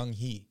Mysteries, Young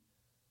He.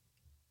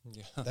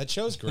 Yeah. That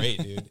show's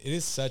great, dude. It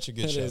is such a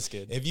good show. It is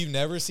good. If you've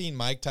never seen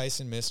Mike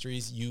Tyson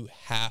Mysteries, you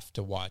have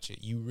to watch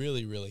it. You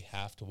really, really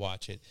have to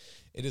watch it.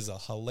 It is a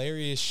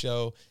hilarious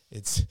show.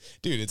 It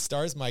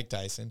stars Mike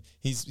Tyson.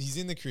 He's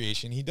in the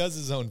creation. He does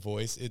his own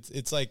voice.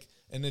 It's like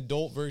an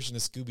adult version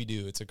of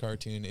Scooby-Doo. It's a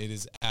cartoon. It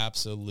is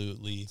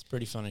absolutely a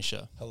pretty funny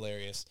show.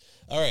 Hilarious.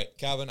 All right,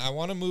 Calvin, I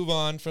want to move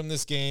on from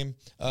this game,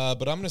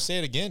 but I'm going to say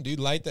it again, dude.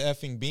 Light the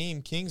effing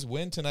beam. Kings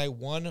win tonight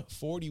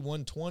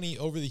 140-120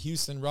 over the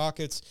Houston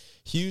Rockets.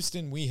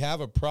 Houston, we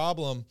have a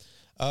problem.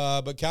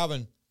 But,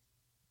 Calvin,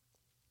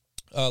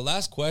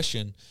 last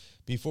question.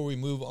 Before we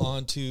move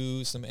on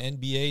to some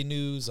NBA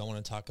news, I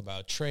want to talk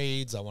about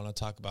trades. I want to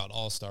talk about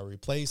all-star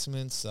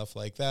replacements, stuff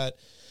like that.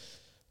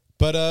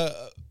 But,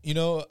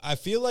 I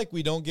feel like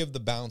we don't give the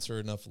bouncer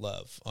enough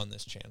love on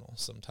this channel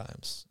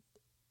sometimes.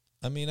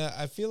 I mean,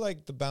 I feel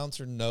like the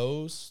bouncer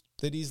knows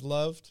that he's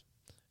loved,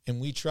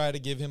 and we try to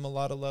give him a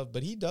lot of love,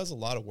 but he does a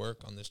lot of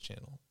work on this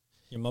channel.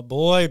 You're my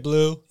boy,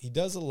 Blue. He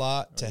does a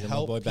lot to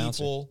help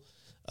people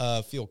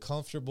feel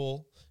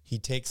comfortable. He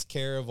takes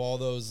care of all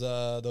those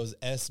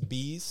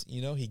SBs.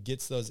 He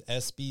gets those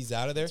SBs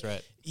out of there. That's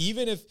right.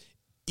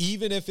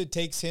 Even if it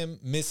takes him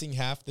missing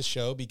half the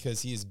show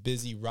because he is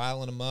busy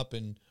riling them up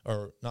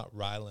or not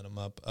riling them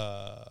up.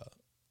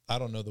 I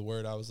don't know the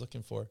word I was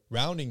looking for.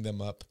 Rounding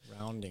them up.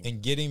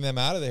 And getting them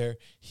out of there.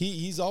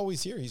 He's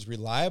always here. He's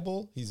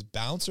reliable. He's a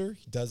bouncer.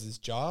 He does his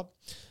job.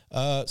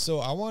 So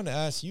I want to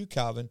ask you,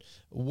 Calvin,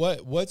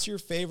 what's your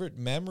favorite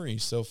memory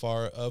so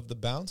far of the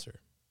bouncer?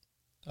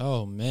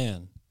 Oh,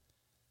 man.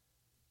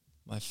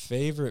 My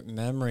favorite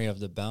memory of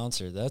the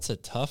bouncer, that's a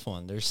tough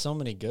one. There's so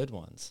many good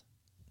ones.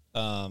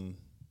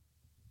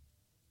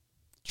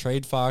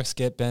 Trade Fox,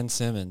 get Ben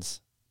Simmons.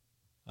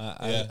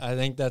 I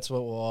think that's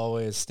what will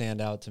always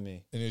stand out to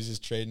me. And he was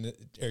just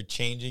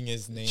changing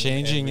his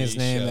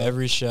name.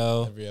 Every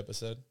show. Every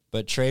episode.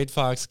 But Trade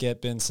Fox,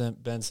 get Ben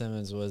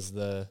Simmons was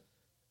the...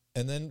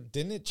 And then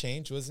didn't it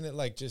change? Wasn't it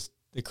like just...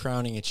 The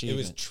crowning achievement.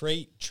 It was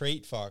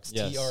Trait Fox.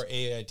 Yes.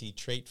 Trait,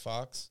 Trait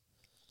Fox.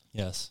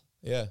 Yes.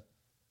 Yeah.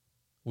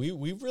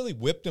 We've really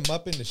whipped him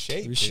up into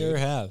shape. We sure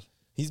have.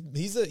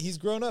 He's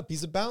grown up.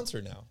 He's a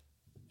bouncer now.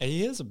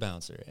 He is a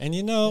bouncer. And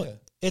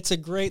it's a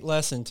great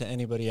lesson to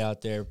anybody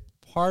out there.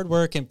 Hard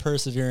work and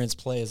perseverance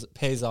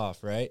pays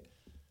off, right?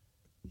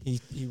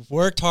 He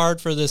worked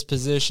hard for this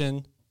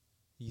position.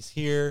 He's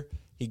here.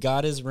 He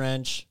got his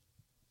wrench.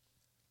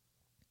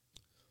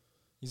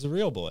 He's a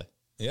real boy.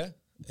 Yeah.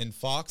 And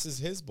Fox is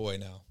his boy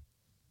now.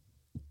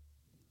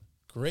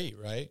 Great,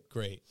 right?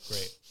 Great.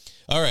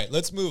 All right,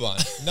 let's move on.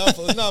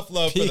 Enough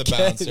love for the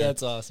bouncer.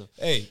 That's awesome.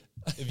 Hey,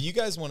 if you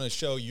guys want to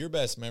show your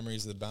best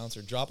memories of the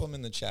bouncer, drop them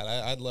in the chat.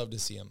 I'd love to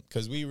see them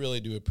because we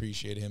really do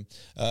appreciate him.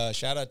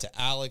 Shout out to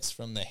Alex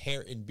from the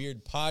Hair and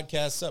Beard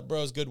Podcast. Sup,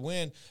 bros? Good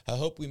win. I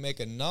hope we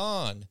make a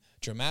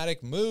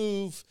non-dramatic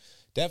move.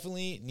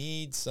 Definitely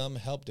need some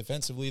help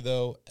defensively,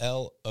 though.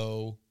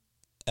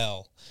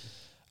 LOL.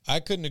 I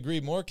couldn't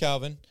agree more,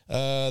 Calvin.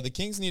 The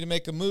Kings need to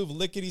make a move,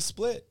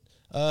 lickety-split.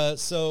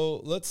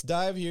 So let's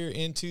dive here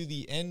into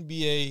the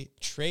NBA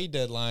trade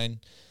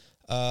deadline.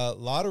 A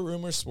lot of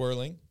rumors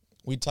swirling.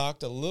 We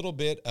talked a little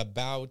bit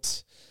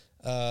about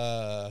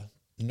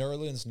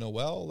Nerlens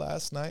Noel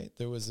last night.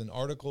 There was an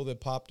article that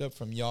popped up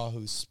from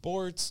Yahoo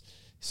Sports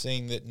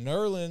saying that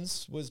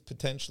Nerlens was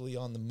potentially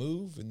on the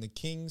move, and the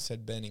Kings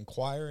had been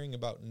inquiring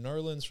about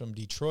Nerlens from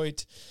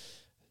Detroit.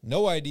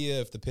 No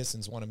idea if the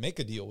Pistons want to make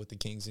a deal with the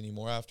Kings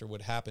anymore after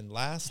what happened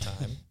last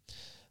time.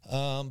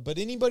 But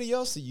anybody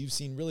else that you've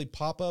seen really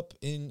pop up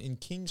in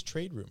Kings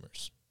trade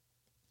rumors?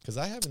 Because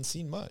I haven't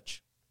seen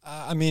much.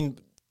 I mean,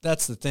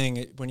 that's the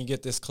thing. When you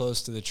get this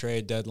close to the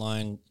trade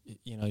deadline,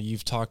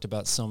 you've talked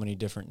about so many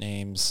different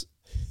names,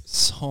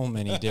 so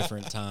many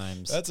different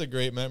times. That's a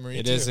great memory.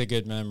 It is a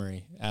good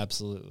memory.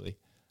 Absolutely.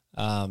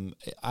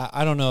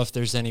 I don't know if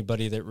there's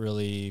anybody that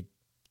really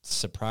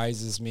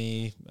surprises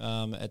me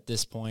at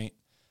this point.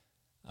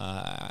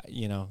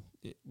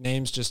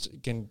 Names just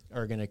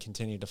are going to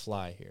continue to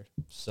fly here.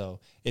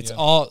 So it's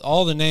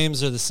all the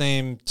names are the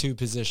same two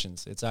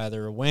positions. It's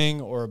either a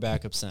wing or a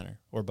backup center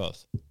or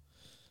both.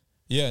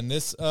 Yeah, and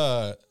this,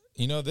 this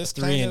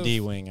 3-and-D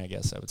wing, I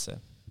guess I would say.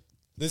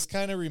 This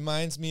kind of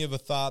reminds me of a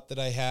thought that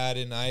I had,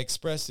 and I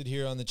expressed it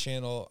here on the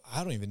channel.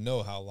 I don't even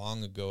know how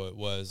long ago it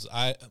was.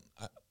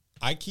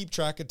 I keep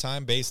track of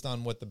time based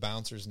on what the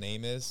bouncer's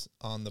name is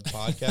on the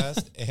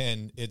podcast,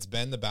 and it's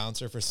been the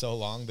bouncer for so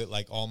long that,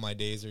 like, all my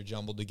days are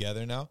jumbled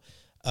together now.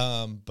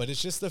 But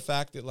it's just the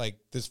fact that, like,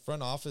 this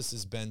front office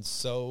has been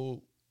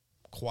so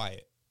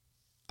quiet.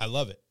 I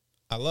love it.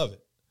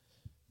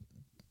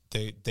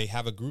 They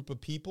have a group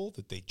of people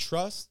that they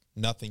trust.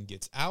 Nothing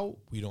gets out.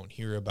 We don't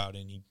hear about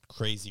any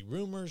crazy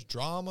rumors,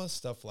 drama,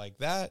 stuff like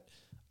that.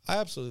 I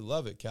absolutely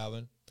love it,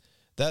 Calvin.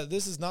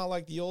 This is not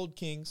like the old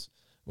Kings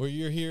where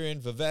you're hearing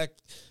Vivek,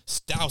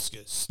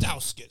 Stauskas.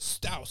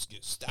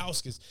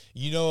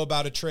 You know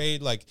about a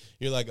trade, like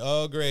you're like,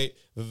 oh great,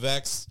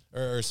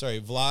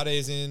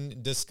 Vlade's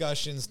in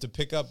discussions to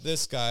pick up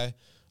this guy.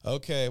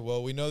 Okay,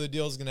 well, we know the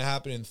deal's going to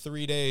happen in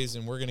 3 days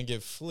and we're going to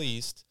get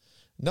fleeced.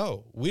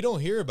 No, we don't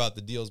hear about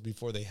the deals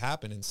before they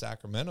happen in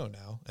Sacramento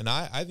now. And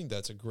I think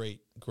that's a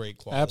great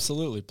quality.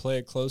 Absolutely. Play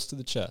it close to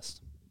the chest.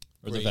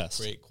 The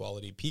best. Great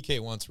quality. PK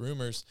wants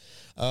rumors.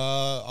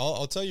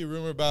 I'll tell you a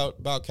rumor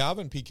about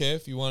Calvin, PK,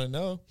 if you want to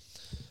know.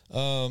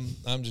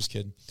 I'm just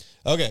kidding.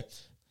 Okay.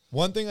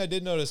 One thing I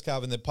did notice,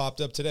 Calvin, that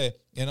popped up today,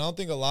 and I don't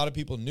think a lot of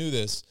people knew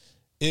this,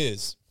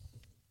 is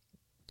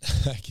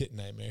I get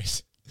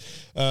nightmares.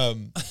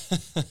 The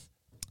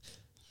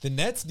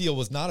Nets deal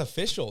was not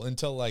official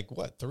until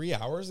 3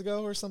 hours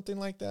ago or something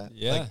like that.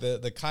 Yeah. Like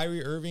the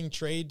Kyrie Irving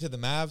trade to the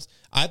Mavs.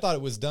 I thought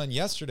it was done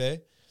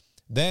yesterday.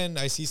 Then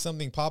I see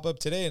something pop up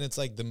today, and it's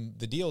like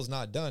the deal's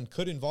not done.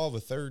 Could involve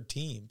a third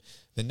team.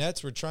 The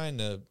Nets were trying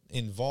to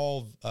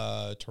involve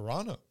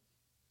Toronto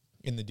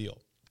in the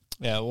deal.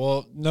 Yeah,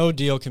 well, no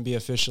deal can be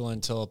official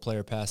until a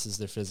player passes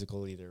their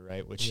physical either,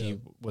 right? Which he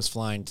was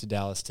flying to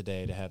Dallas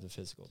today to have the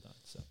physical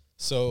done.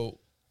 So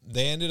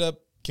they ended up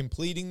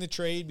completing the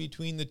trade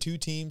between the two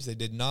teams. They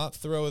did not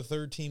throw a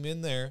third team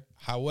in there.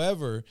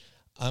 However,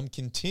 I'm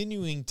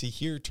continuing to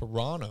hear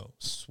Toronto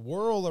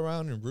swirl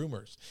around in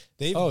rumors.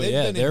 They've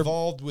been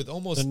involved with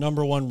almost the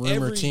number one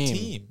rumor every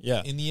team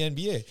in the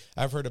NBA.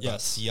 I've heard about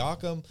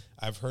Siakam.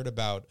 I've heard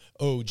about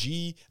OG.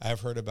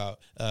 I've heard about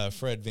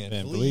Fred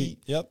VanVleet.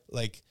 Yep.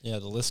 The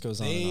list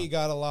goes on. They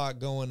got a lot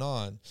going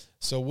on.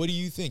 So what do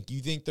you think? You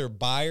think they're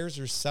buyers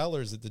or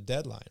sellers at the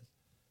deadline?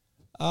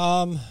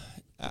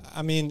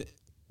 I mean,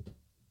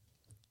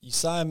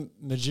 Usai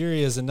Majiri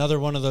is another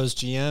one of those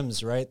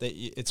GMs, right? That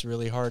it's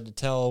really hard to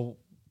tell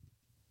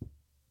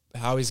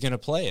how he's going to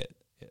play it.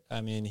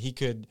 I mean,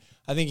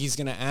 I think he's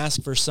going to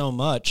ask for so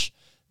much.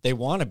 They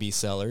want to be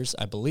sellers,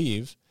 I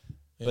believe,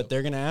 but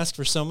they're going to ask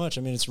for so much.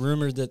 I mean, it's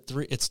rumored that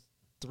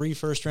 3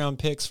 first-round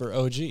picks for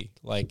OG.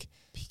 Like,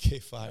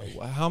 PK Fire.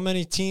 how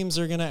many teams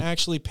are going to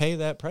actually pay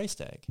that price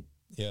tag?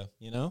 Yeah.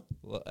 You know,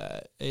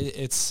 he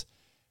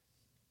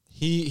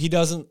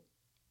doesn't,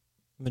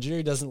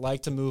 Majiri doesn't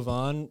like to move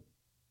on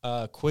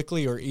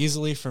quickly or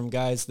easily from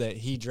guys that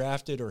he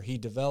drafted or he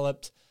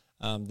developed.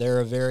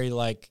 They're a very,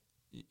 like,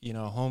 you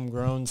know,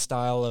 homegrown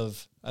style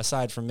of,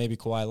 aside from maybe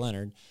Kawhi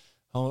Leonard,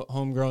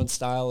 homegrown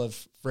style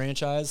of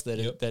franchise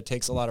that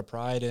takes a lot of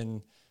pride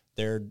in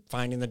they're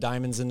finding the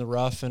diamonds in the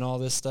rough and all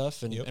this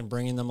stuff and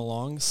bringing them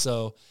along.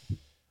 So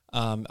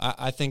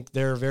I think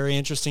they're a very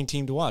interesting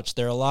team to watch.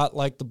 They're a lot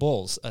like the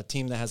Bulls, a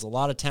team that has a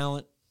lot of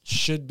talent,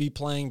 should be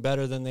playing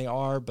better than they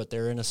are, but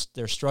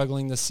they're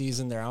struggling this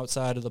season. They're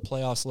outside of the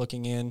playoffs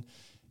looking in,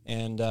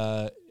 and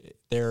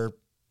they're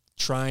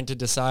trying to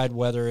decide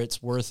whether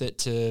it's worth it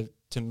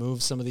to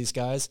move some of these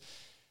guys.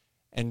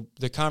 And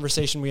the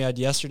conversation we had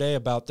yesterday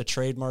about the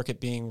trade market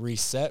being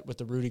reset with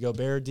the Rudy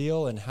Gobert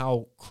deal and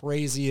how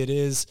crazy it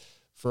is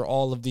for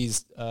all of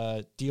these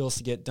deals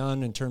to get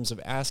done in terms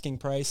of asking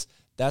price,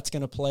 that's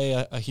going to play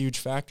a huge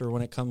factor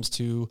when it comes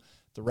to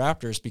the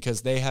Raptors,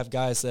 because they have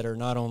guys that are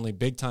not only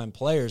big-time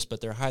players, but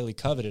they're highly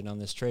coveted on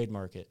this trade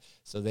market.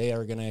 So they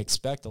are going to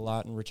expect a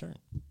lot in return.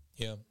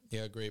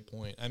 Yeah, great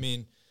point. I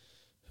mean,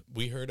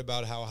 we heard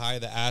about how high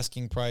the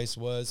asking price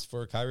was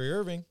for Kyrie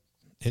Irving.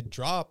 It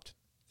dropped.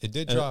 It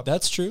did drop.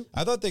 That's true.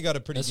 I thought they got a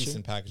pretty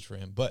decent package for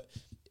him, but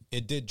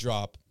it did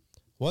drop.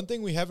 One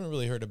thing we haven't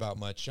really heard about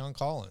much, John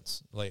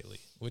Collins lately,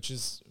 which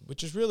is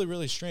really,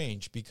 really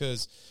strange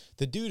because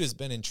the dude has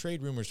been in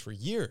trade rumors for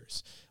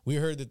years. We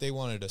heard that they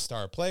wanted a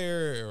star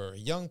player or a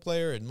young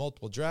player and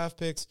multiple draft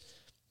picks.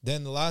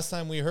 Then the last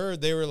time we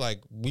heard, they were like,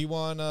 we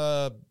want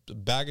a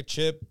bag of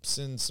chips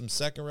and some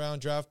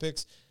second-round draft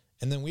picks,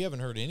 and then we haven't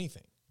heard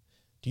anything.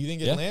 Do you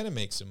think Atlanta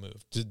makes a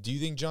move? Do you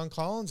think John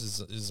Collins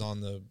is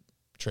on the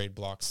trade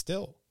block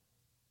still?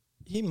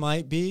 He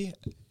might be.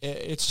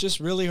 It's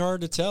just really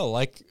hard to tell.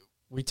 Like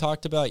we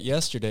talked about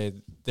yesterday,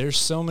 there's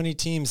so many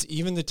teams,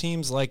 even the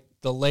teams like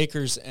the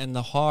Lakers and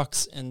the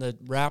Hawks and the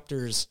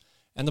Raptors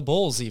and the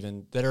Bulls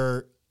even, that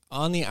are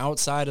on the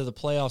outside of the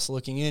playoffs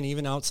looking in,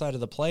 even outside of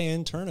the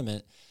play-in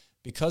tournament,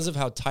 because of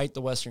how tight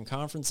the Western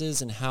Conference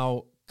is and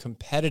how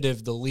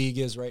competitive the league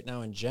is right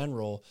now in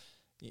general.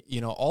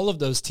 You know, all of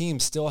those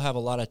teams still have a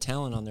lot of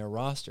talent on their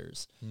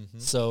rosters. Mm-hmm.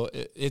 So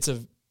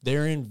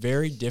they're in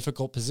very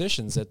difficult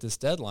positions at this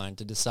deadline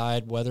to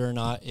decide whether or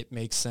not it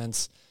makes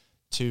sense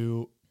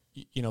to,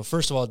 you know,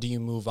 first of all, do you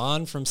move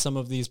on from some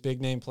of these big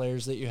name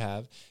players that you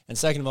have? And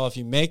second of all, if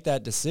you make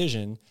that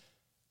decision,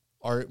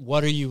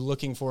 what are you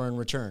looking for in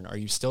return? Are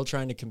you still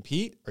trying to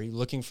compete? Are you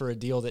looking for a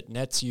deal that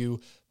nets you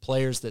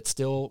players that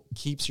still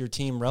keeps your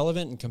team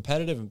relevant and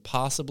competitive and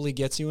possibly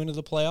gets you into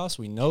the playoffs?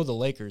 We know the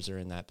Lakers are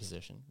in that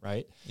position,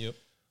 right? Yep.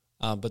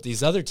 But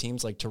these other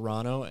teams like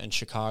Toronto and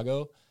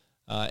Chicago,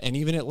 and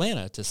even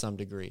Atlanta to some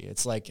degree,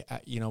 it's like,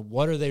 you know,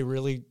 what are they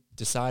really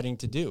deciding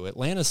to do?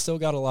 Atlanta's still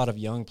got a lot of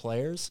young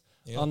players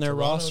on their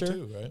roster.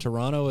 Too, right?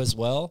 Toronto as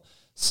well.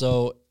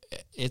 So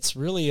it's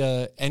really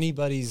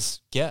anybody's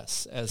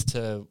guess as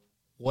to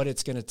what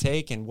it's going to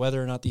take and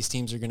whether or not these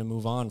teams are going to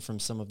move on from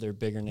some of their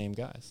bigger name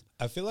guys.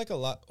 I feel like a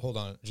lot. Hold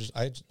on,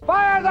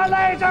 Fire the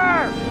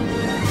laser!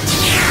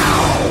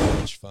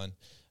 It's fun,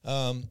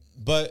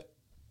 but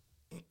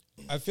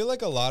I feel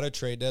like a lot of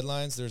trade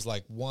deadlines, there's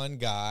like one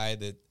guy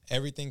that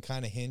everything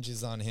kind of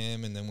hinges on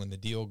him, and then when the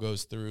deal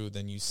goes through,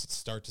 then you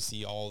start to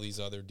see all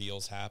these other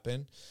deals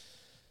happen.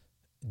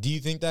 Do you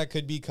think that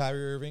could be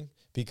Kyrie Irving?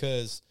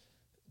 Because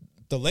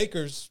the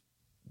Lakers,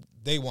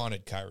 they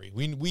wanted Kyrie.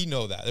 We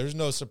know that. There's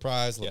no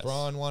surprise.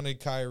 LeBron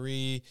wanted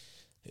Kyrie.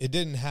 It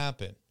didn't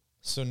happen.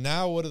 So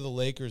now what do the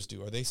Lakers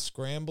do? Are they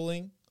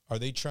scrambling? Are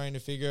they trying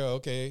to figure out,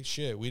 okay,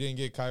 shit, we didn't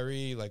get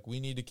Kyrie, like we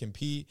need to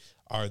compete?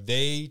 Are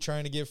they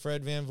trying to get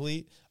Fred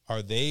VanVleet?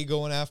 Are they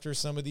going after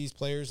some of these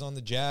players on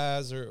the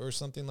Jazz or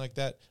something like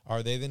that?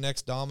 Are they the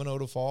next domino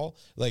to fall?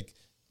 Like,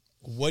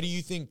 what do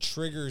you think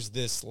triggers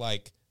this,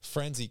 like,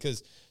 frenzy?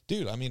 Because,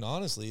 dude, I mean,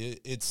 honestly,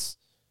 it's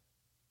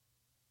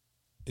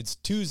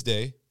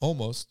Tuesday,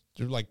 almost.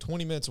 They're like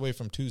 20 minutes away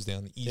from Tuesday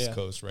on the East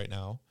Coast right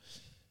now.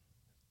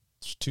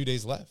 There's 2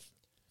 days left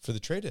for the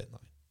trade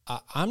deadline.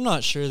 I'm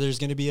not sure there's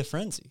going to be a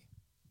frenzy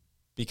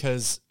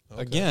because,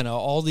 again,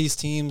 all these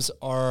teams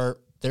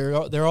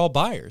they're all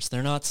buyers.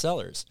 They're not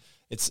sellers.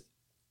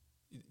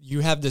 You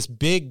have this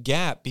big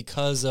gap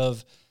because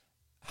of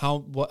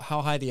how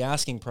high the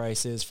asking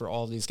price is for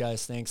all these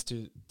guys, thanks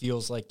to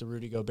deals like the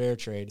Rudy Gobert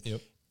trade,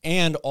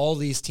 and all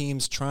these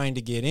teams trying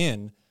to get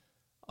in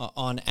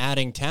on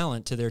adding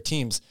talent to their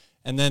teams.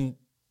 And then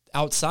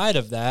outside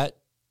of that,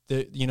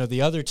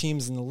 the other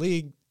teams in the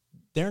league,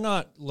 they're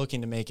not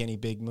looking to make any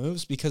big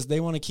moves because they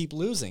want to keep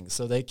losing.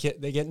 So they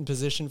get in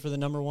position for the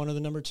number 1 or the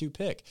number 2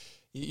 pick.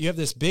 You have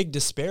this big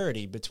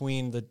disparity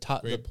between the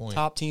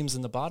top teams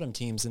and the bottom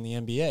teams in the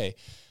NBA.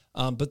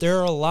 But there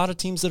are a lot of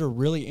teams that are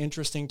really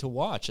interesting to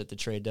watch at the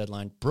trade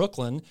deadline.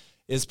 Brooklyn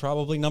is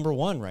probably number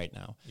one right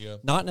now. Yeah.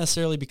 Not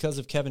necessarily because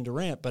of Kevin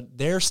Durant, but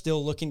they're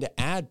still looking to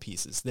add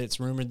pieces.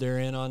 It's rumored they're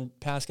in on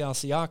Pascal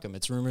Siakam.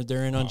 It's rumored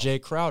they're in on Jay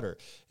Crowder.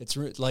 It's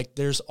like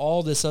there's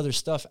all this other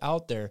stuff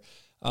out there.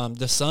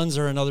 The Suns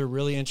are another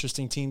really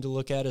interesting team to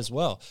look at as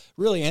well.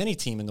 Really any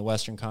team in the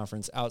Western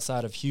Conference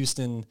outside of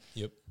Houston,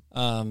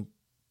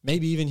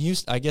 maybe even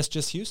Houston, I guess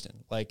just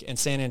Houston, and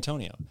San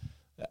Antonio.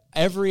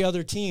 Every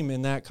other team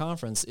in that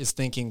conference is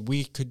thinking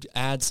we could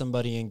add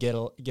somebody and get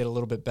a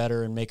little bit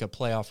better and make a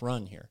playoff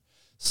run here.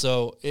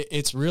 So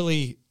it's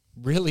really,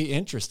 really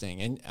interesting.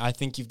 And I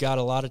think you've got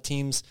a lot of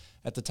teams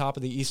at the top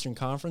of the Eastern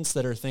Conference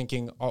that are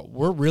thinking, oh,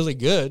 we're really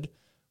good.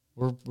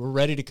 We're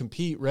ready to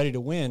compete, ready to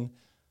win.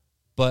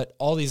 But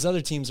all these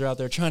other teams are out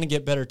there trying to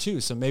get better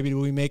too. So maybe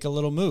we make a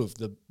little move.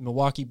 The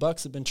Milwaukee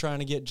Bucks have been trying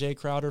to get Jay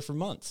Crowder for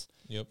months.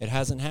 Yep. It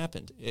hasn't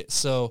happened.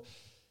 So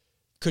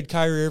could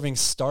Kyrie Irving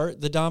start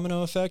the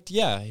domino effect?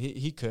 Yeah,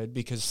 he could,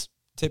 because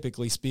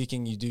typically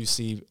speaking, you do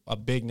see a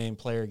big name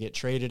player get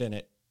traded and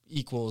it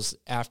equals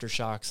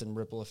aftershocks and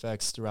ripple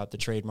effects throughout the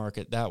trade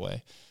market that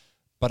way.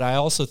 But I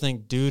also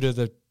think due to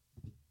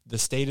the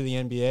state of the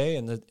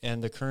NBA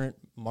and the current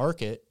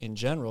market in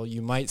general,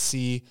 you might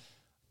see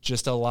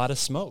just a lot of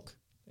smoke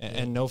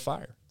and no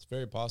fire. It's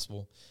very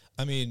possible.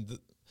 I mean,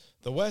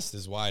 the West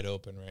is wide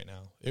open right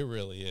now. It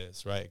really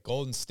is, right?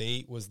 Golden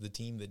State was the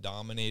team that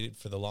dominated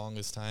for the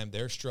longest time.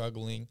 They're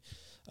struggling.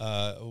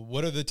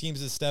 What are the teams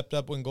that stepped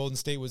up when Golden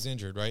State was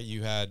injured, right?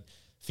 You had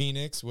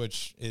Phoenix,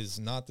 which is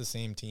not the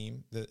same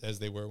team as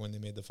they were when they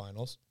made the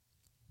finals.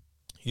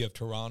 You have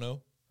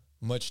Toronto,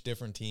 much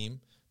different team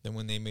than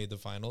when they made the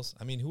finals.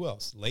 I mean, who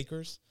else?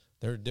 Lakers,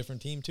 they're a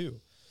different team too.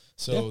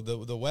 So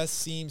the West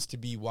seems to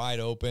be wide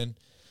open.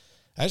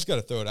 I just got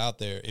to throw it out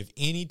there. If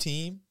any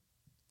team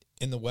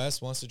in the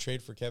West wants to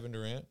trade for Kevin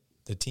Durant,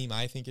 the team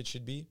I think it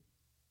should be,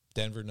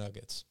 Denver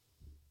Nuggets.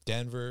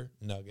 Denver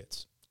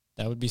Nuggets.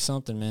 That would be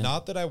something, man.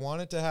 Not that I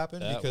want it to happen,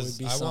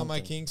 because I want my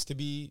something.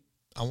 Kings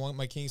I want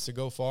my Kings to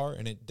go far,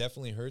 and it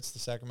definitely hurts the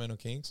Sacramento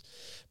Kings.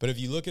 But if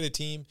you look at a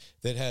team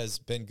that has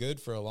been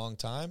good for a long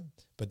time,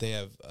 but they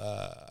have,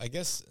 I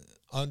guess,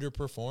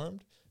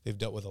 underperformed. They've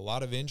dealt with a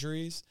lot of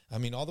injuries. I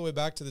mean, all the way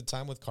back to the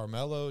time with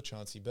Carmelo,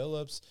 Chauncey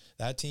Billups,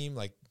 that team,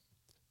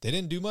 they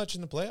didn't do much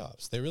in the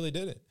playoffs. They really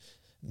didn't.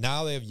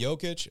 Now they have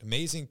Jokic,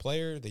 amazing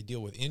player. They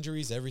deal with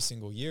injuries every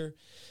single year.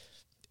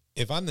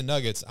 If I'm the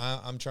Nuggets,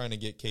 I'm trying to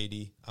get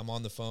KD. I'm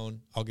on the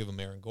phone. I'll give him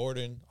Aaron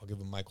Gordon. I'll give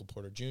him Michael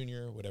Porter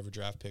Jr., whatever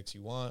draft picks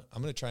you want.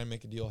 I'm going to try and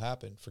make a deal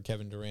happen for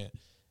Kevin Durant.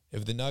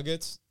 If the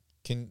Nuggets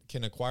can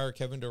acquire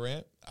Kevin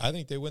Durant, I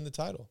think they win the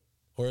title,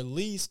 or at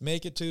least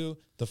make it to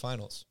the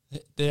finals.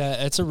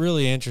 Yeah, it's a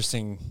really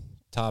interesting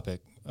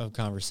topic of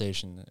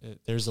conversation.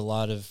 There's a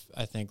lot of,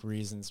 I think,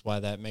 reasons why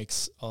that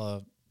makes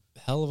a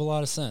hell of a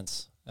lot of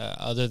sense.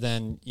 Other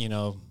than,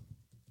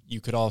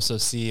 you could also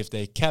see if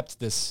they kept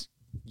this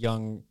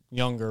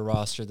younger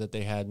roster that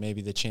they had,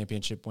 maybe the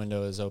championship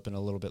window is open a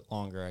little bit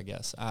longer, I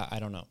guess. I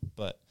don't know,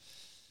 but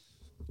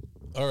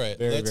all right,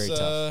 very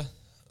tough.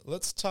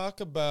 Let's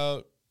talk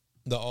about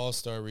the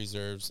All-Star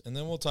reserves, and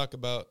then we'll talk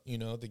about,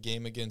 the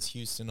game against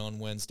Houston on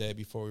Wednesday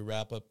before we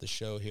wrap up the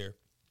show here.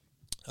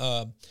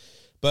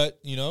 But,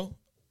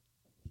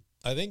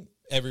 I think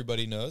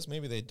everybody knows,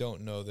 maybe they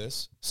don't know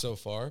this so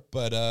far,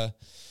 but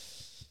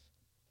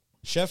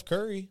Chef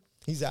Curry,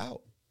 he's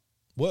out.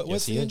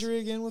 What's the injury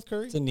again with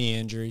Curry? It's a knee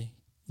injury.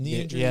 He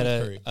had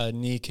with Curry. a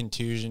knee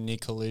contusion, knee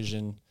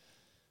collision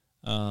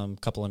a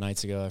couple of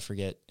nights ago. I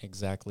forget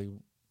exactly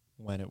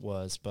when it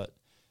was, but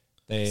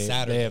they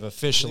have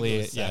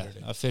officially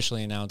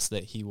announced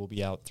that he will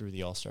be out through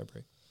the All-Star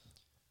break.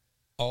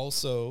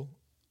 Also,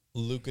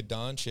 Luka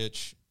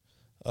Doncic.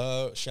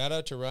 Shout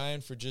out to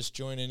Ryan for just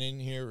joining in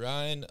here.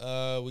 Ryan,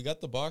 we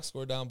got the box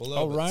score down below.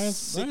 Oh,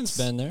 Ryan's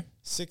been there.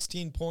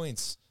 16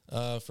 points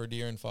for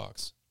De'Aaron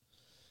Fox.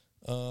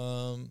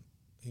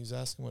 He was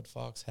asking what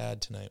Fox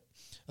had tonight.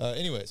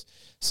 Anyways,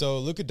 so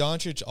Luka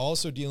Doncic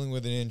also dealing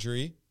with an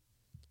injury.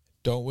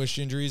 Don't wish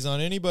injuries on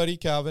anybody,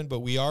 Calvin, but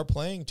we are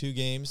playing 2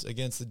 games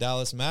against the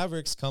Dallas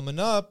Mavericks coming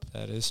up.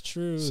 That is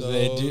true. So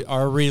they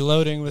are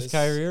reloading with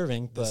Kyrie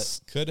Irving, but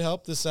this could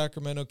help the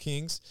Sacramento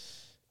Kings.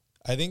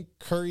 I think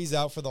Curry's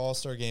out for the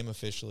All-Star game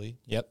officially.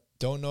 Yep.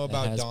 Don't know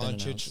about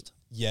Doncic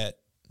yet.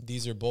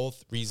 These are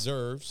both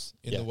reserves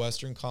in the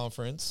Western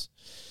Conference,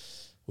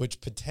 which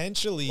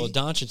potentially... Well,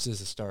 Doncic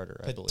is a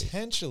starter, I believe.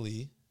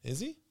 Potentially. Is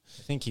he?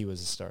 I think he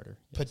was a starter.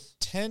 Yes.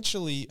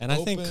 Potentially And I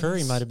think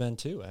Curry might have been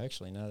too,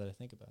 actually, now that I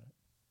think about it.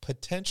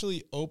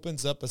 Potentially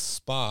opens up a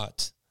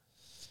spot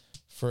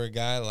for a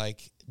guy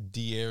like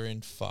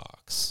De'Aaron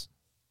Fox.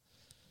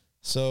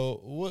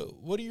 So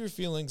what are your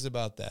feelings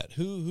about that?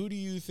 Who do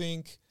you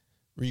think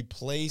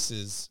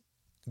replaces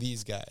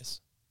these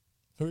guys?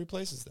 Who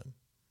replaces them?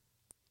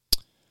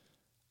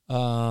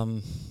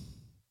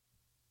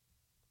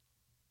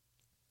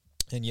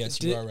 And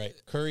yes, you are right.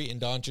 Curry and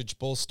Doncic,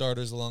 both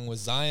starters, along with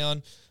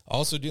Zion,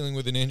 also dealing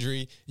with an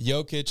injury.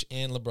 Jokic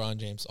and LeBron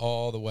James,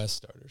 all the West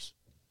starters.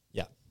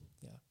 Yeah.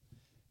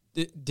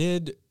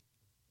 Did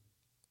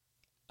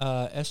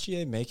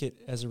SGA make it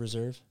as a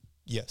reserve?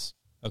 Yes.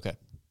 Okay.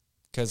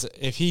 Because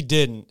if he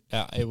didn't,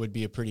 it would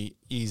be a pretty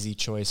easy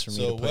choice for me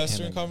to put him in. So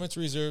Western Conference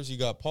reserves, you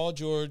got Paul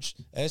George,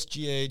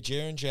 SGA,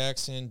 Jaren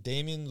Jackson,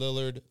 Damian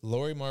Lillard,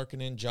 Lauri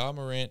Markkanen, Ja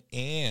Morant,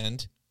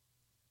 and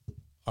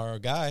our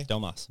guy,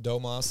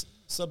 Domas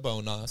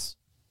Sabonis.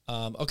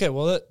 Okay,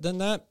 well, then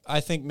that, I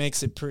think,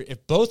 makes it pretty...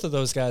 If both of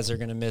those guys are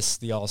going to miss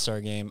the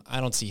All-Star game,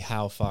 I don't see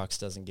how Fox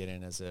doesn't get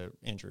in as an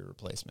injury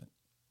replacement.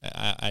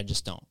 I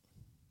just don't.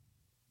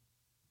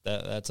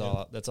 That's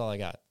all I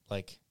got.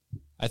 Like...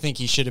 I think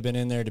he should have been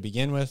in there to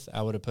begin with.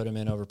 I would have put him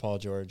in over Paul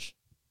George,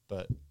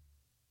 but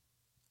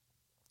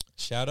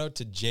shout out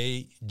to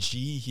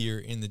JG here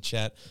in the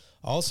chat.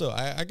 Also,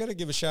 I got to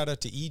give a shout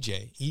out to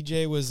EJ.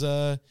 EJ was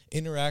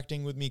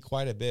interacting with me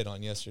quite a bit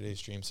on yesterday's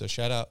stream, so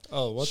shout out.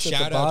 Oh, what's at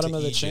the bottom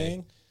of the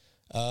chain?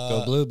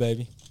 Go blue,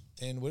 baby.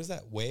 And what is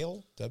that?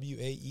 Whale?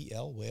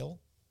 W-A-E-L? Whale?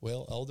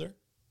 Whale Elder?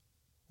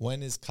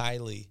 When is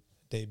Kylie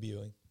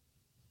debuting?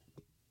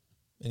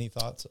 Any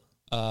thoughts?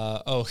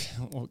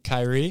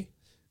 Kyrie?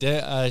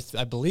 I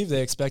believe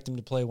they expect him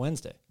to play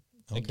Wednesday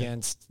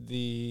against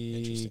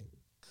the,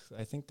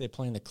 I think they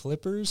play in the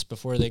Clippers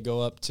before they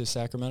go up to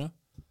Sacramento.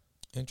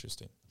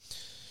 Interesting.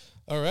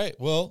 All right.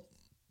 Well,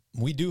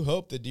 we do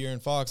hope that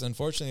De'Aaron Fox,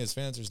 unfortunately, as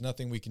fans, there's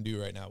nothing we can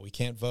do right now. We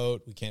can't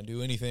vote. We can't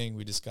do anything.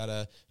 We just got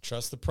to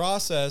trust the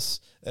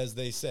process, as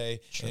they say.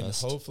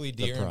 Trust and hopefully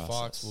De'Aaron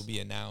Fox will be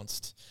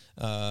announced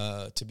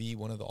to be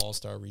one of the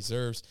all-star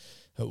reserves.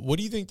 What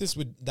do you think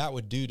that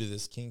would do to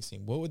this Kings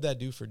team? What would that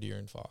do for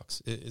De'Aaron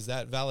Fox? Is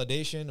that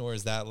validation, or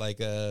is that like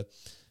a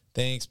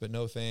thanks but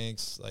no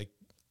thanks? Like,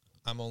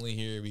 I'm only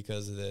here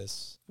because of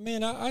this.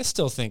 Man, I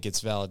still think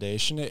it's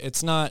validation.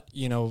 It's not,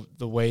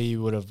 the way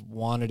you would have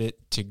wanted it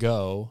to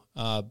go.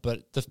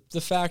 But the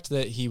fact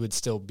that he would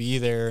still be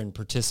there and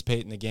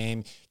participate in the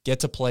game, get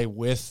to play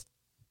with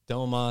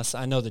Domas,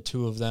 I know the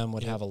two of them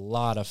would have a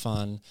lot of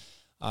fun.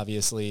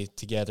 Obviously,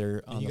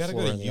 together on the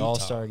floor in the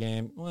All-Star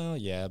game. Well,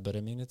 yeah, but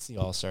I mean, it's the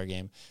All-Star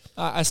game.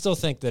 I still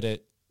think that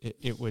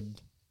it would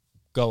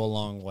go a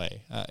long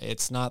way.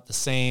 It's not the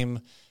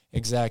same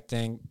exact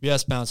thing.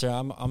 Yes, Bouncer,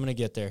 I'm going to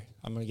get there.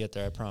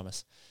 I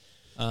promise.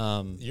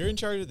 You're in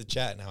charge of the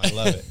chat now. I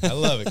love it. I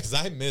love it because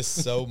I miss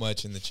so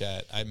much in the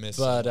chat.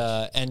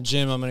 And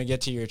Jim, I'm going to get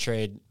to your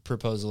trade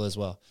proposal as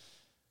well.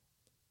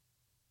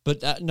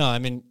 But no, I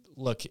mean,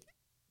 look,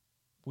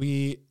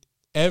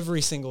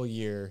 every single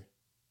year,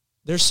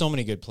 there's so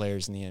many good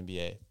players in the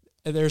NBA.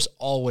 There's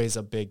always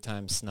a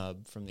big-time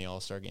snub from the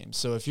All-Star game.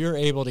 So if you're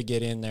able to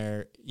get in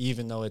there,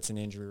 even though it's an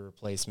injury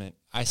replacement,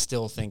 I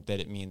still think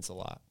that it means a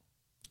lot.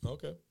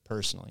 Okay.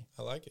 Personally.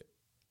 I like it.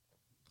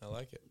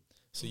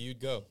 So you'd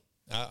go.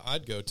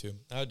 I'd go too.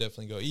 I would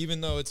definitely go.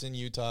 Even though it's in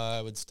Utah,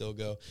 I would still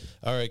go.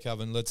 All right,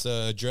 Calvin, let's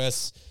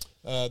address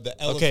the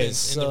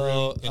elephants in the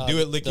room and do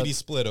it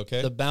lickety-split,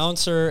 okay? The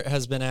bouncer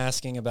has been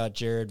asking about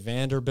Jared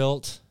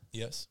Vanderbilt.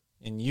 Yes.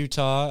 In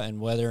Utah and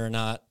whether or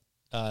not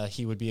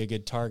he would be a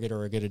good target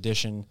or a good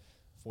addition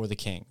for the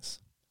Kings.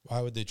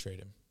 Why would they trade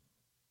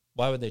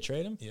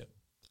him? Yeah.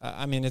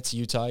 I mean, it's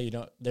Utah.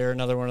 They're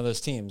another one of those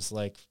teams.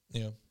 Like,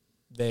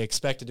 they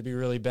expected to be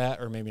really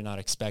bad, or maybe not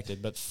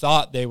expected, but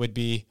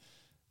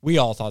we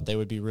all thought they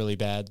would be really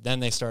bad. Then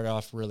they started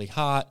off really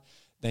hot.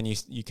 Then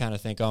you kind of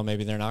think, oh,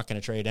 maybe they're not going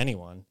to trade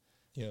anyone.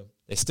 Yeah.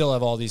 They still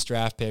have all these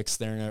draft picks.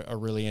 They're in a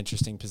really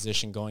interesting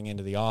position going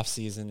into the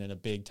offseason in a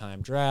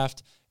big-time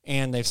draft.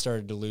 And they've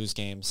started to lose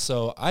games.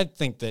 So I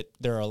think that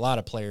there are a lot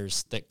of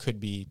players that could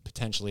be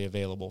potentially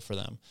available for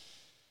them.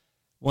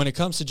 When it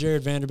comes to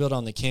Jared Vanderbilt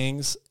on the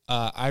Kings,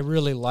 I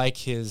really like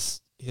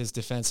his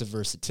defensive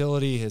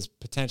versatility, his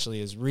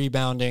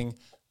rebounding.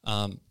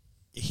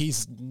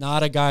 He's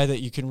not a guy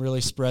that you can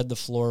really spread the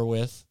floor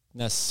with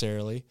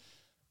necessarily.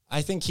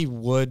 I think he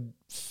would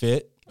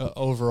fit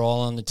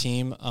overall on the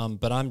team,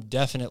 but I'm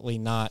definitely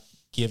not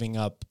giving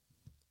up,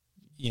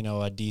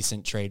 a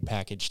decent trade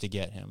package to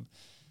get him.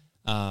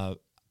 I'm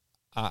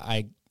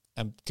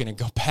going to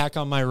go back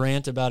on my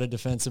rant about a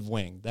defensive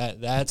wing.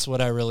 That's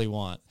what I really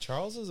want.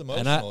 Charles is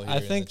emotional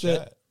I think in the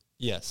that, chat.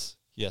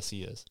 Yes,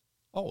 he is.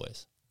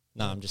 Always.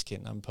 No, I'm just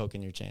kidding. I'm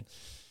poking your chain.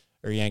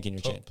 Or yanking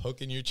your chain.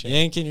 Poking your chain.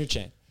 Yanking your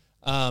chain.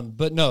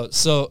 But no,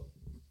 so...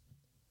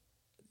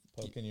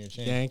 Poking your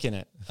chain. Yanking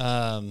it.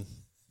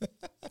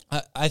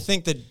 I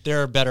think that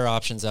there are better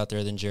options out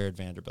there than Jared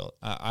Vanderbilt.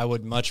 I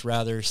would much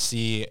rather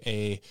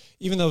see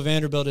even though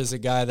Vanderbilt is a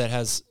guy that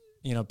has...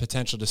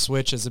 potential to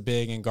switch as a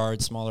big and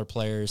guard smaller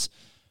players.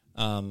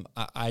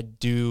 I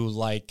do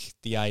like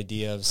the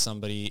idea of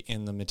somebody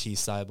in the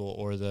Matisse Thybulle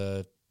or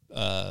the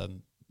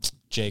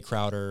Jay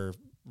Crowder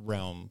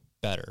realm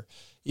better.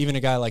 Even a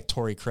guy like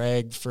Torrey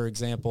Craig, for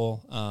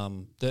example.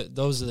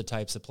 Those are the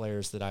types of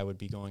players that I would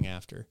be going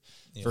after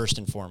first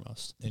and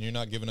foremost. And you're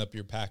not giving up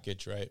your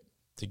package, right,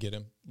 to get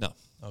him? No.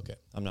 Okay.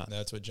 I'm not.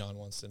 That's what John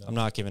wants to know. I'm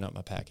not giving up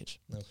my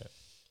package. Okay.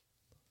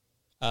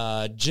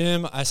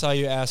 Jim, I saw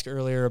you ask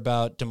earlier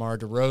about DeMar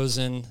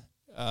DeRozan.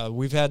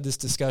 We've had this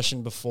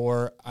discussion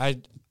before.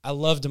 I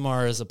love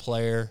DeMar as a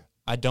player.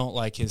 I don't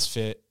like his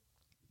fit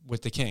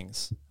with the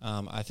Kings.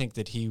 I think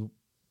that he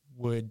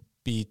would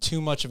be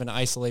too much of an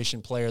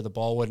isolation player. The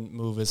ball wouldn't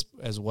move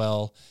as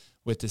well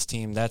with this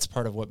team. That's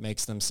part of what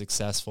makes them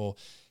successful.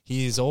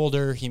 He's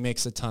older. He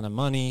makes a ton of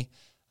money.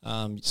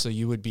 So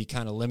you would be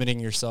kind of limiting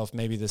yourself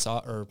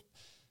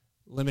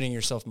limiting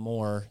yourself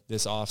more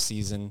this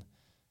offseason,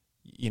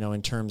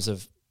 in terms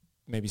of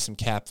maybe some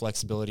cap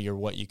flexibility or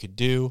what you could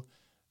do.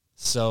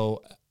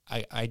 So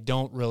I'm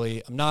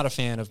not a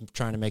fan of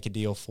trying to make a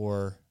deal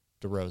for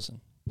DeRozan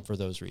for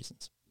those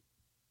reasons.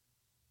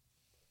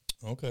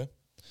 Okay.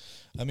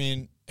 I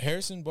mean,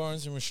 Harrison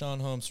Barnes and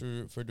Rashawn Holmes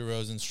for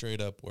DeRozan straight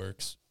up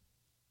works.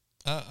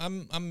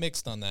 I'm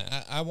mixed on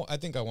that. I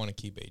think I want to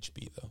keep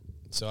HB though.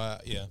 So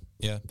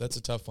yeah, that's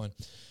a tough one.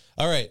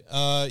 All right.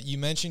 You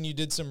mentioned you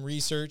did some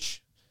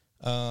research.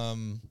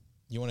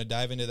 You want to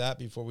dive into that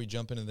before we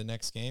jump into the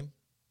next game?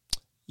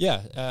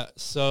 Yeah.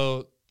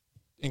 So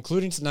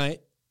including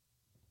tonight,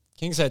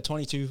 Kings had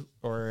 22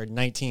 or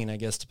 19, I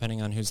guess,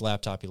 depending on whose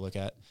laptop you look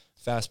at,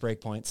 fast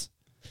break points.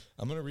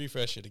 I'm going to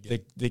refresh it again.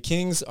 The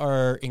Kings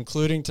are,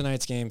 including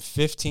tonight's game,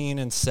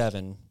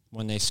 15-7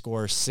 when they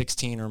score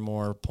 16 or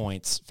more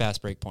points,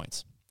 fast break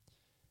points.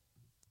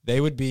 They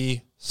would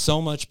be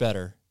so much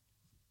better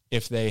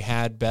if they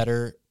had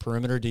better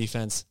perimeter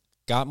defense,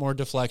 got more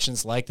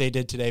deflections like they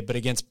did today, but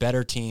against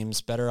better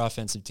teams, better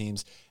offensive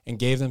teams, and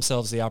gave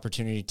themselves the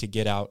opportunity to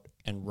get out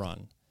and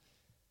run.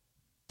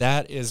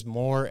 That is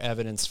more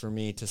evidence for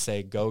me to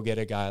say go get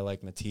a guy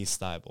like Matisse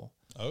Thybulle.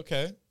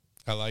 Okay.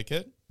 I like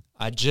it.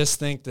 I just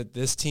think that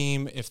this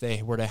team, if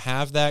they were to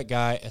have that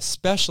guy,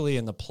 especially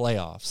in the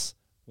playoffs,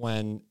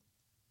 when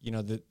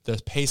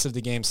the pace of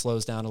the game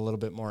slows down a little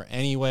bit more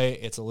anyway,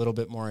 it's a little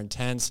bit more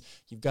intense.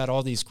 You've got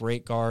all these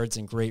great guards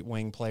and great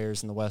wing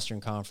players in the Western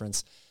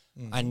Conference.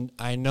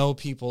 I know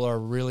people are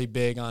really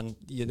big on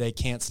they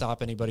can't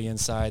stop anybody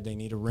inside. They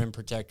need a rim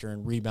protector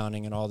and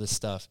rebounding and all this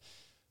stuff.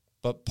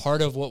 But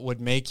part of what would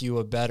make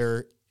you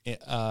better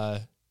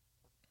at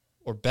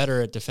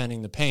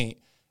defending the paint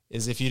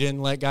is if you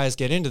didn't let guys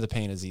get into the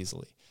paint as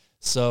easily.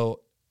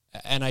 So,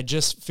 and I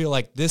just feel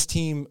like this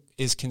team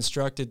is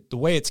constructed, the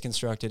way it's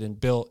constructed and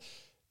built,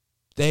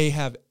 they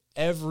have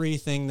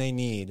everything they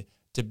need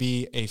to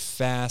be a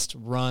fast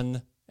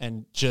run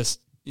and just,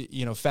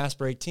 fast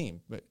break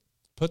team. But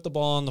put the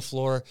ball on the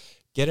floor,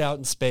 get out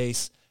in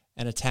space,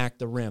 and attack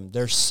the rim.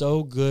 They're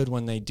so good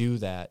when they do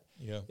that.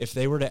 Yeah. If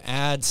they were to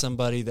add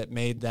somebody that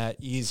made that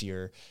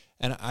easier,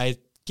 and I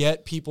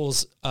get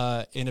people's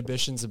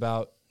inhibitions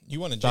about you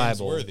want a James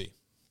Thybulle. Worthy.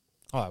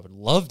 Oh, I would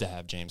love to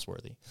have James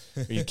Worthy.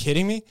 Are you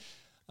kidding me?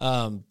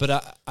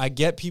 But I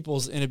get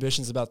people's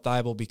inhibitions about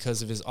Thybulle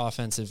because of his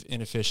offensive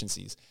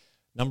inefficiencies.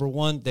 Number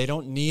one, they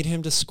don't need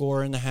him to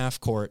score in the half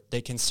court.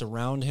 They can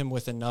surround him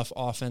with enough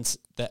offense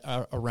that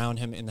around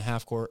him in the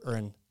half court,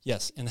 in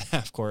the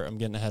half court. I'm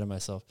getting ahead of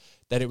myself.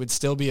 That it would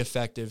still be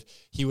effective.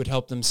 He would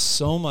help them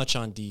so much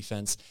on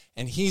defense,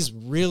 and he's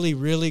really,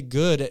 really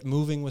good at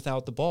moving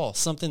without the ball,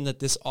 something that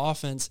this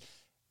offense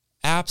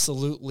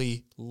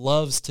absolutely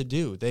loves to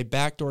do. They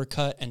backdoor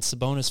cut, and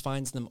Sabonis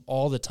finds them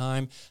all the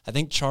time. I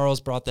think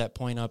Charles brought that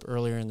point up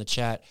earlier in the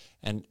chat,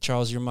 and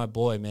Charles, you're my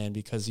boy, man,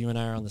 because you and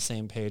I are on the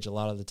same page a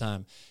lot of the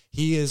time.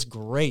 He is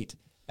great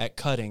at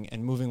cutting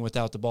and moving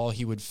without the ball.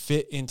 He would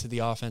fit into the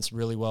offense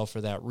really well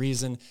for that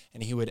reason,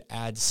 and he would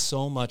add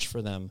so much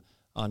for them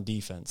on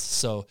defense.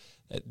 So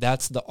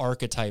that's the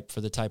archetype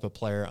for the type of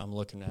player I'm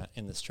looking at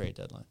in this trade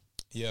deadline.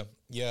 Yeah.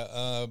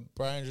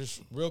 Brian,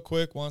 just real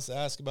quick, wants to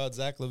ask about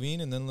Zach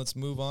LaVine, and then let's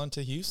move on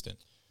to Houston.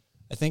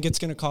 I think it's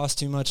going to cost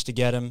too much to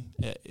get him.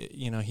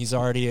 He's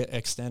already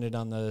extended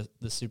on the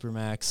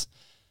Supermax.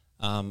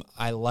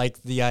 I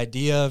like the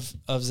idea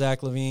of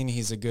Zach LaVine.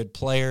 He's a good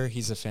player.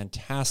 He's a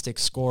fantastic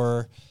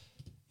scorer.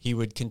 He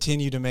would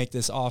continue to make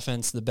this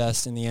offense the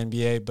best in the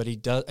NBA, but he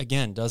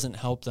doesn't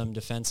help them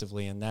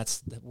defensively, and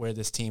that's where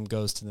this team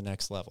goes to the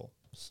next level.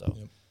 So.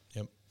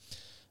 Yep.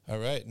 All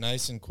right,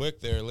 nice and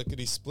quick there.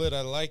 Lickety split,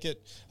 I like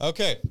it.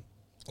 Okay,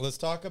 let's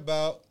talk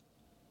about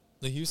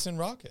the Houston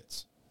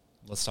Rockets.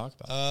 Let's talk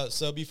about it.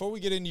 So before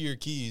we get into your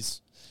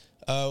keys,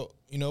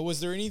 was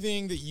there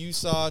anything that you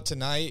saw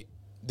tonight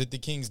that the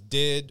Kings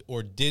did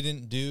or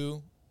didn't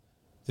do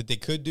that they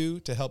could do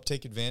to help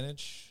take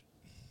advantage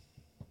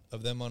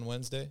of them on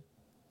Wednesday?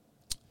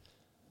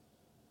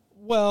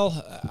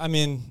 Well, I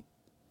mean,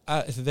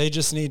 they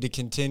just need to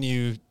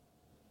continue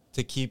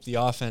to keep the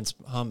offense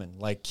humming,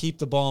 like keep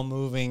the ball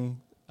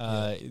moving,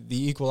 the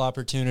equal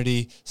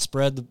opportunity,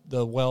 spread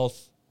the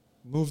wealth,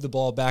 move the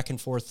ball back and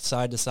forth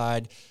side to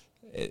side.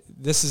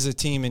 This is a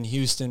team in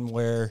Houston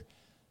where,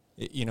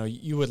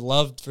 you would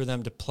love for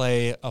them to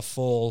play a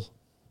full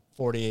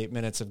 48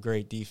 minutes of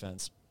great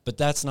defense, but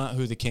that's not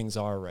who the Kings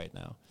are right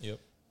now. Yep.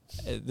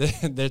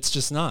 That's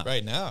just not.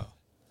 Right now.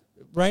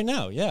 Right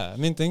now, yeah. I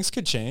mean, things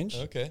could change.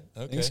 Okay.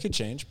 Things could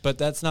change, but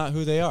that's not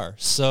who they are.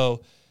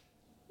 So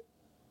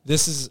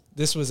this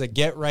was a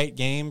get-right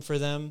game for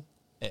them.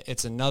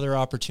 It's another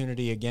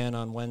opportunity again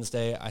on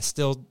Wednesday. I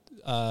still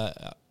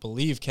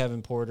believe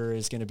Kevin Porter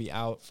is going to be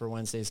out for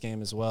Wednesday's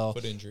game as well.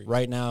 Foot injury.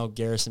 Right now,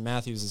 Garrison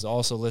Matthews is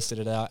also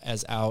listed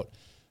as out.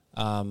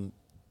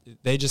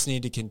 They just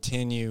need to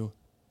continue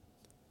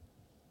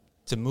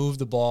to move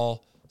the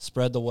ball,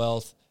 spread the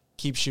wealth,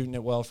 keep shooting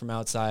it well from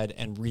outside,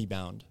 and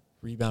rebound.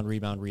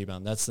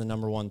 Rebound. That's the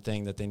number one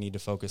thing that they need to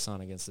focus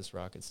on against this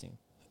Rockets team.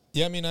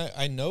 Yeah, I mean,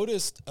 I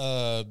noticed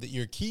that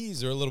your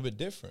keys are a little bit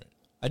different.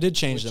 I did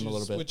change them a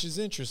little bit. Which is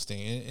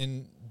interesting.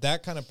 And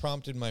that kind of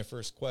prompted my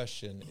first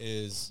question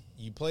is,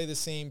 you play the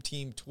same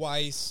team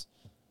twice.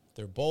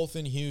 They're both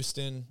in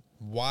Houston.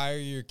 Why are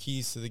your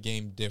keys to the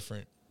game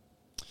different?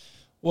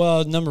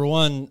 Well, number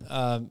one,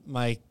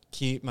 my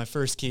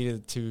first key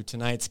to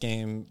tonight's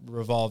game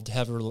revolved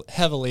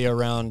heavily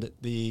around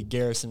the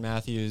Garrison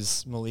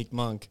Matthews Malik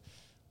Monk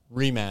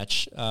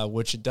rematch,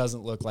 which it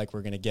doesn't look like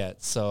we're going to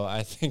get. So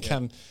I think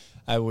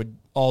I would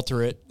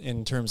alter it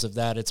in terms of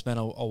that. It's been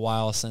a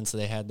while since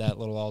they had that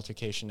little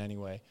altercation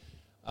anyway.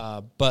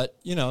 But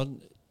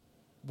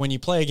when you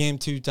play a game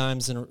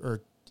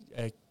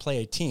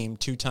play a team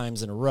 2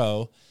 times in a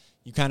row,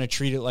 you kind of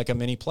treat it like a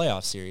mini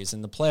playoff series,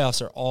 and the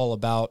playoffs are all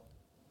about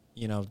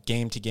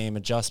game-to-game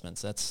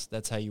adjustments.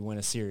 That's how you win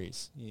a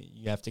series.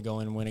 You have to go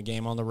in and win a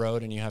game on the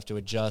road, and you have to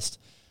adjust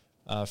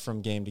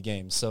from game to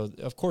game. So,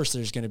 of course,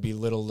 there's going to be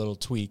little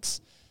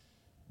tweaks.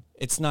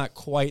 It's not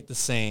quite the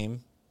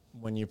same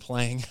when you're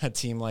playing a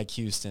team like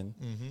Houston,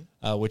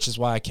 which is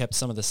why I kept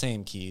some of the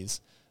same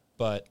keys.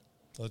 But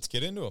let's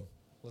get into them.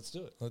 Let's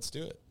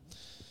do it.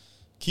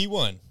 Key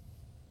 1.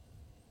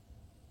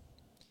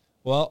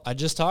 Well, I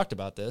just talked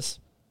about this.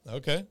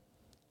 Okay.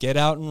 Get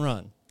out and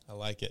run. I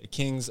like it. The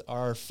Kings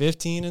are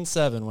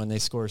 15-7 when they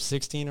score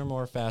 16 or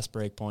more fast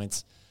break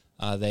points.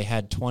 They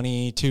had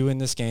 22 in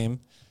this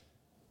game.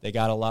 They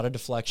got a lot of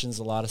deflections,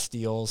 a lot of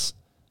steals.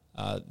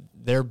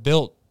 They're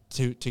built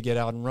to get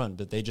out and run,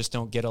 but they just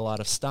don't get a lot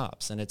of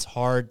stops. And it's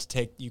hard to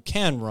take. You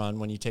can run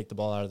when you take the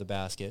ball out of the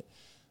basket,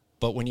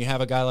 but when you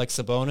have a guy like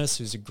Sabonis,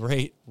 who's a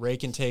great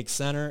rake and take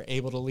center,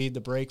 able to lead the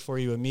break for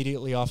you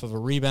immediately off of a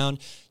rebound,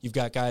 you've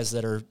got guys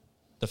that are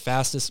the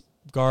fastest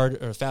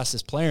guard or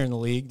fastest player in the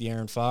league, the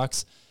Aaron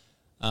Fox.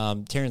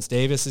 Terrence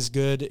Davis is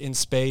good in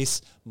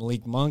space.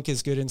 Malik Monk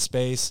is good in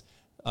space.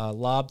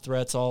 Lob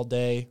threats all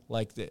day.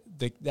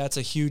 That's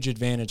a huge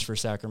advantage for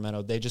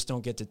Sacramento. They just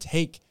don't get to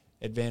take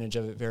advantage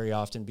of it very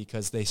often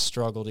because they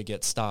struggle to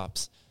get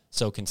stops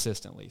so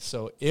consistently.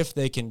 So if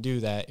they can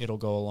do that, it'll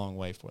go a long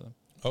way for them.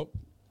 Oh,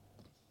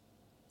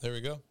 there we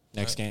go.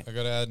 Next game. I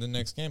got to add the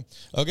next game.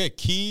 Okay,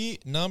 key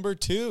number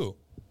 2.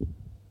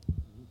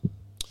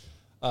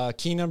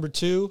 Key number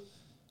 2,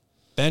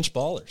 bench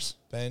ballers.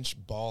 Bench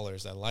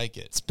ballers. I like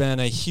it. It's been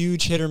a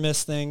huge hit or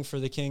miss thing for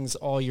the Kings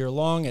all year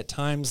long. At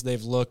times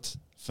they've looked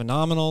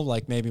phenomenal,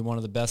 like maybe one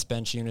of the best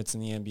bench units in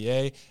the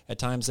NBA. At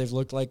times they've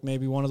looked like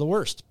maybe one of the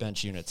worst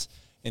bench units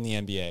in the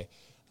NBA.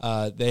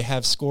 They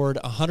have scored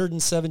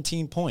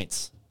 117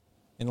 points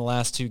in the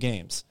last 2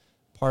 games.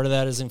 Part of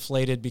that is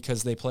inflated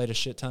because they played a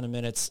shit ton of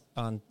minutes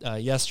on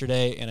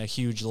yesterday and a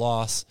huge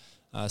loss,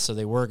 so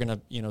they were going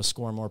to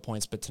score more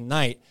points. But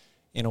tonight,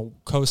 in a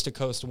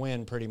coast-to-coast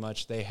win, pretty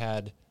much, they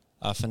had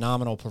a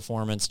phenomenal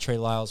performance. Trey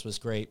Lyles was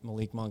great.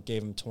 Malik Monk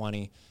gave him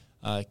 20.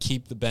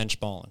 Keep the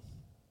bench balling.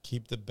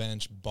 Keep the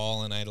bench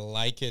balling. I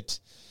like it.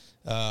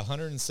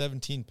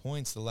 117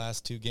 points the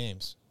last 2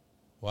 games.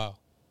 Wow.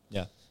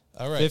 Yeah.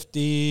 All right.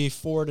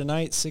 54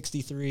 tonight,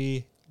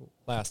 63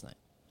 last night.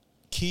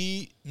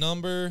 Key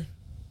number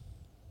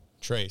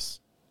Trace.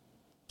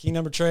 Key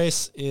number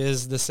Trace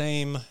is the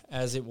same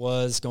as it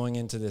was going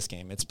into this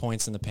game. It's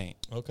points in the paint.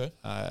 Okay.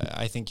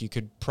 I think you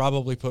could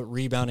probably put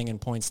rebounding and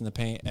points in the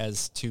paint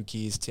as 2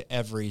 keys to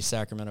every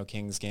Sacramento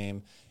Kings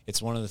game.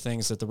 It's one of the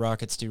things that the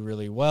Rockets do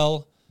really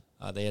well.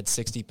 They had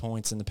 60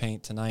 points in the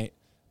paint tonight.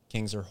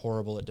 Kings are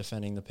horrible at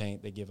defending the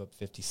paint. They give up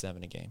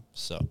 57 a game.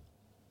 So,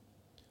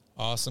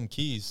 awesome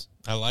keys.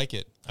 I like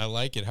it.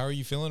 How are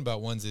you feeling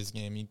about Wednesday's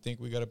game? You think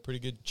we got a pretty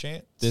good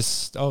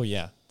chance?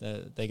 Yeah.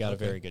 They got a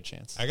very good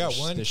chance. I got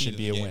one. This should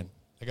be a win.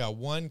 I got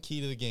 1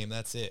 key to the game.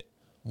 That's it.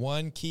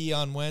 1 key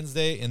on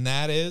Wednesday, and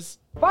that is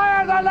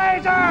Fire the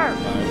laser!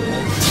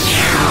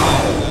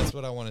 That's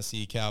what I want to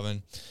see,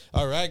 Calvin.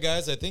 All right,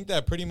 guys. I think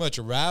that pretty much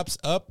wraps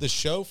up the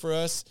show for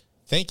us.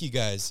 Thank you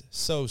guys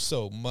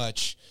so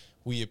much.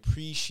 We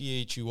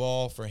appreciate you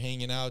all for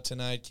hanging out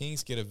tonight.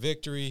 Kings get a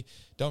victory.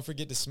 Don't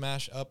forget to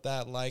smash up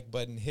that like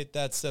button. Hit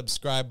that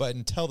subscribe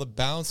button. Tell the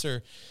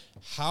bouncer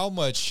how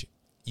much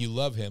you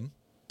love him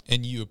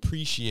and you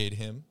appreciate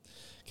him.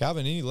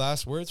 Calvin, any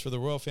last words for the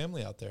royal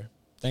family out there?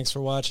 Thanks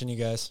for watching, you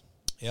guys.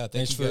 Yeah,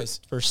 thanks you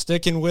guys for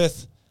sticking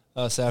with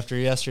us after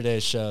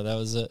yesterday's show. That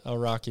was a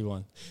rocky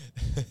one.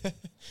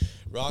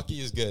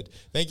 Rocky is good.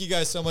 Thank you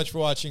guys so much for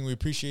watching. We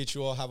appreciate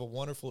you all. Have a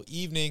wonderful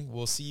evening.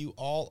 We'll see you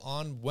all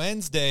on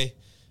Wednesday.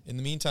 In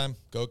the meantime,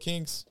 go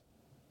Kings.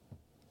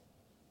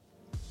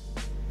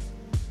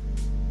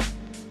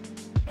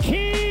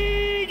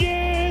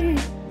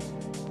 Keegan!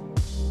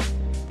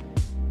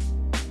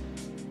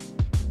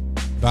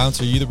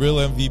 Bouncer, you the real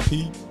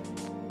MVP?